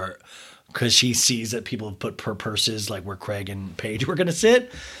seating chart because she sees that people have put purses like where Craig and Paige were going to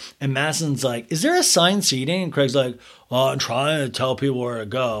sit. And Madison's like, is there assigned seating? And Craig's like, well, I'm trying to tell people where to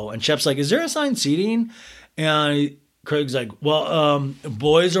go. And Shep's like, is there assigned seating? And Craig's like, well,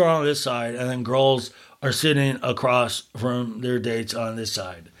 boys are on this side and then girls are sitting across from their dates on this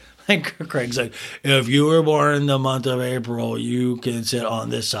side. And Craig's like, if you were born in the month of April, you can sit on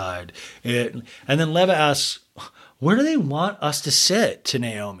this side. And then Leva asks, where do they want us to sit, to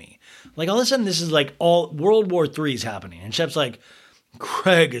Naomi? Like, all of a sudden, this is like all World War III is happening. And Shep's like,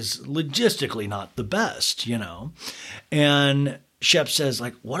 Craig is logistically not the best, you know? And Shep says,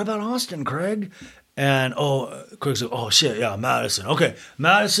 like, what about Austin, Craig? And, Craig's like, oh, shit, yeah, Madison. Okay,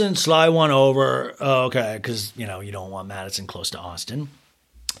 Madison, slide one over. Okay, because, you know, you don't want Madison close to Austin.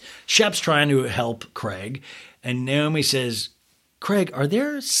 Shep's trying to help Craig. And Naomi says, Craig, are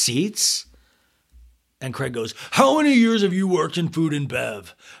there seats? And Craig goes, how many years have you worked in food and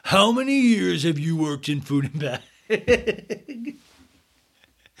bev? How many years have you worked in food and bev?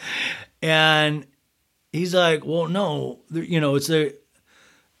 And he's like, well, no, you know,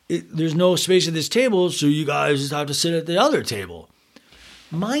 there's no space at this table, so you guys just have to sit at the other table.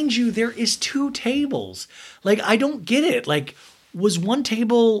 Mind you, there is 2 tables. Like, I don't get it. Like, was one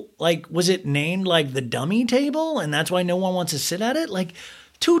table, like, was it named like the dummy table? And that's why no one wants to sit at it? Like,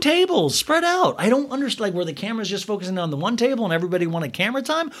 2 tables spread out. I don't understand, like, where the camera's just focusing on the one table and everybody wanted camera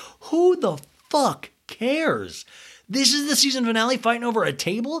time. Who the fuck cares? This is the season finale fighting over a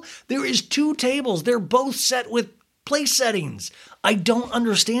table? There is 2 tables. They're both set with place settings. I don't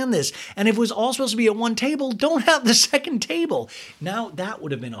understand this. And if it was all supposed to be at one table, don't have the second table. Now, that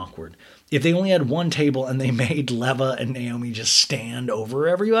would have been awkward. If they only had one table and they made Leva and Naomi just stand over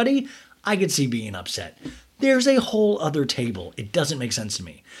everybody, I could see being upset. There's a whole other table. It doesn't make sense to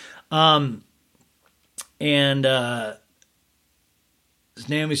me. Naomi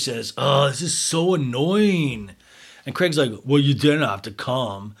says, oh, this is so annoying. And Craig's like, well, you didn't have to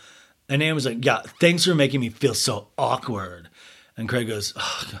come. And Naomi's like, yeah, thanks for making me feel so awkward. And Craig goes,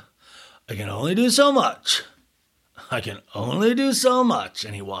 oh, I can only do so much. I can only do so much.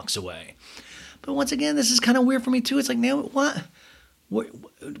 And he walks away. But once again, this is kind of weird for me too. It's like, Naomi, what?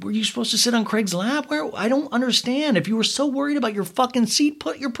 Were you supposed to sit on Craig's lap? Where? I don't understand. If you were so worried about your fucking seat,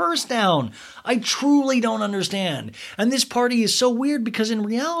 put your purse down. I truly don't understand. And this party is so weird because in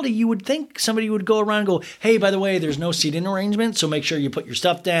reality, you would think somebody would go around and go, hey, by the way, there's no seating arrangement, so make sure you put your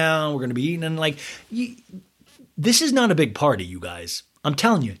stuff down. We're going to be eating. And like, this is not a big party, you guys. I'm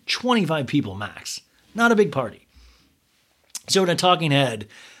telling you, 25 people max. Not a big party. So in a talking head,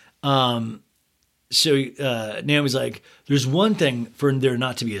 Naomi's like, there's one thing for there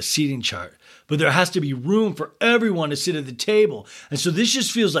not to be a seating chart, but there has to be room for everyone to sit at the table. And so this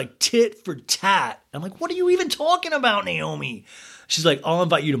just feels like tit for tat. I'm like, what are you even talking about, Naomi? She's like, I'll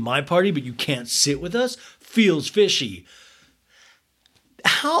invite you to my party, but you can't sit with us. Feels fishy.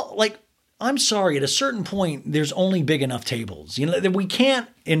 How, like, I'm sorry, at a certain point, there's only big enough tables. You know, we can't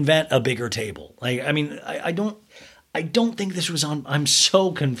invent a bigger table. Like, I mean, I don't think this was on. I'm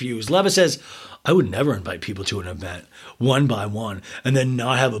so confused. Leva says, I would never invite people to an event one by one and then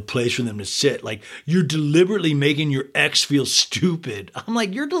not have a place for them to sit. Like, you're deliberately making your ex feel stupid. I'm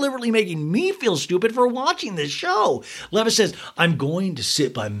like, you're deliberately making me feel stupid for watching this show. Leva says, I'm going to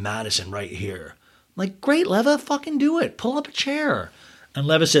sit by Madison right here. I'm like, great, Leva, fucking do it. Pull up a chair. And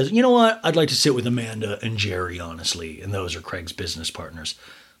Leva says, you know what? I'd like to sit with Amanda and Jerry, honestly. And those are Craig's business partners.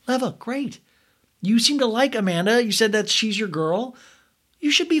 Leva, great. You seem to like Amanda. You said that she's your girl. You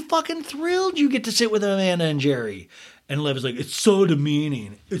should be fucking thrilled you get to sit with Amanda and Jerry. And Leva's like, it's so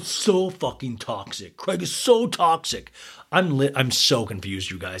demeaning. It's so fucking toxic. Craig is so toxic. I'm so confused,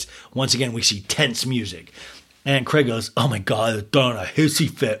 you guys. Once again, we see tense music. And Craig goes, oh my God, they're throwing a hissy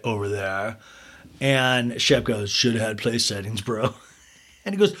fit over there. And Shep goes, should have had place settings, bro.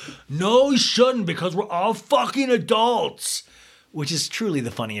 And he goes, no, he shouldn't because we're all fucking adults. Which is truly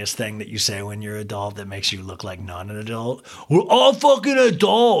the funniest thing that you say when you're an adult that makes you look like not an adult. We're all fucking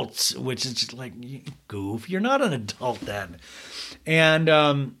adults. Which is just like, goof, you're not an adult then. And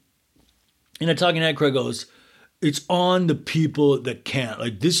in a talking head, Craig goes, it's on the people that can't.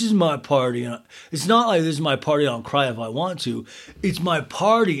 Like, this is my party. It's not like this is my party, I'll cry if I want to. It's my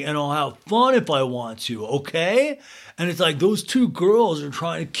party and I'll have fun if I want to, okay? And it's like those 2 girls are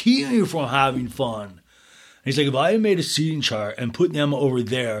trying to keep me from having fun. He's like, if I had made a seating chart and put them over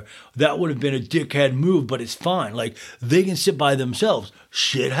there, that would have been a dickhead move, but it's fine. Like, they can sit by themselves.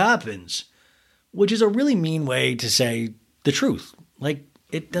 Shit happens. Which is a really mean way to say the truth. Like,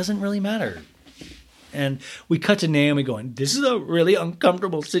 it doesn't really matter. And we cut to Naomi going, this is a really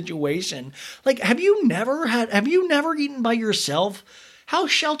uncomfortable situation. Like, have you never eaten by yourself? How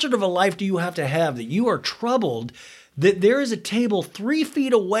sheltered of a life do you have that you are troubled that there is a table 3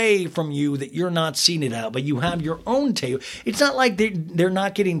 feet away from you that you're not seated at, but you have your own table? It's not like they're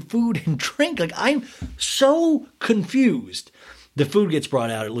not getting food and drink. Like, I'm so confused. The food gets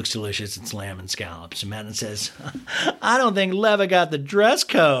brought out. It looks delicious. It's lamb and scallops. And Madden says, I don't think Leva got the dress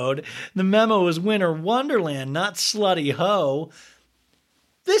code. The memo was Winter Wonderland, not Slutty Ho.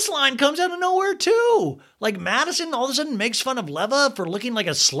 This line comes out of nowhere, too. Like, Madison all of a sudden makes fun of Leva for looking like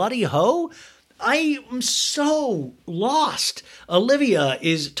a slutty hoe. I am so lost. Olivia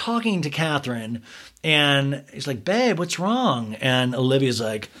is talking to Catherine, and he's like, babe, what's wrong? And Olivia's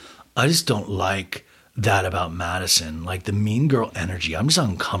like, I just don't like that about Madison, like the mean girl energy. I'm just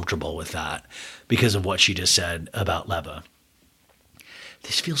uncomfortable with that because of what she just said about Leva.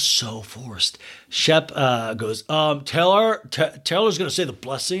 This feels so forced. Shep goes, Taylor's going to say the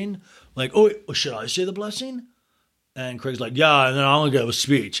blessing. Like, oh, should I say the blessing? And Craig's like, yeah, and then I'm going to give a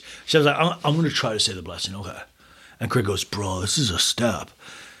speech. Shep's like, I'm going to try to say the blessing, okay. And Craig goes, bro, this is a step.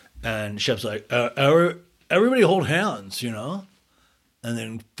 And Shep's like, everybody hold hands, you know? And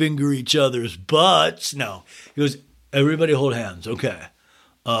then finger each other's butts. No. He goes, everybody hold hands. Okay.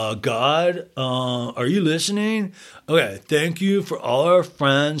 God, are you listening? Okay. Thank you for all our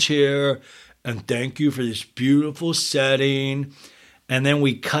friends here. And thank you for this beautiful setting. And then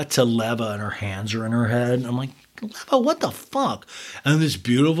we cut to Leva and her hands are in her head. And I'm like, Leva, what the fuck? And this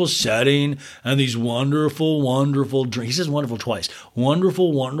beautiful setting and these wonderful, wonderful drinks. He says wonderful twice.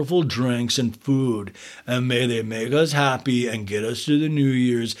 Wonderful, wonderful drinks and food. And may they make us happy and get us to the New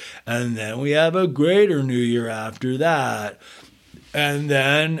Year's. And then we have a greater New Year after that. And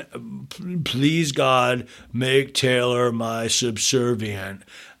then, please God, make Taylor my subservient.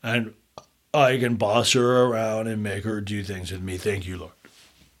 And I can boss her around and make her do things with me. Thank you, Lord.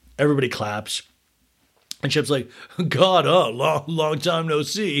 Everybody claps. And Shep's like, God, long time no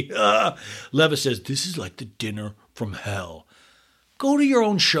see. Leva says, this is like the dinner from hell. Go to your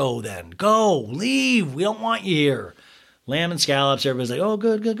own show then. Go, leave. We don't want you here. Lamb and scallops, everybody's like, oh,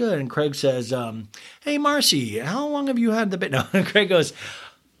 good. And Craig says, hey, Marcy, how long have you had the bit? No, and Craig goes,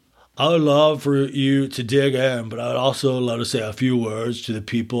 I would love for you to dig in, but I would also love to say a few words to the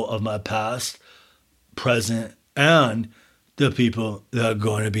people of my past, present, and the people that are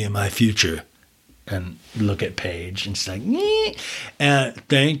going to be in my future. And look at Paige, and she's like, nee. And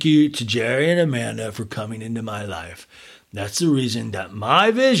thank you to Jerry and Amanda for coming into my life. That's the reason that my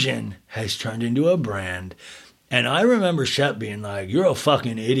vision has turned into a brand. And I remember Shep being like, you're a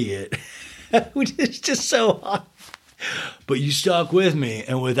fucking idiot, which is just so hot. But you stuck with me,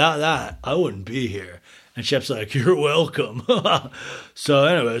 and without that, I wouldn't be here. And Shep's like, you're welcome. So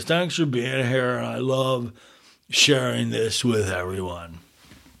anyways, thanks for being here, and I love sharing this with everyone.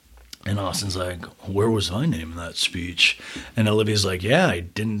 And Austin's like, where was my name in that speech? And Olivia's like, yeah, I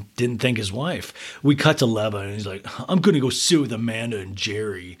didn't think his wife. We cut to Leva, and he's like, I'm going to go sit with Amanda and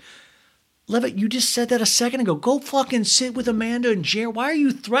Jerry. Leva, you just said that a second ago. Go fucking sit with Amanda and Jerry. Why are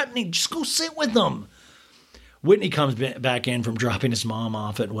you threatening? Just go sit with them. Whitney comes back in from dropping his mom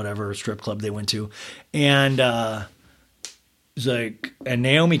off at whatever strip club they went to. And he's like, and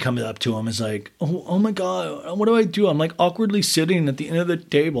Naomi comes up to him and is like, oh my God, what do I do? I'm like awkwardly sitting at the end of the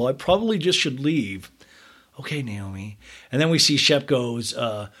table. I probably just should leave. Okay, Naomi. And then we see Shep goes,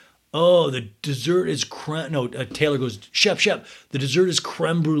 the dessert is Taylor goes, Shep, the dessert is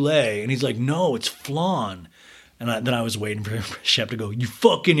creme brulee. And he's like, no, it's flan. And then I was waiting for Shep to go, you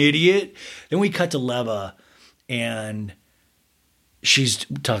fucking idiot. Then we cut to Leva, and she's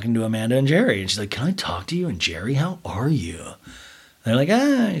talking to Amanda and Jerry. And she's like, can I talk to you? And Jerry, how are you? And they're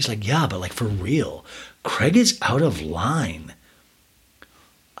like, He's like, yeah, but like for real. Craig is out of line.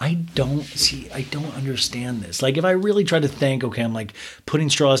 I don't understand this. Like if I really try to think, okay, I'm like putting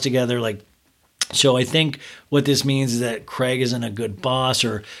straws together. Like, so I think what this means is that Craig isn't a good boss,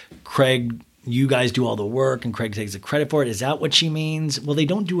 or Craig, you guys do all the work and Craig takes the credit for it. Is that what she means? Well, they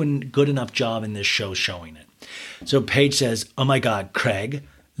don't do a good enough job in this show showing it. So Paige says, oh my God, Craig,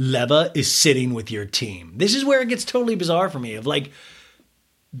 Leva is sitting with your team. This is where it gets totally bizarre for me of like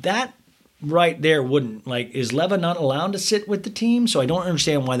that right there wouldn't like, is Leva not allowed to sit with the team? So I don't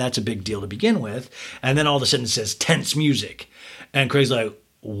understand why that's a big deal to begin with. And then all of a sudden it says tense music. And Craig's like,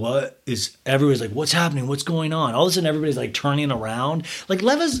 everybody's like, what's happening? What's going on? All of a sudden everybody's like turning around. Like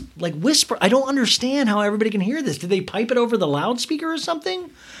Leva's like whisper. I don't understand how everybody can hear this. Did they pipe it over the loudspeaker or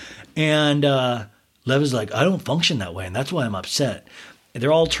something? And Leva's like, I don't function that way, and that's why I'm upset. And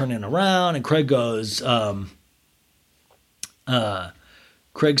they're all turning around, and Craig goes,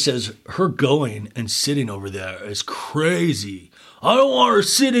 Craig says, her going and sitting over there is crazy. I don't want her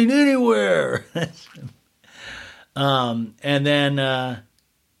sitting anywhere. And then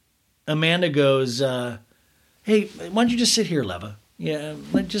Amanda goes, hey, why don't you just sit here, Leva? Yeah,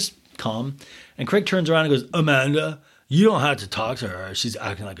 just calm. And Craig turns around and goes, Amanda, you don't have to talk to her. She's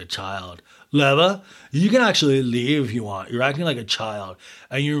acting like a child. Leva, you can actually leave if you want. You're acting like a child.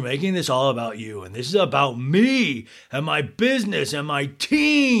 And you're making this all about you. And this is about me and my business and my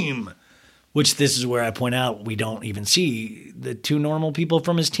team. Which this is where I point out we don't even see the two normal people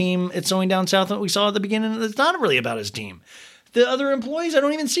from his team at Sewing Down South that we saw at the beginning. It's not really about his team. The other employees I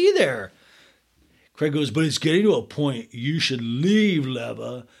don't even see there. Craig goes, but it's getting to a point you should leave,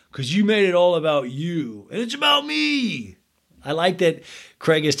 Leva, because you made it all about you. And it's about me. I like that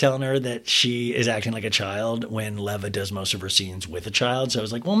Craig is telling her that she is acting like a child when Leva does most of her scenes with a child. So I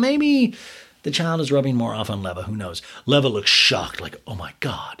was like, well, maybe the child is rubbing more off on Leva. Who knows? Leva looks shocked, like, oh my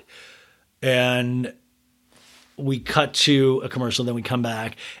God. And we cut to a commercial, then we come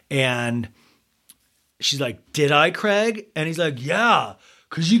back, and she's like, did I, Craig? And he's like, yeah,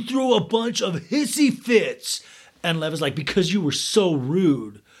 because you threw a bunch of hissy fits. And Leva's like, because you were so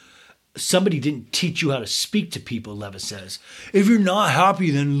rude. Somebody didn't teach you how to speak to people, Leva says. If you're not happy,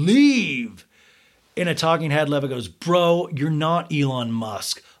 then leave. In a talking head, Leva goes, bro, you're not Elon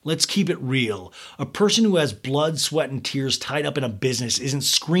Musk. Let's keep it real. A person who has blood, sweat, and tears tied up in a business isn't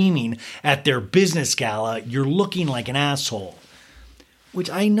screaming at their business gala, you're looking like an asshole. Which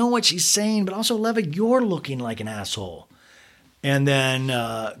I know what she's saying, but also, Leva, you're looking like an asshole. And then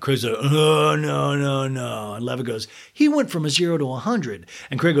Craig's like, oh, no. And Leva goes, he went from a 0 to 100.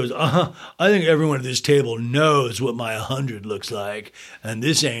 And Craig goes, I think everyone at this table knows what my 100 looks like, and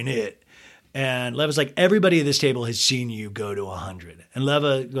this ain't it. And Leva's like, everybody at this table has seen you go to 100. And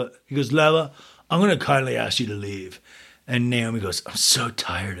he goes, Leva, I'm going to kindly ask you to leave. And Naomi goes, I'm so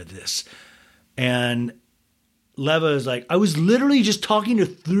tired of this. And Leva is like, I was literally just talking to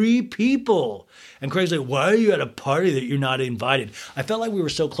 3 people. And Craig's like, why are you at a party that you're not invited? I felt like we were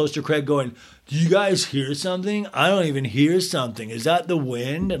so close to Craig going, do you guys hear something? I don't even hear something. Is that the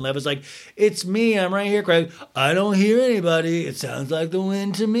wind? And Leva's like, it's me. I'm right here, Craig. I don't hear anybody. It sounds like the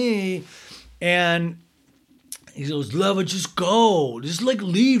wind to me. And he goes, Leva, just go. Just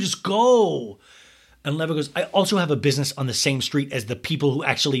leave, just go. And Leva goes, I also have a business on the same street as the people who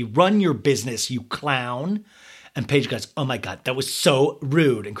actually run your business, you clown. And Paige goes, oh my God, that was so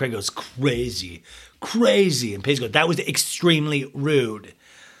rude. And Craig goes, crazy. And Paige goes, that was extremely rude.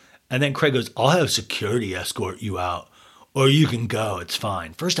 And then Craig goes, I'll have security escort you out. Or you can go, it's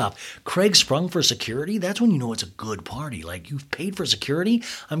fine. First off, Craig sprung for security. That's when you know it's a good party. Like, you've paid for security.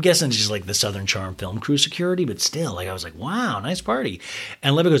 I'm guessing it's just like the Southern Charm film crew security, but still, I was like, wow, nice party.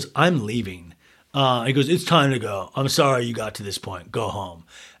 And Leva goes, I'm leaving. He goes, it's time to go. I'm sorry you got to this point. Go home.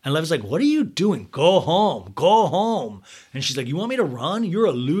 And Leva's like, what are you doing? Go home. And she's like, you want me to run? You're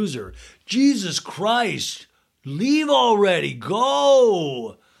a loser. Jesus Christ. Leave already.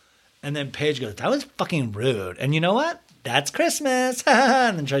 Go. And then Paige goes, that was fucking rude. And you know what? That's Christmas.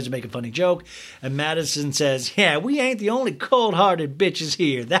 And then tries to make a funny joke. And Madison says, yeah, we ain't the only cold-hearted bitches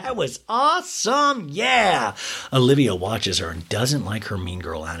here. That was awesome. Yeah. Olivia watches her and doesn't like her mean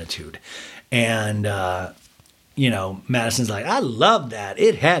girl attitude. And, Madison's like, I love that.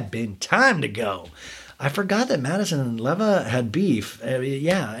 It had been time to go. I forgot that Madison and Leva had beef.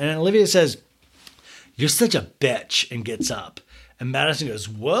 Yeah. And Olivia says, you're such a bitch, and gets up. And Madison goes,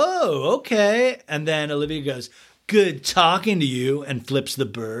 whoa, okay. And then Olivia goes, good talking to you, and flips the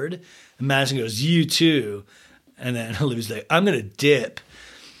bird. And Madison goes, you too. And then Olivia's like, I'm going to dip.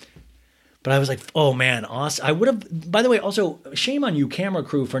 But I was like, oh man, Austin. I would have, by the way, also, shame on you, camera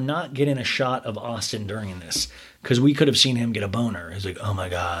crew, for not getting a shot of Austin during this. Because we could have seen him get a boner. He's like, oh my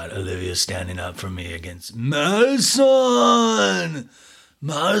God, Olivia's standing up for me against Madison.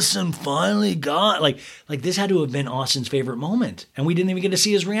 Madison finally got, like this had to have been Austin's favorite moment. And we didn't even get to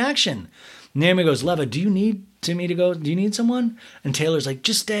see his reaction. Naomi goes, Leva, do you need me to go? Do you need someone? And Taylor's like,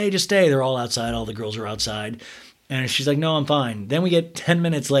 just stay. They're all outside. All the girls are outside. And she's like, no, I'm fine. Then we get 10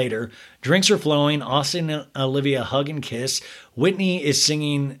 minutes later. Drinks are flowing. Austin and Olivia hug and kiss. Whitney is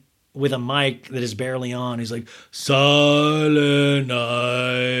singing with a mic that is barely on. He's like, Silent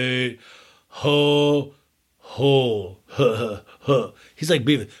Night, ho, ho, huh, huh. He's like,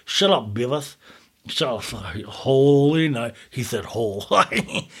 Beavis, shut up, Beavis. Shut up, holy night. He said, hole.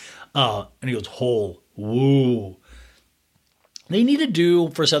 And he goes, hole, woo. They need to do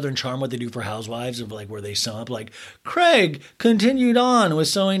for Southern Charm what they do for Housewives, of like where they sum up like, Craig continued on with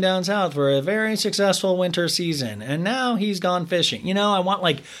Sewing Down South for a very successful winter season, and now he's gone fishing. I want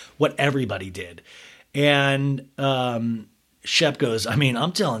like what everybody did. And Shep goes,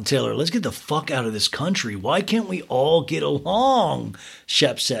 I'm telling Taylor, let's get the fuck out of this country. Why can't we all get along?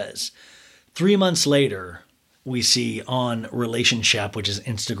 Shep says. 3 months later, we see on Relationship, which is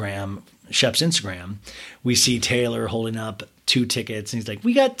Shep's Instagram, we see Taylor holding up 2 tickets. And he's like,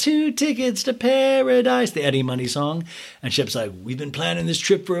 we got 2 tickets to paradise, the Eddie Money song. And Shep's like, we've been planning this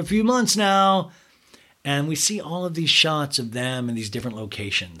trip for a few months now. And we see all of these shots of them in these different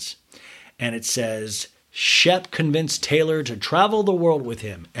locations. And it says, Shep convinced Taylor to travel the world with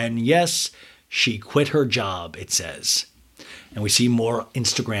him. And yes, she quit her job, it says. And we see more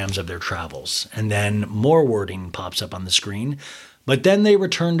Instagrams of their travels. And then more wording pops up on the screen. But then they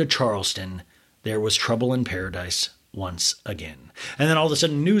return to Charleston. There was trouble in paradise once again. And then all of a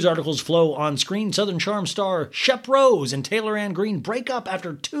sudden, news articles flow on screen. Southern Charm star Shep Rose and Taylor Ann Green break up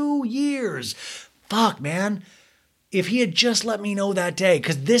after 2 years. Fuck, man. If he had just let me know that day,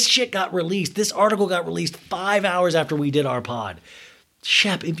 because this shit got released. This article got released 5 hours after we did our pod.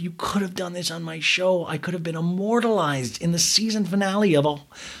 Shep, if you could have done this on my show, I could have been immortalized in the season finale of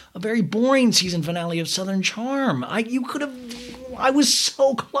a very boring season finale of Southern Charm. I was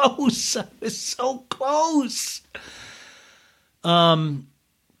so close. I was so close. And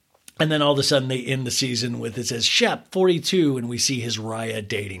then all of a sudden they end the season with, it says Shep, 42, and we see his Raya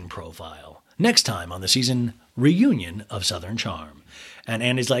dating profile. Next time on the season reunion of Southern Charm. And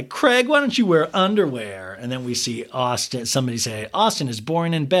Andy's like, Craig, why don't you wear underwear? And then we see Austin, somebody say, Austin is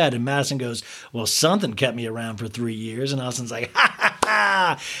boring in bed. And Madison goes, well, something kept me around for 3 years. And Austin's like, ha, ha,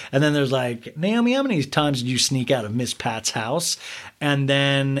 ha. And then there's like, Naomi, how many times did you sneak out of Miss Pat's house? And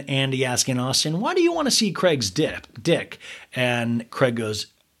then Andy asking Austin, why do you want to see Craig's dick? And Craig goes,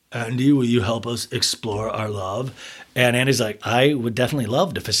 Andy, will you help us explore our love? And Andy's like, I would definitely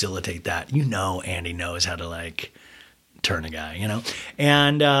love to facilitate that. You know, Andy knows how to like turn a guy, you know?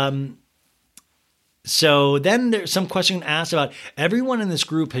 And so then there's some question asked about everyone in this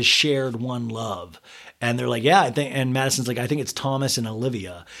group has shared one love. And they're like, yeah, I think, and Madison's like, I think it's Thomas and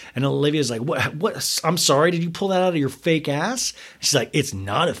Olivia. And Olivia's like, what, I'm sorry, did you pull that out of your fake ass? She's like, it's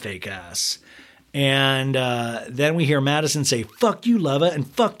not a fake ass. And then we hear Madison say, fuck you, Leva, and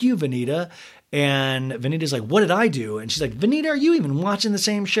fuck you, Vanita. And Vanita's like, what did I do? And she's like, Vanita, are you even watching the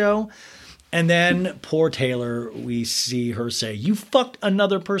same show? And then poor Taylor, we see her say, you fucked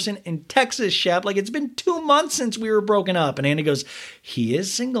another person in Texas, Shep. Like, it's been 2 months since we were broken up. And Andy goes, he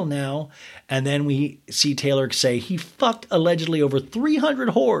is single now. And then we see Taylor say, he fucked allegedly over 300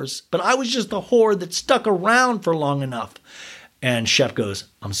 whores, but I was just the whore that stuck around for long enough. And Shep goes,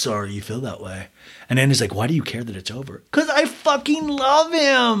 I'm sorry you feel that way. And Andy's like, why do you care that it's over? Because I fucking love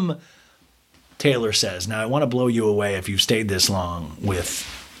him. Taylor says, now I want to blow you away if you've stayed this long with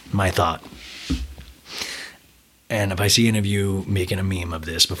my thought. And if I see any of you making a meme of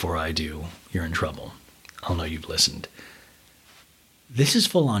this before I do, you're in trouble. I'll know you've listened. This is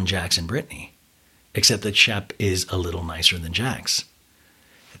full on Jax and Brittany, except that Shep is a little nicer than Jax.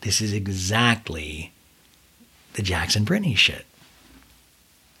 This is exactly the Jax and Brittany shit.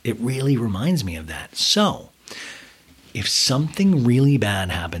 It really reminds me of that. So, if something really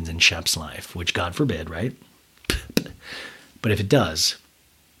bad happens in Shep's life, which God forbid, right? But if it does,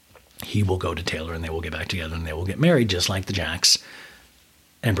 he will go to Taylor and they will get back together and they will get married, just like the Jax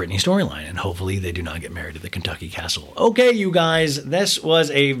and Brittany storyline. And hopefully they do not get married at the Kentucky Castle. Okay, you guys, this was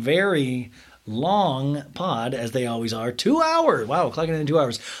a very long pod, as they always are. 2 hours. Wow, clocking in 2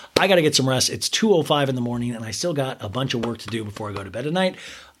 hours. I got to get some rest. It's 2:05 in the morning and I still got a bunch of work to do before I go to bed tonight.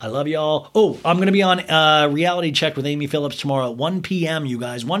 I love y'all. Oh, I'm going to be on Reality Check with Amy Phillips tomorrow at 1 p.m., you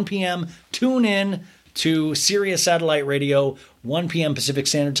guys. 1 p.m. Tune in to Sirius Satellite Radio, 1 p.m. Pacific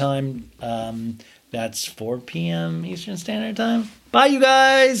Standard Time. That's 4 p.m. Eastern Standard Time. Bye, you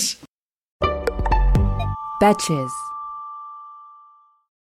guys. Betches.